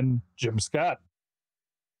champion, Jim Scott.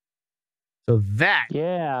 So that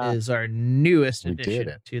is our newest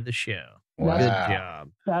addition to the show. Wow. Good job.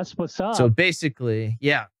 That's what's up. So basically,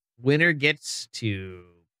 yeah, winner gets to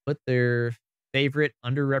put their favorite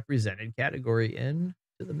underrepresented category into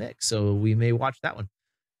the mix. So we may watch that one.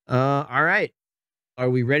 All right. Are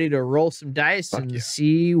we ready to roll some dice and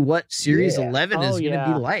see what Series 11 is going to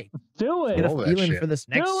be like? Do it. Get a feeling for this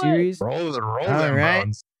next Do it. series. Roll them All right.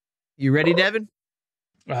 bones. You ready, Devin?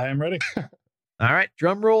 I am ready. All right.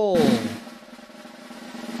 Drum roll.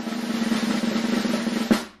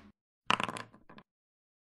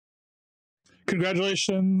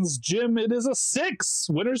 Congratulations, Jim. It is a 6.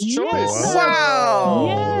 Winner's Yes. choice. Wow.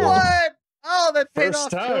 Yes. What? Oh, that paid First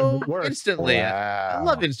off time so it worked. instantly. I Wow.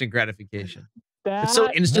 love instant gratification. It's so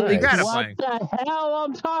instantly That's gratifying. what the hell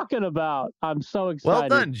I'm talking about. I'm so excited. Well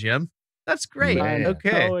done, Jim. That's great. I'm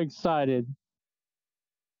Okay. so excited.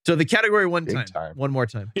 So the category one more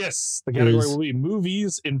time. Yes, the category will be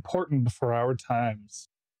movies important for our times.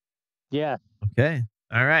 Yeah. Okay.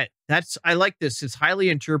 All right. I like this. It's highly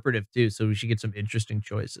interpretive too, so we should get some interesting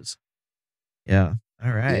choices. Yeah.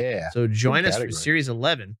 All right. Yeah. So join us for category. series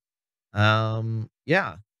 11.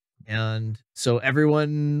 Yeah. And so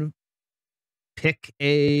everyone pick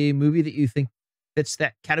a movie that you think fits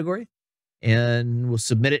that category, and we'll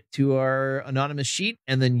submit it to our anonymous sheet.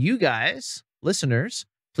 And then you guys, listeners,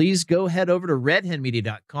 please go head over to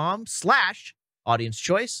redhenmedia.com/audience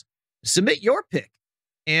choice, submit your pick.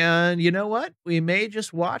 And you know what? We may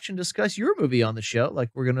just watch and discuss your movie on the show, like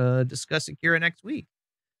we're going to discuss Akira next week.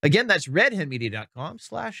 Again, that's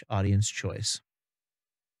redhenmedia.com/audience choice.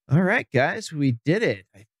 All right, guys, we did it.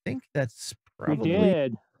 I think that's probably... We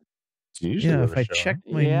did. It's usually Yeah, what if I a show. check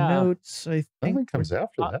my notes, I think Nothing comes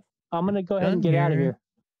after that. I'm going to go ahead and get out of here.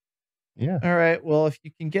 Yeah. All right. Well, if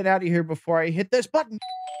you can get out of here before I hit this button.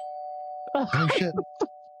 Oh, shit.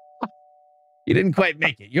 You didn't quite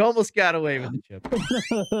make it. You almost got away with the chip.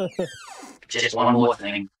 Just one more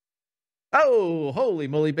thing. Oh, holy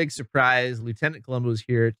moly. Big surprise. Lieutenant Columbo is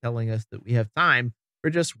here telling us that we have time for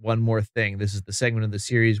just one more thing. This is the segment of the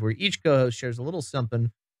series where each co-host shares a little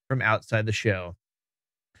something from outside the show.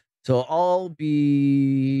 So I'll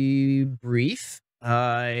be brief.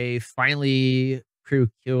 I finally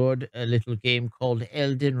procured a little game called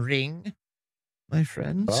Elden Ring, my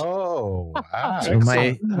friends. Oh, wow. So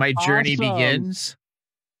my journey begins.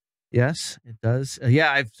 Yes, it does.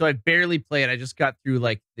 Yeah, I barely played. I just got through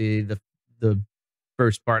like the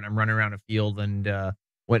first part. I'm running around a field and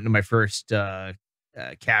went into my first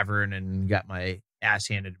cavern and got my ass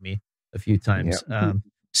handed to me a few times. Yep.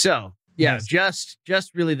 So yeah, Nice.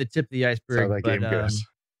 just really the tip of the iceberg. That's how that game goes.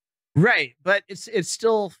 Right, but it's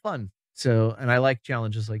still fun. So, and I like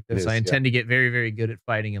challenges like this. It is, I intend to get very, very good at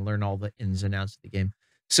fighting and learn all the ins and outs of the game.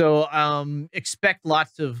 So, expect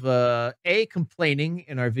lots of complaining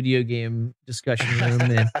in our video game discussion room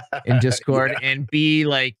and in Discord, and B,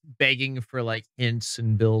 like begging for like hints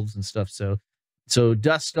and builds and stuff. So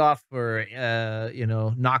dust off or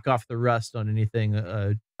knock off the rust on anything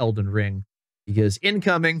Elden Ring, because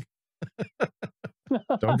incoming.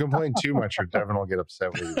 Don't complain too much or Devin will get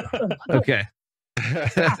upset with you. Okay.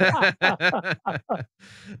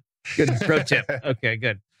 Good pro tip. Okay,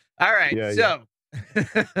 good. All right. Yeah, so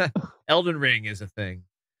Elden Ring is a thing.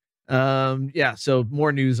 Yeah, so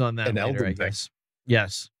more news on that An later, Elden I thing. guess.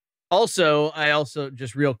 Yes. Also,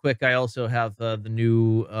 just real quick, I also have the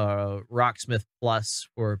new Rocksmith Plus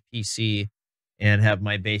for PC and have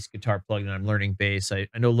my bass guitar plugged in. I'm learning bass. I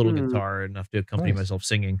know a little guitar enough to accompany myself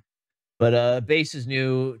singing. But bass is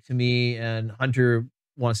new to me, and Hunter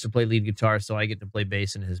wants to play lead guitar, so I get to play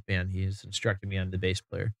bass in his band. He's instructed me on the bass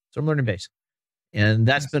player. So I'm learning bass. And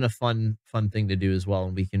that's been a fun thing to do as well.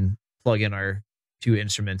 And we can plug in our two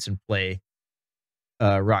instruments and play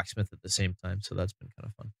Rocksmith at the same time. So that's been kind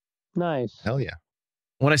of fun. Nice. Hell yeah.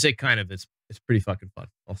 When I say kind of, it's pretty fucking fun.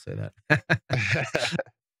 I'll say that.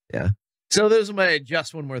 Yeah. So those are my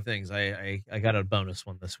just one more things. I got a bonus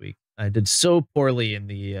one this week. I did so poorly in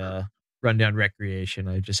the rundown recreation.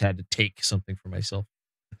 I just had to take something for myself.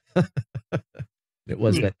 It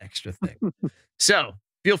was that extra thing. So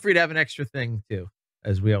feel free to have an extra thing too,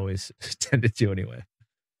 as we always tend to do anyway.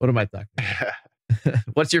 What am I talking about?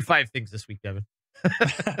 What's your 5 things this week, Devin?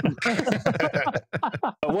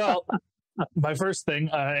 Well, my first thing,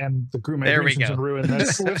 and the group There we go. ruin He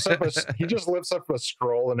this. he just lifts up a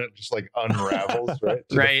scroll and it just like unravels right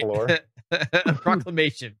to Right. the floor.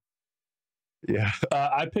 Proclamation. Yeah.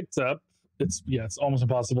 I picked up. It's almost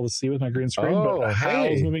impossible to see with my green screen. Oh, but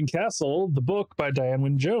Hayao hey. Moving Castle, the book by Diane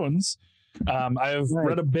Wynne Jones. I've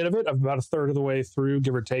read a bit of it. I'm about a third of the way through,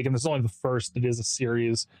 give or take, and this is only the first. It is a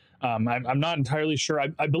series. I'm not entirely sure.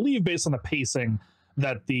 I believe, based on the pacing,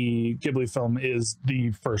 that the Ghibli film is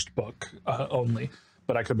the first book only,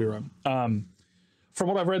 but I could be wrong. From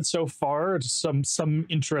what I've read so far, just some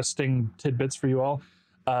interesting tidbits for you all.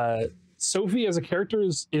 Sophie as a character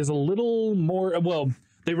is a little more well.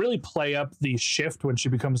 They really play up the shift when she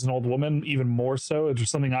becomes an old woman, even more so. It's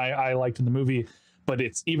just something I liked in the movie, but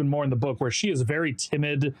it's even more in the book, where she is very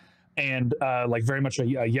timid and like very much a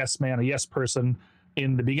yes man, a yes person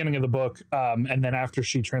in the beginning of the book, and then after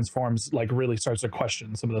she transforms, like really starts to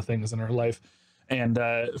question some of the things in her life. And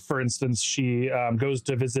for instance, she goes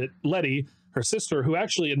to visit Letty, her sister, who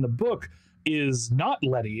actually in the book is not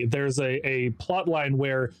Letty. There's a plot line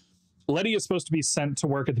where Letty is supposed to be sent to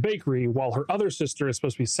work at the bakery, while her other sister is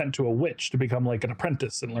supposed to be sent to a witch to become like an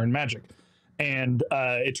apprentice and learn magic. And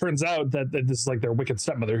it turns out that this is like their wicked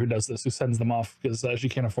stepmother who does this, who sends them off because she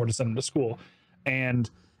can't afford to send them to school. And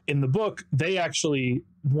in the book, they actually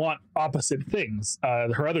want opposite things.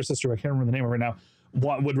 Her other sister, I can't remember the name of her now,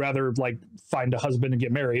 would rather like find a husband and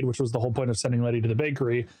get married, which was the whole point of sending Letty to the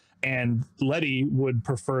bakery. And Letty would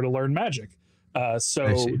prefer to learn magic.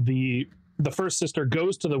 So the first sister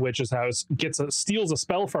goes to the witch's house, steals a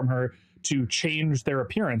spell from her to change their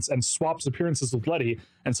appearance, and swaps appearances with Letty.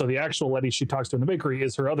 And so the actual Letty she talks to in the bakery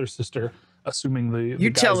is her other sister, assuming the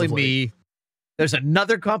You're telling me there's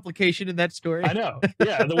another complication in that story? I know.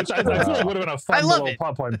 Yeah, which I feel like would have been a fun little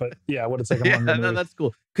plot point, but yeah, would have taken longer. No, that's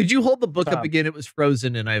cool. Could you hold the book up again? It was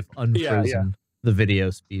frozen, and I've unfrozen the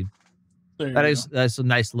video speed. That's a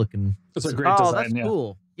nice looking. It's a great design. That's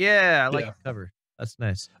cool. Yeah, I like the cover. That's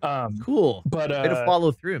nice. Cool. But way to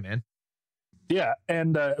follow through, man. Yeah,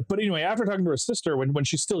 and but anyway, after talking to her sister, when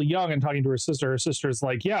she's still young and talking to her sister's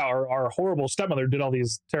like, yeah, our horrible stepmother did all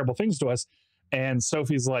these terrible things to us. And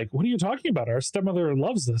Sophie's like, what are you talking about? Our stepmother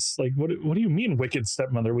loves us. Like, what do you mean, wicked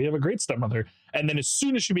stepmother? We have a great stepmother. And then as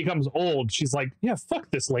soon as she becomes old, she's like, yeah, fuck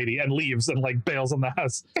this lady, and leaves and like bails on the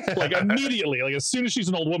house. Like immediately, like as soon as she's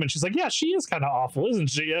an old woman, she's like, yeah, she is kind of awful, isn't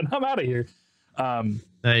she? And I'm out of here.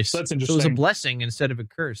 Nice. So that's interesting. So it was a blessing instead of a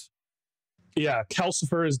curse. Yeah,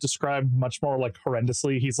 Calcifer is described much more like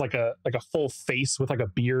horrendously. He's like a full face with like a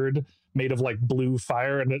beard made of like blue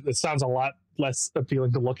fire, and it sounds a lot less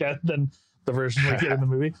appealing to look at than the version we get in the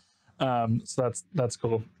movie. So that's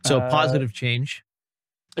cool. So positive change.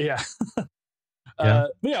 Yeah.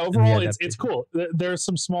 Overall it's cool. There's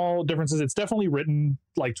some small differences. It's definitely written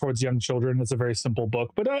like towards young children. It's a very simple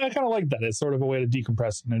book, but I kind of like that. It's sort of a way to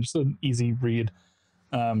decompress, just an easy read.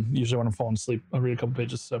 Usually when I'm falling asleep, I'll read a couple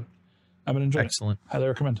pages. So I've been enjoying Excellent. it. Highly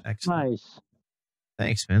recommend. Excellent. Nice.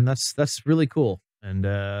 Thanks, man. That's really cool. And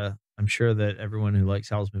I'm sure that everyone who likes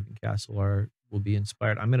Howl's Moving Castle will be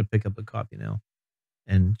inspired. I'm going to pick up a copy now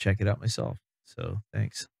and check it out myself. So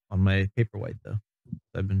thanks. On my Paperwhite though.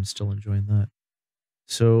 I've been still enjoying that.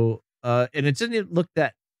 So and it doesn't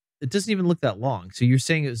even look that long. So you're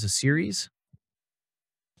saying it was a series?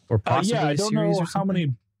 Or possibly I don't know how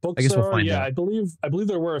many books I guess there we'll are. find Yeah, out. I believe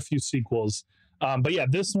there were a few sequels. But yeah,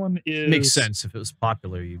 this one is makes sense. If it was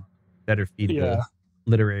popular, you better feed the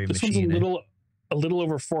literary this machine. One's a little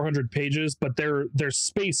over 400 pages, but there's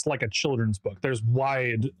spaced like a children's book. There's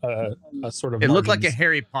wide sort of. It looked like a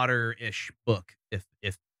Harry Potter-ish book. If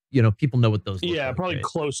people know what those. Look like, probably right?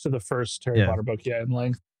 close to the first Harry Potter book. Yeah, in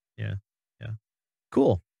length. Yeah.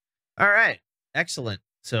 Cool. All right. Excellent.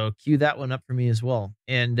 So cue that one up for me as well.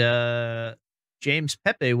 And James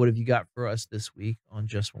Pepe, what have you got for us this week on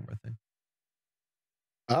Just One More Thing?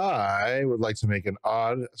 I would like to make an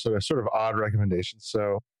sort of odd recommendation.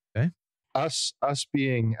 So, us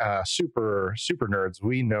being super nerds,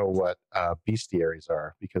 we know what bestiaries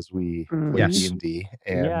are because we play D&D,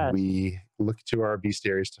 and we look to our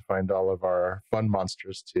bestiaries to find all of our fun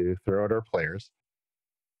monsters to throw at our players.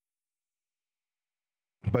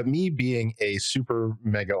 But me being a super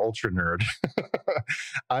mega ultra nerd,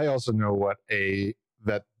 I also know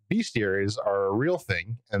that bestiaries are a real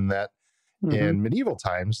thing, and that in medieval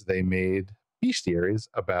times they made bestiaries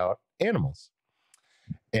about animals.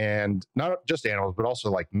 And not just animals, but also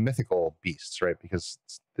like mythical beasts, right? Because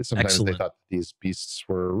sometimes they thought that these beasts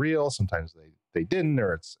were real, sometimes they didn't,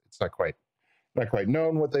 or it's not quite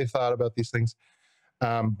known what they thought about these things.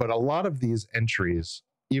 But a lot of these entries,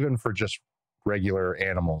 even for just regular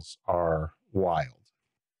animals, are wild.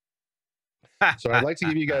 So I'd like to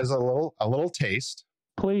give you guys a little taste.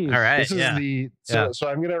 Please. All right. This is so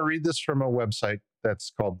I'm going to read this from a website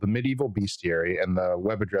that's called The Medieval Bestiary, and the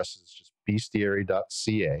web address is just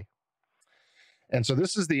bestiary.ca. And so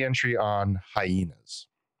this is the entry on hyenas.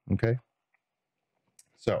 Okay.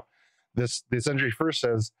 So this entry first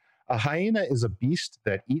says, a hyena is a beast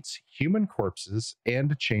that eats human corpses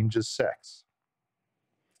and changes sex.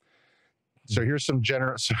 So here's some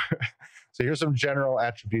general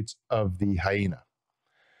attributes of the hyena.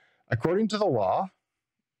 According to the law,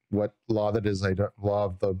 what law that is, law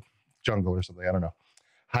of the jungle or something, I don't know.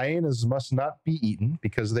 Hyenas must not be eaten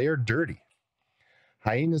because they are dirty.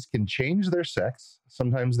 Hyenas can change their sex.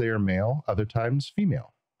 Sometimes they are male, other times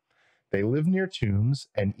female. They live near tombs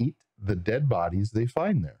and eat the dead bodies they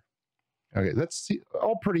find there. Okay, that's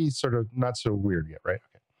all pretty sort of not so weird yet, right?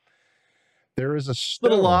 Okay. There is a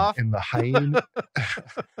stone in the hyena.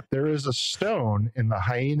 There is a stone in the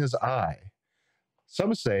hyena's eye.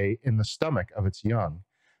 Some say in the stomach of its young,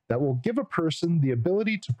 that will give a person the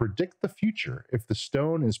ability to predict the future if the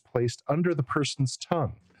stone is placed under the person's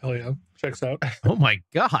tongue. Hell yeah. Checks out. Oh my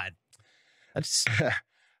God. That's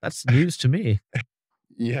news to me.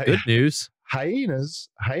 Yeah. Good news. Hyenas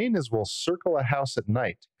will circle a house at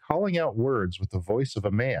night, calling out words with the voice of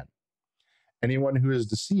a man. Anyone who is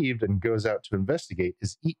deceived and goes out to investigate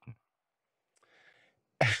is eaten.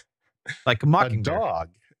 Like a mockingbird. A dog.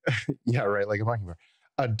 Yeah, right, like a mockingbird.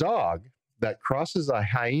 A dog that crosses a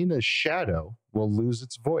hyena's shadow will lose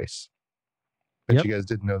its voice. Bet you guys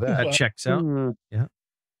didn't know that. That checks out. Yeah.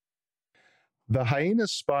 The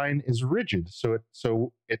hyena's spine is rigid, so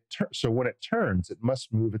when it turns, it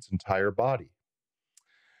must move its entire body.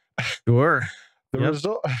 Sure.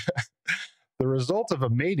 The result of a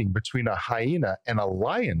mating between a hyena and a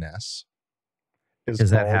lioness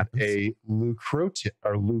is called a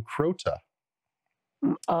leucrota.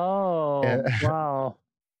 Oh, wow.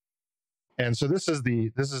 And so this is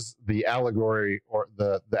the allegory or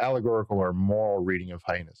the allegorical or moral reading of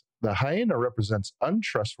hyenas. The hyena represents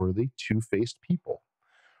untrustworthy, two-faced people,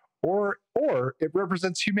 or it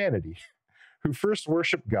represents humanity, who first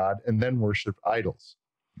worship God and then worship idols.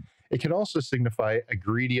 It can also signify a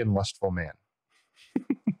greedy and lustful man.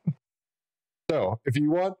 So, if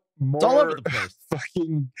you want more it's all over the place.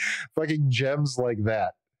 fucking gems like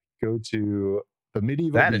that, go to the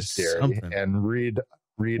Medieval Bestiary and read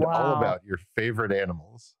all about your favorite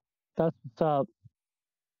animals. That's what's up.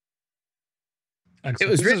 It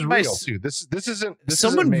was written by real too. This isn't.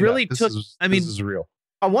 Someone really took. I mean, this is real.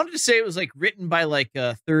 I wanted to say it was like written by like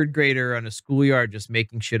a third grader on a schoolyard, just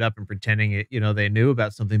making shit up and pretending it. They knew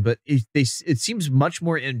about something, but it seems much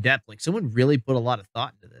more in depth. Like someone really put a lot of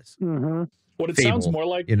thought into this. Mm-hmm. What it sounds more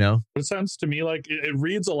like, what it sounds to me like it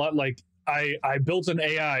reads a lot like I built an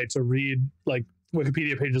AI to read like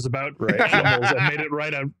Wikipedia pages about animals and made it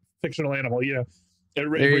write a fictional animal. It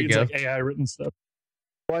reads like AI written stuff.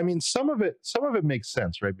 Well, I mean, some of it makes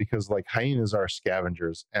sense, right? Because like hyenas are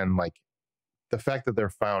scavengers, and like the fact that they're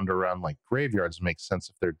found around like graveyards makes sense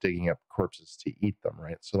if they're digging up corpses to eat them,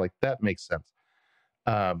 right? So like that makes sense.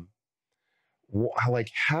 Like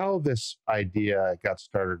how this idea got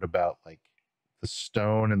started about like the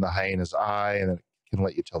stone in the hyena's eye, and it can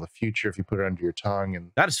let you tell the future if you put it under your tongue,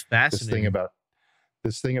 and that is fascinating.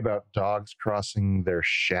 This thing about dogs crossing their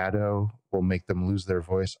shadow will make them lose their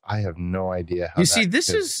voice. I have no idea how. You see, this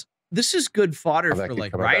is good fodder for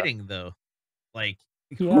like writing, though. Like,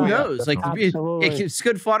 who knows? Like, it's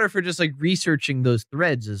good fodder for just like researching those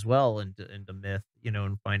threads as well into myth,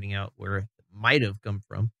 and finding out where it might have come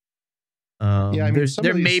from. I mean,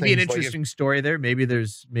 there may be an interesting story there. Maybe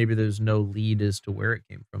there's no lead as to where it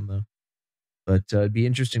came from, though. But it'd be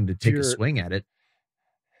interesting to take a swing at it.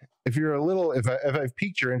 If you're if I've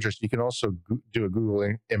piqued your interest, you can also do a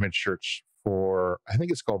Google image search for, I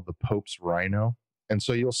think it's called the Pope's Rhino. And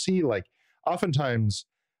so you'll see like oftentimes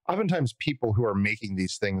people who are making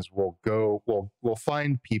these things will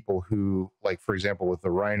find people who, like, for example, with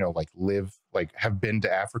the rhino, have been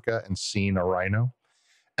to Africa and seen a rhino.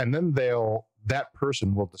 And then that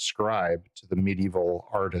person will describe to the medieval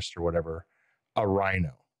artist or whatever a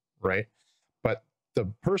rhino, right? But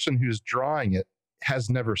the person who's drawing it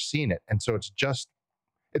has never seen it, and so it's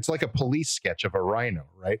like a police sketch of a rhino,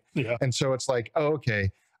 right? Yeah. And so it's like, oh,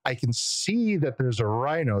 okay, I can see that there's a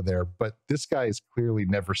rhino there, but this guy has clearly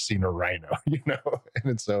never seen a rhino,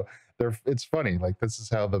 And so it's funny, like this is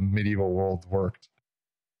how the medieval world worked.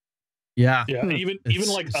 Yeah, yeah. Even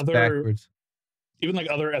like other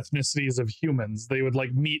ethnicities of humans, they would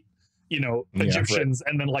like meet Egyptians,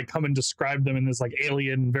 and then like come and describe them in this like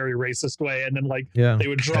alien, very racist way, and then like they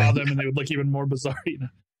would draw them and they would look even more bizarre.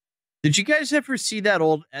 Did you guys ever see that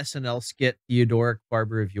old SNL skit, Theodoric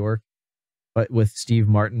Barber of York, but with Steve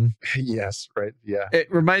Martin? Yes, right. Yeah,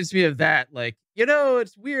 it reminds me of that. Like,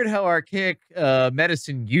 it's weird how archaic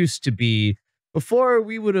medicine used to be. Before,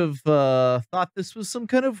 we would have thought this was some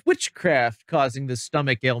kind of witchcraft causing this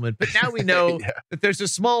stomach ailment. But now we know that there's a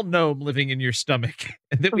small gnome living in your stomach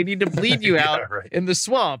and that we need to bleed you out in the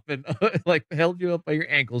swamp and like held you up by your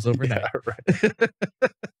ankles overnight. Yeah, right.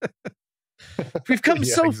 We've come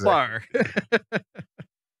so far.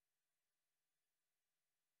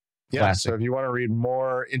 Yeah, so if you want to read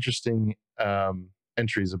more interesting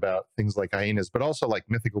entries about things like hyenas, but also like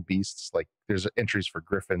mythical beasts, like there's entries for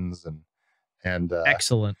griffins and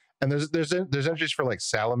excellent. And there's entries for like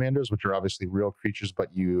salamanders, which are obviously real creatures,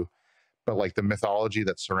 but like the mythology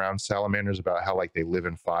that surrounds salamanders about how like they live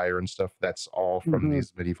in fire and stuff. That's all from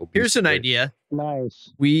these medieval beasts. Here's an idea.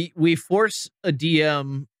 Nice. We force a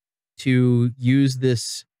DM to use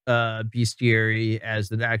this bestiary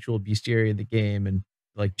as an actual bestiary in the game and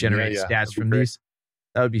like generate stats from these.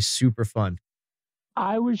 That would be super fun.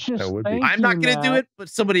 I was just thinking I'm not going to do it, but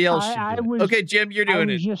somebody else should do it. Okay, Jim, you're doing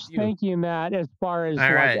it. I was just thinking that as far as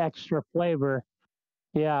like extra flavor.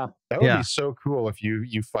 Yeah. That would be so cool if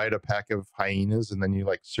you fight a pack of hyenas and then you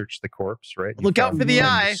like search the corpse, right? Look out for the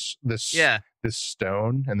eye. This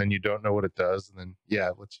stone, and then you don't know what it does, and then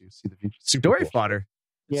it lets you see the future. Story fodder.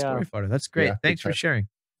 Yeah. Story fodder. That's great. Yeah, Thanks for sharing.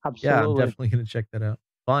 Absolutely. Yeah, I'm definitely going to check that out.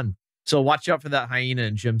 Fun. So watch out for that hyena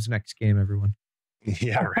in Jim's next game, everyone.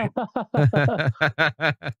 Yeah, right.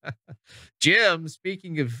 Jim,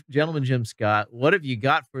 speaking of Gentleman Jim Scott, what have you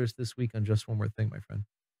got for us this week on Just One More Thing, my friend?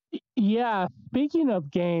 Yeah, speaking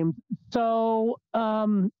of games, so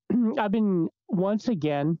I've been, once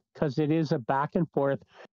again, because it is a back and forth,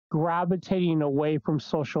 gravitating away from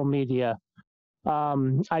social media.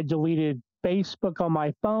 I deleted Facebook on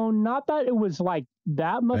my phone. Not that it was like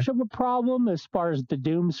that much of a problem as far as the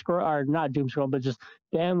doom scroll, or not doom scroll, but just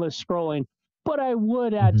the endless scrolling. But I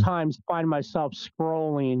would at times find myself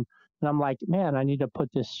scrolling, and I'm like, man, I need to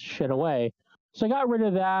put this shit away. So I got rid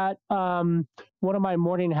of that. One of my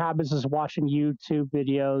morning habits is watching YouTube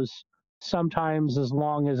videos, sometimes as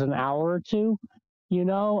long as an hour or two. You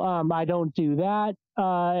know, I don't do that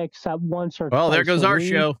except once or twice. Well, there goes our week.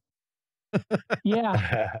 show.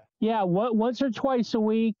 Yeah, once or twice a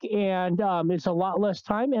week, and it's a lot less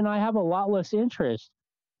time, and I have a lot less interest.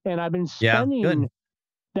 And I've been spending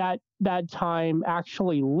that time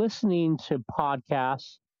actually listening to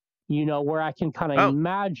podcasts, you know, where I can kind of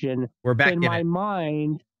imagine in my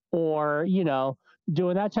mind, or, you know,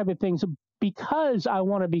 doing that type of things, because I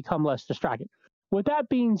want to become less distracted. With that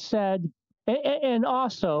being said, and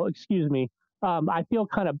also, excuse me, I feel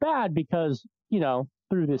kind of bad because, you know,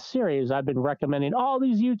 through this series, I've been recommending all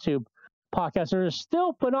these YouTube podcasts that are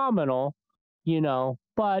still phenomenal, you know,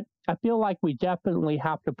 but I feel like we definitely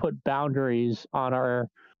have to put boundaries on our,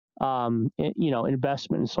 you know,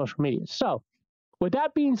 investment in social media. So with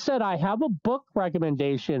that being said, I have a book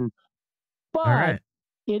recommendation, but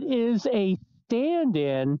it is a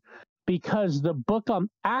stand-in because the book I'm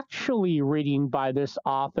actually reading by this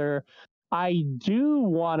author, I do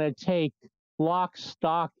want to take lock,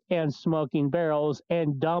 stock, and smoking barrels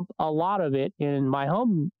and dump a lot of it in my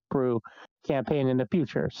homebrew campaign in the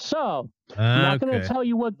future. So I'm not going to tell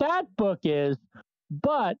you what that book is,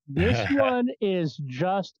 but this one is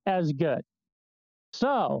just as good.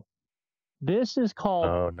 So this is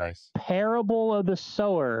called Parable of the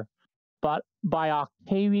Sower, but by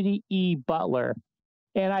Octavia E. Butler.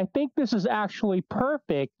 And I think this is actually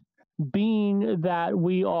perfect, being that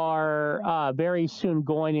we are very soon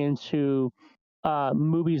going into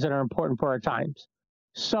movies that are important for our times.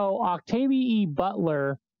 So Octavia E.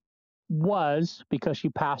 Butler was, because she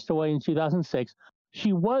passed away in 2006,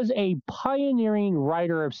 she was a pioneering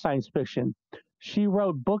writer of science fiction. She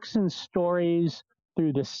wrote books and stories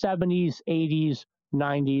through the 70s, 80s,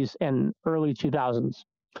 90s, and early 2000s.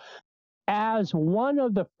 As one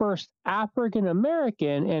of the first African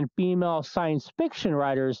American and female science fiction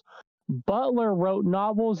writers, Butler wrote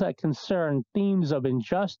novels that concern themes of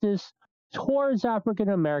injustice towards African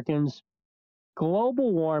Americans,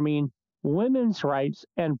 global warming, women's rights,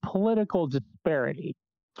 and political disparity.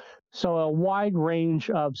 So a wide range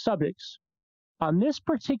of subjects. On this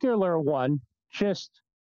particular one, just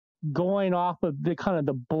going off of the kind of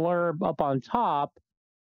the blurb up on top,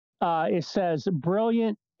 it says,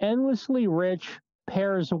 brilliant, endlessly rich,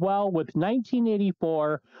 pairs well with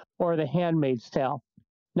 1984 or The Handmaid's Tale.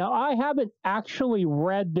 Now, I haven't actually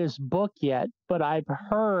read this book yet, but I've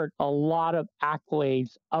heard a lot of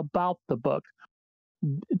accolades about the book.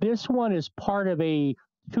 This one is part of a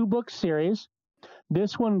 2-book series.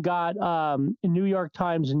 This one got New York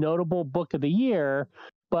Times Notable Book of the Year,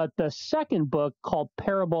 but the second book, called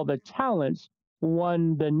Parable of the Talents,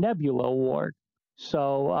 won the Nebula Award.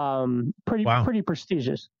 So pretty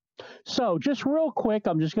prestigious. So just real quick,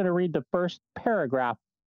 I'm just going to read the first paragraph,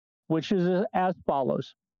 which is as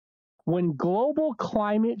follows. When global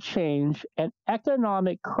climate change and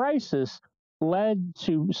economic crisis led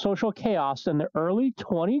to social chaos in the early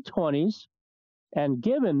 2020s, and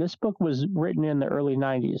given this book was written in the early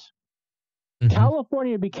 90s,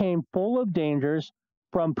 California became full of dangers,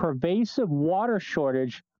 from pervasive water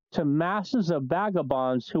shortage to masses of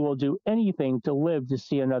vagabonds who will do anything to live to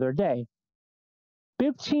see another day.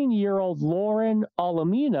 15-year-old Lauren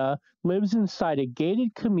Alamina lives inside a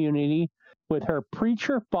gated community with her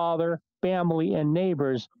preacher father, family, and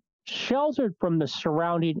neighbors, sheltered from the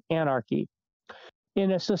surrounding anarchy.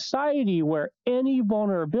 In a society where any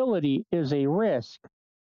vulnerability is a risk,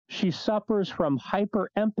 she suffers from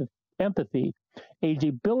hyper-empathy, a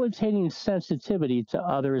debilitating sensitivity to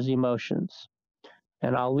others' emotions.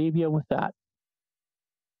 And I'll leave you with that.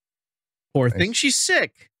 Poor thing, she's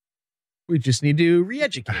sick. We just need to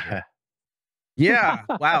re-educate her. Yeah,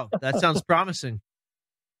 wow, that sounds promising.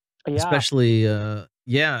 Yeah. Especially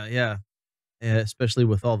Yeah, yeah. Especially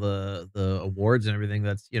with all the awards and everything,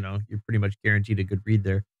 that's, you know, you're pretty much guaranteed a good read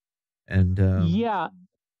there. And Yeah,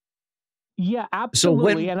 so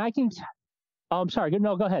absolutely. when And I can. Oh, I'm sorry.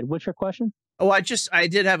 No, go ahead. What's your question? I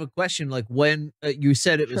did have a question. Like when you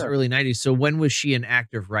said it was Sure. early 90s, so when was she an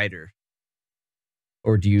active writer?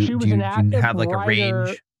 Or do She you was an active have like a writer.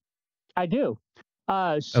 range? I do.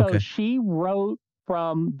 So Okay. she wrote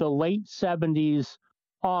from the late 70s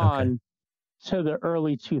Okay. on to the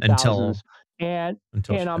early 2000s, Until and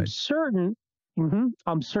she I'm died. certain,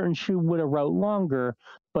 I'm certain she would have wrote longer,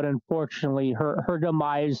 but unfortunately, her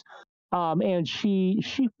demise, and she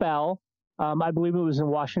fell. I believe it was in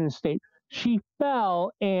Washington State. She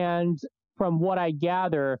fell, and from what I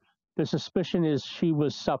gather, the suspicion is she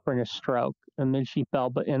was suffering a stroke, and then she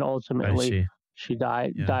fell, and I ultimately see. she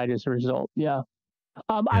died Yeah. as a result. Yeah.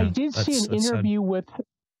 I Yeah. did see That's an sad. interview with.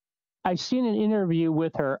 I seen an interview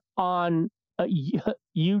with her on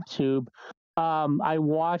YouTube. I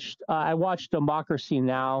watched Democracy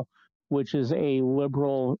Now, which is a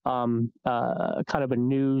liberal kind of a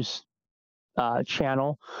news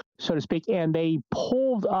channel, so to speak, and they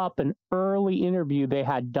pulled up an early interview they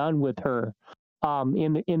had done with her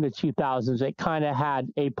in the 2000s. It kind of had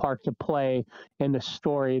a part to play in the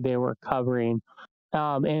story they were covering.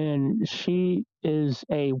 And she is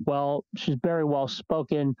she's very well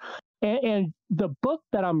spoken. And the book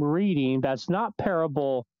that I'm reading, that's not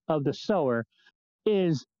Parable of the Sower,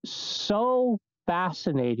 is so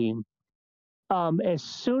fascinating. As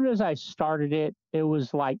soon as I started it, it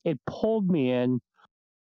was like it pulled me in,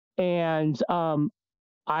 and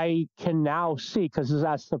I can now see, because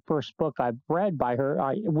that's the first book I've read by her.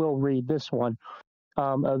 I will read this one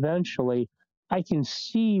eventually. I can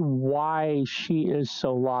see why she is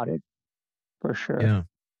so lauded, for sure. Yeah.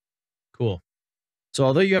 Cool. So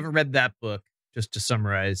although you haven't read that book, just to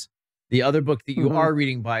summarize, the other book that you are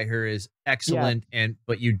reading by her is excellent,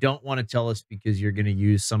 but you don't want to tell us because you're going to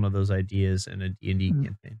use some of those ideas in a D&D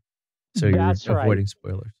campaign. So you're avoiding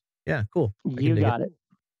spoilers. Yeah, cool. You got it.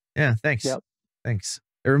 Yeah, thanks. Yep. Thanks.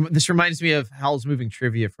 This reminds me of Howl's Moving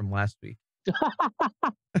Trivia from last week.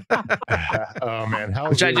 Oh man,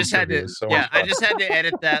 Which I just had to I just had to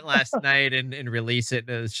edit that last night and release it.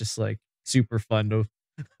 And it's just like super fun to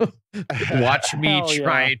watch me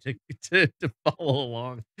try to follow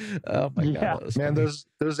along. Oh my god, that was man, funny.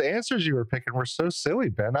 those answers you were picking were so silly,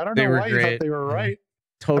 Ben. I don't They know were why you thought great. they were right.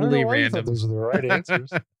 Totally I don't know why you random. thought those were the right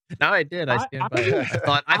answers. No, I did. I stand by it.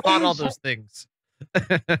 I thought all those things.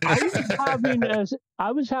 I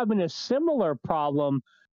was having a similar problem,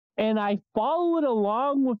 and I followed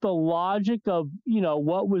along with the logic of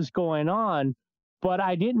what was going on, but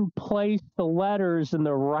I didn't place the letters in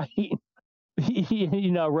the right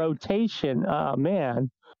rotation. Oh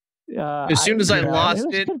man. As soon as I lost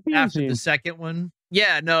it after the second one.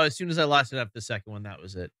 Yeah, no, as soon as I lost it after the second one, that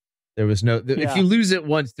was it. There was no if you lose it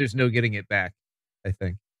once, there's no getting it back, I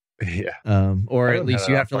think. Yeah. Or at least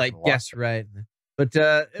you have to like guess right. But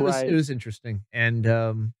it was interesting. And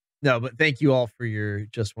no, but thank you all for your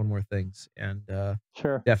Just One More Things. And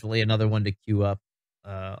sure. Definitely another one to queue up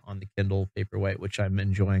on the Kindle Paperwhite, which I'm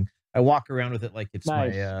enjoying. I walk around with it like it's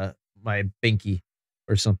my binky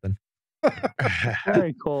or something.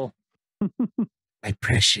 Very cool. My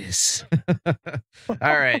precious. All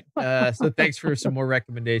right. So thanks for some more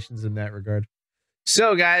recommendations in that regard.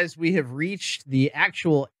 So, guys, we have reached the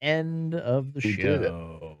actual end of the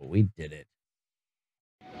show. We did it.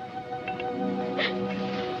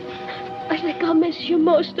 I think I'll miss you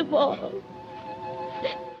most of all.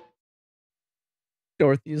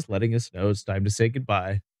 Dorothy is letting us know it's time to say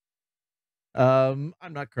goodbye. I'm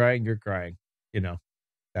not crying, you're crying. You know,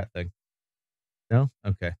 that thing. No?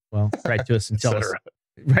 Okay. Well, write to us and tell us.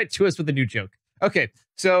 Write to us with a new joke. Okay.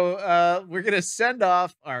 So we're going to send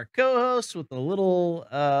off our co-host with a little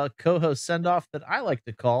co-host send-off that I like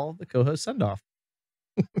to call the co-host send-off.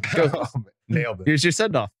 Nailed it. Here's your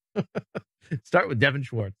send-off. Start with Devin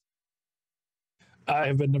Schwartz. I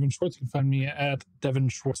have been Devin Schwartz. You can find me at Devin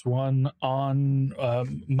Schwartz1 on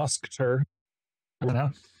Musketer.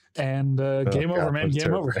 And game over, man.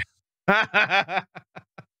 Game over.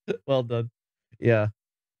 Well done. Yeah.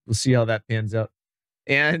 We'll see how that pans out.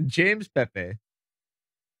 And James Pepe.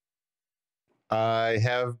 I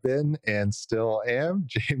have been and still am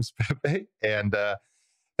James Pepe. And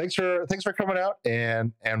thanks for coming out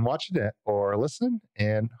and watching it or listening.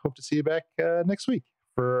 And hope to see you back next week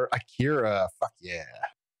for Akira. Fuck yeah.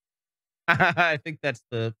 I think that's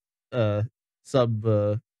the sub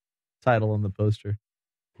title on the poster.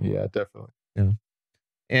 Yeah, definitely. Yeah.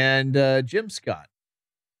 And Jim Scott.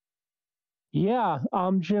 Yeah,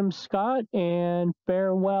 I'm Jim Scott, and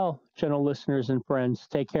farewell, gentle listeners and friends.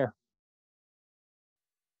 Take care.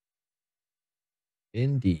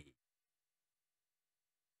 Indeed.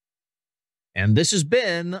 And this has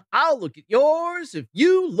been I'll Look at Yours If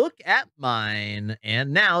You Look at Mine.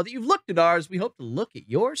 And now that you've looked at ours, we hope to look at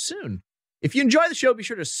yours soon. If you enjoy the show, be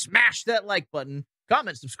sure to smash that like button,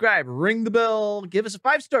 comment, subscribe, ring the bell, give us a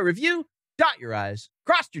 5-star review, dot your I's,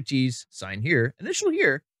 cross your T's, sign here, initial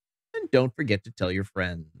here, and don't forget to tell your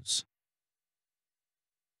friends.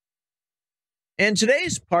 And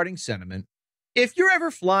today's parting sentiment: if you're ever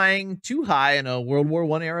flying too high in a World War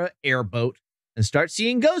I era airboat and start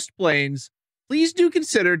seeing ghost planes, please do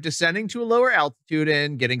consider descending to a lower altitude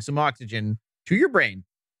and getting some oxygen to your brain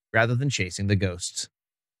rather than chasing the ghosts.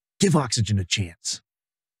 Give oxygen a chance.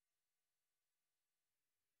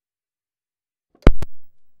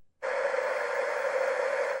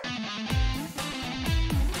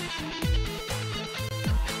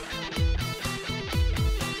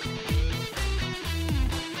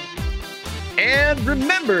 And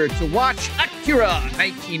remember to watch Akira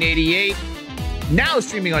 1988, now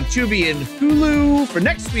streaming on Tubi and Hulu for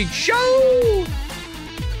next week's show.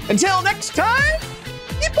 Until next time,